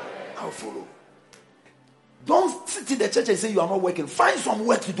 I will follow. Don't sit in the church and say you are not working. Find some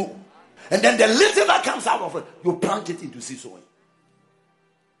work to do. And then the little that comes out of it, you plant it into seed sowing.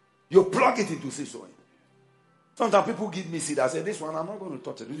 You plug it into seed sowing. Sometimes people give me seed. I say, this one, I'm not going to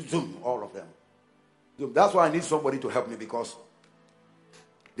touch it. Zoom, all of them. Zoom. That's why I need somebody to help me because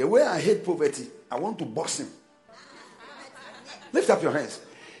The way I hate poverty, I want to box him. Lift up your hands.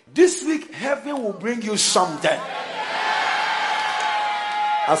 This week, heaven will bring you something.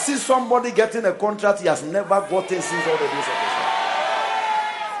 I see somebody getting a contract he has never gotten since all the days of his life.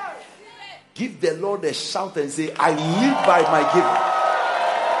 Give the Lord a shout and say, I live by my giving.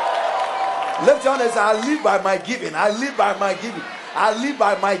 Lift your hand and say, I live by my giving. I live by my giving. I live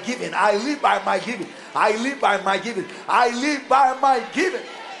by my giving. I live by my giving. I live by my giving. I live by my giving.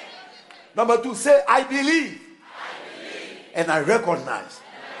 Number 2, say, I believe. And I recognize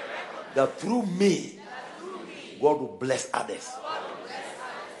that through me, God will bless others.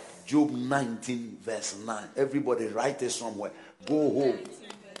 Job 19 verse 9. Everybody write it somewhere. Go home.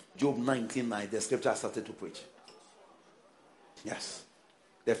 Job 19:9. The scripture started to preach. Yes.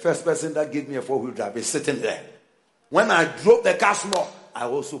 The first person that gave me a 4-wheel drive is sitting there. When I drove the car small, I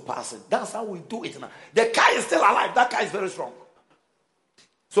also pass it. That's how we do it now. The car is still alive. That car is very strong.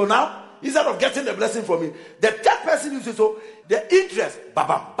 So now, instead of getting the blessing from me, the third person uses so the interest,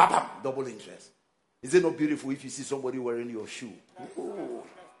 babam, babam, double interest. Is it not beautiful if you see somebody wearing your shoe? Oh.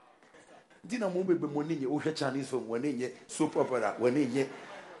 Chinese film when soap opera when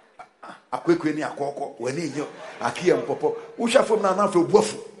akwekweni akoko when akiam popo usha from na for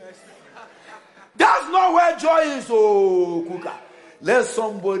bofu. That's not where joy is. Oh, Kuka. Let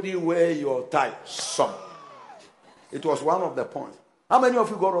somebody wear your tie. Some. It was one of the points. How many of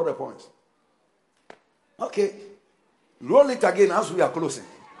you got all the points? Okay. Roll it again as we are closing.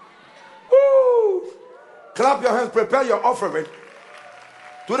 Woo! Clap your hands. Prepare your offering.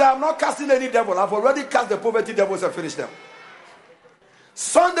 Today I'm not casting any devil. I've already cast the poverty devils and finished them.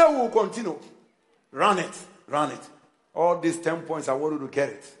 Sunday we will continue. Run it. Run it. All these 10 points, I want you to get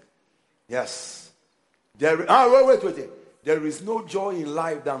it. Yes. Wait. There is no joy in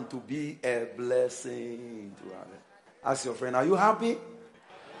life than to be a blessing to others. Ask your friend, are you happy?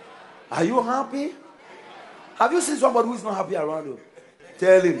 Are you happy? Have you seen somebody who is not happy around you?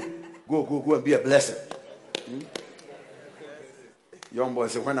 Tell him, go and be a blessing. Young boy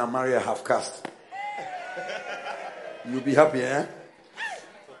said, when I marry a half caste, you'll be happy, eh?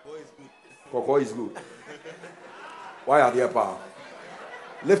 Cocoa is good. Why are they power?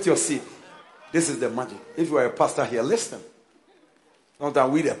 Lift your seat. This is the magic. If you are a pastor here, listen. Not that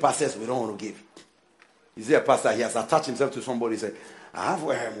we the pastors, we don't want to give. Is there a pastor? He has attached himself to somebody. He said, I have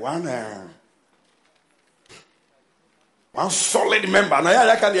one solid member. Now,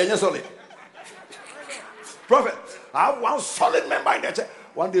 yeah, can be solid. Prophet, I have one solid member in the church.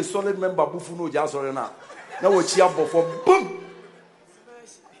 One day, solid member, Bufuno Jasore now. Now we cheer for boom.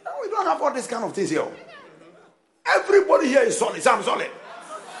 Now we don't have all these kind of things here. Everybody here is solid. I'm solid.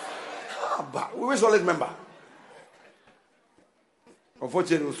 But we were solid member.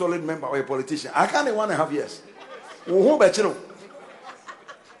 Unfortunately, a solid member or a politician. I can't 1.5 years.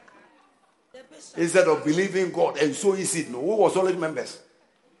 Instead of believing God and sowing seed, no, who was solid members?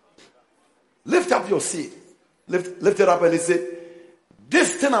 Lift up your seed. Lift it up and say,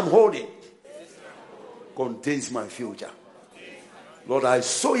 this thing I'm holding contains my future. Lord, I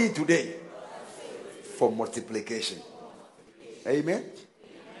sow it today for multiplication. Amen.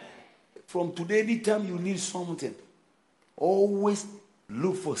 From today, anytime you need something, always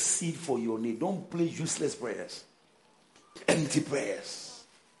look for seed for your need. Don't play useless prayers. Empty prayers.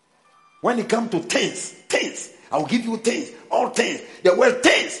 When it comes to things, I'll give you things. All things. The word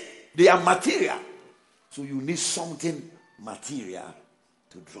things, they are material. So you need something material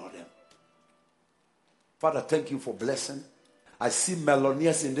to draw them. Father, thank you for blessing. I see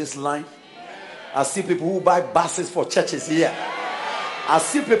millionaires in this line. I see people who buy buses for churches here. I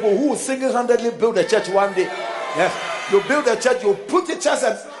see people who single-handedly build a church one day. Yes. You build a church, you put the church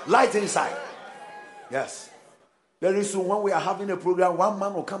and light inside. Yes. Very soon when we are having a program, one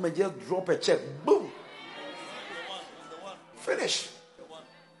man will come and just drop a check. Boom. Finish.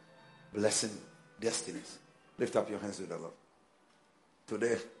 Blessing destinies. Lift up your hands to the Lord.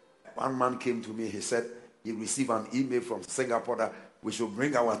 Today, one man came to me. He said he received an email from Singapore that we should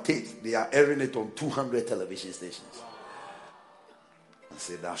bring our tape. They are airing it on 200 television stations. I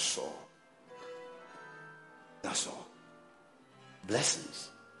said, that's all. That's all. Blessings.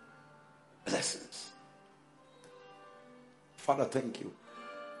 Blessings. Father, thank you.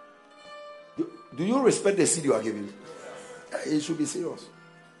 Do you respect the seed you are giving? It should be serious.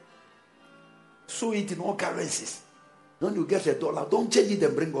 Sow it in all currencies. When you get $1, don't change it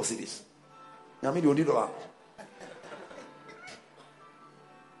and bring us cities. I mean, you need $1.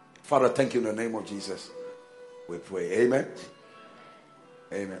 Father, thank you in the name of Jesus. We pray. Amen.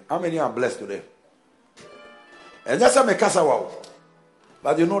 Amen. How many are blessed today? And that's how I make wow.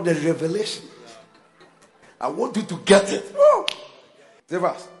 But you know the revelation. I want you to get it. Oh. Say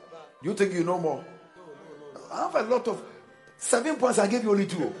fast. You think you know more? I have a lot of 7 points. I gave you only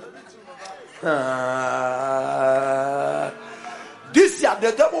 2. This year,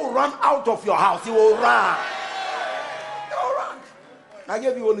 the devil will run out of your house. He will run. He will run. I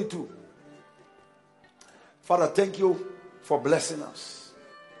gave you only 2. Father, thank you for blessing us,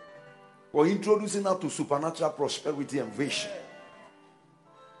 for introducing us to supernatural prosperity and vision.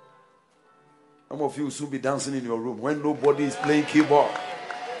 Some of you will soon be dancing in your room when nobody is playing keyboard.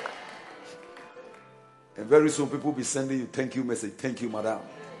 And very soon people will be sending you thank you message. Thank you, madam.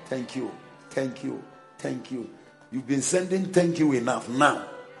 Thank you. Thank you. Thank you. You've been sending thank you enough. Now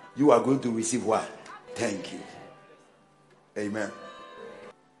you are going to receive what? Thank you. Amen.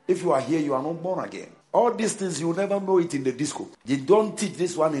 If you are here, you are not born again. All these things, you will never know it in the disco. You don't teach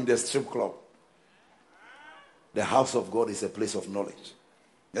this one in the strip club. The house of God is a place of knowledge.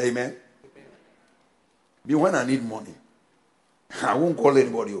 Amen. Me, when I need money, I won't call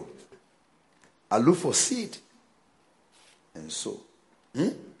anybody. I look for seed. And so,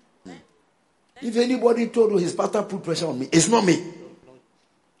 if anybody told you his pastor put pressure on me, it's not me.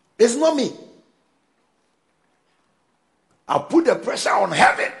 It's not me. I put the pressure on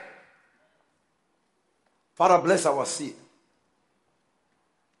heaven. Father, bless our seed.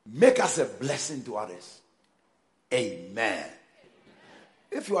 Make us a blessing to others. Amen.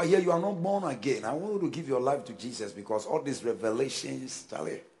 If you are here, you are not born again. I want you to give your life to Jesus, because all these revelations,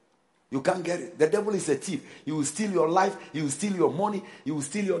 Charlie, you can't get it. The devil is a thief. He will steal your life. He will steal your money. He will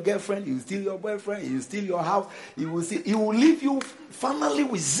steal your girlfriend. He will steal your boyfriend. He will steal your house. He will leave you finally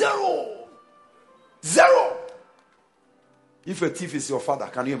with 0. 0. If a thief is your father,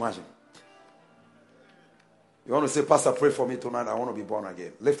 can you imagine? You want to say, Pastor, pray for me tonight. I want to be born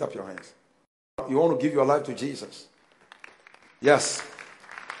again. Lift up your hands. You want to give your life to Jesus? Yes.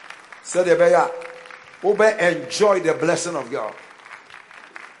 Say the bear. Enjoy the blessing of God.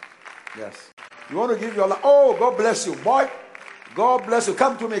 Yes. You want to give your life? Oh, God bless you, boy. God bless you.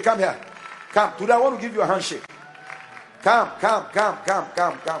 Come to me. Come here. Come. Today I want to give you a handshake. Come.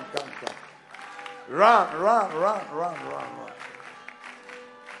 Run.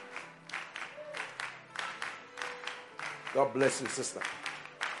 God bless you, sister.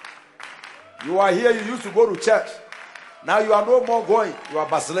 You are here. You used to go to church. Now you are no more going. You are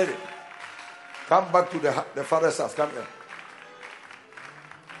vacillating. Come back to the Father's house. Come here.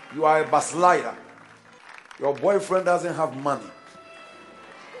 You are a backslider. Your boyfriend doesn't have money.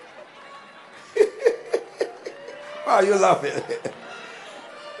 Why are you laughing?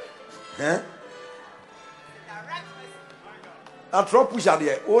 Huh? I try push out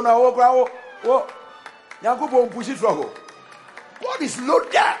there. Oh no, oh, push it from. God is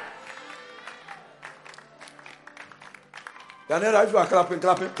loaded. Daniel, if you are clapping,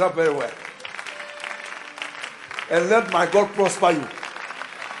 clap very well. And let my God prosper you.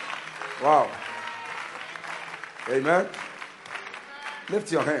 Wow. Amen.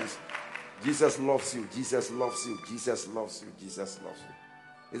 Lift your hands. Jesus loves you. Jesus loves you. Jesus loves you. Jesus loves you.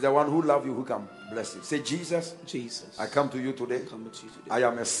 Is the one who loves you who can bless you. Say, Jesus. Jesus. I come to you today. I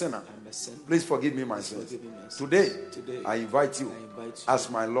am a sinner. Please forgive me my sins. Today, I invite you as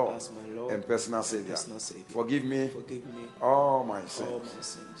my Lord and personal Savior. Forgive me all my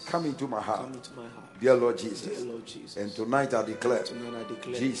sins. Come into my heart. Dear Lord Jesus. And tonight I declare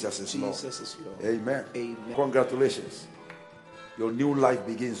Jesus is Lord. Amen. Congratulations. Your new life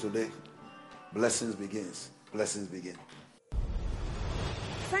begins today. Blessings begins. Blessings begin.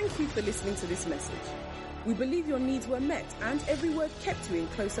 Thank you for listening to this message. We believe your needs were met and every word kept you in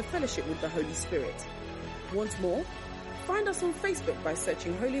closer fellowship with the Holy Spirit. Want more? Find us on Facebook by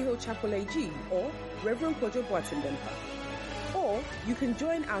searching Holy Hill Chapel AG or Reverend Kojo Boateng-Bempah. Or you can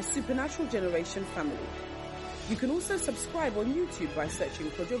join our Supernatural Generation family. You can also subscribe on YouTube by searching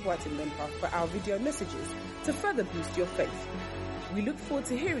Kojo Boateng-Bempah for our video messages to further boost your faith. We look forward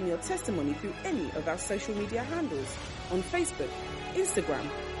to hearing your testimony through any of our social media handles on Facebook, Instagram,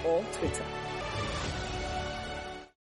 or Twitter.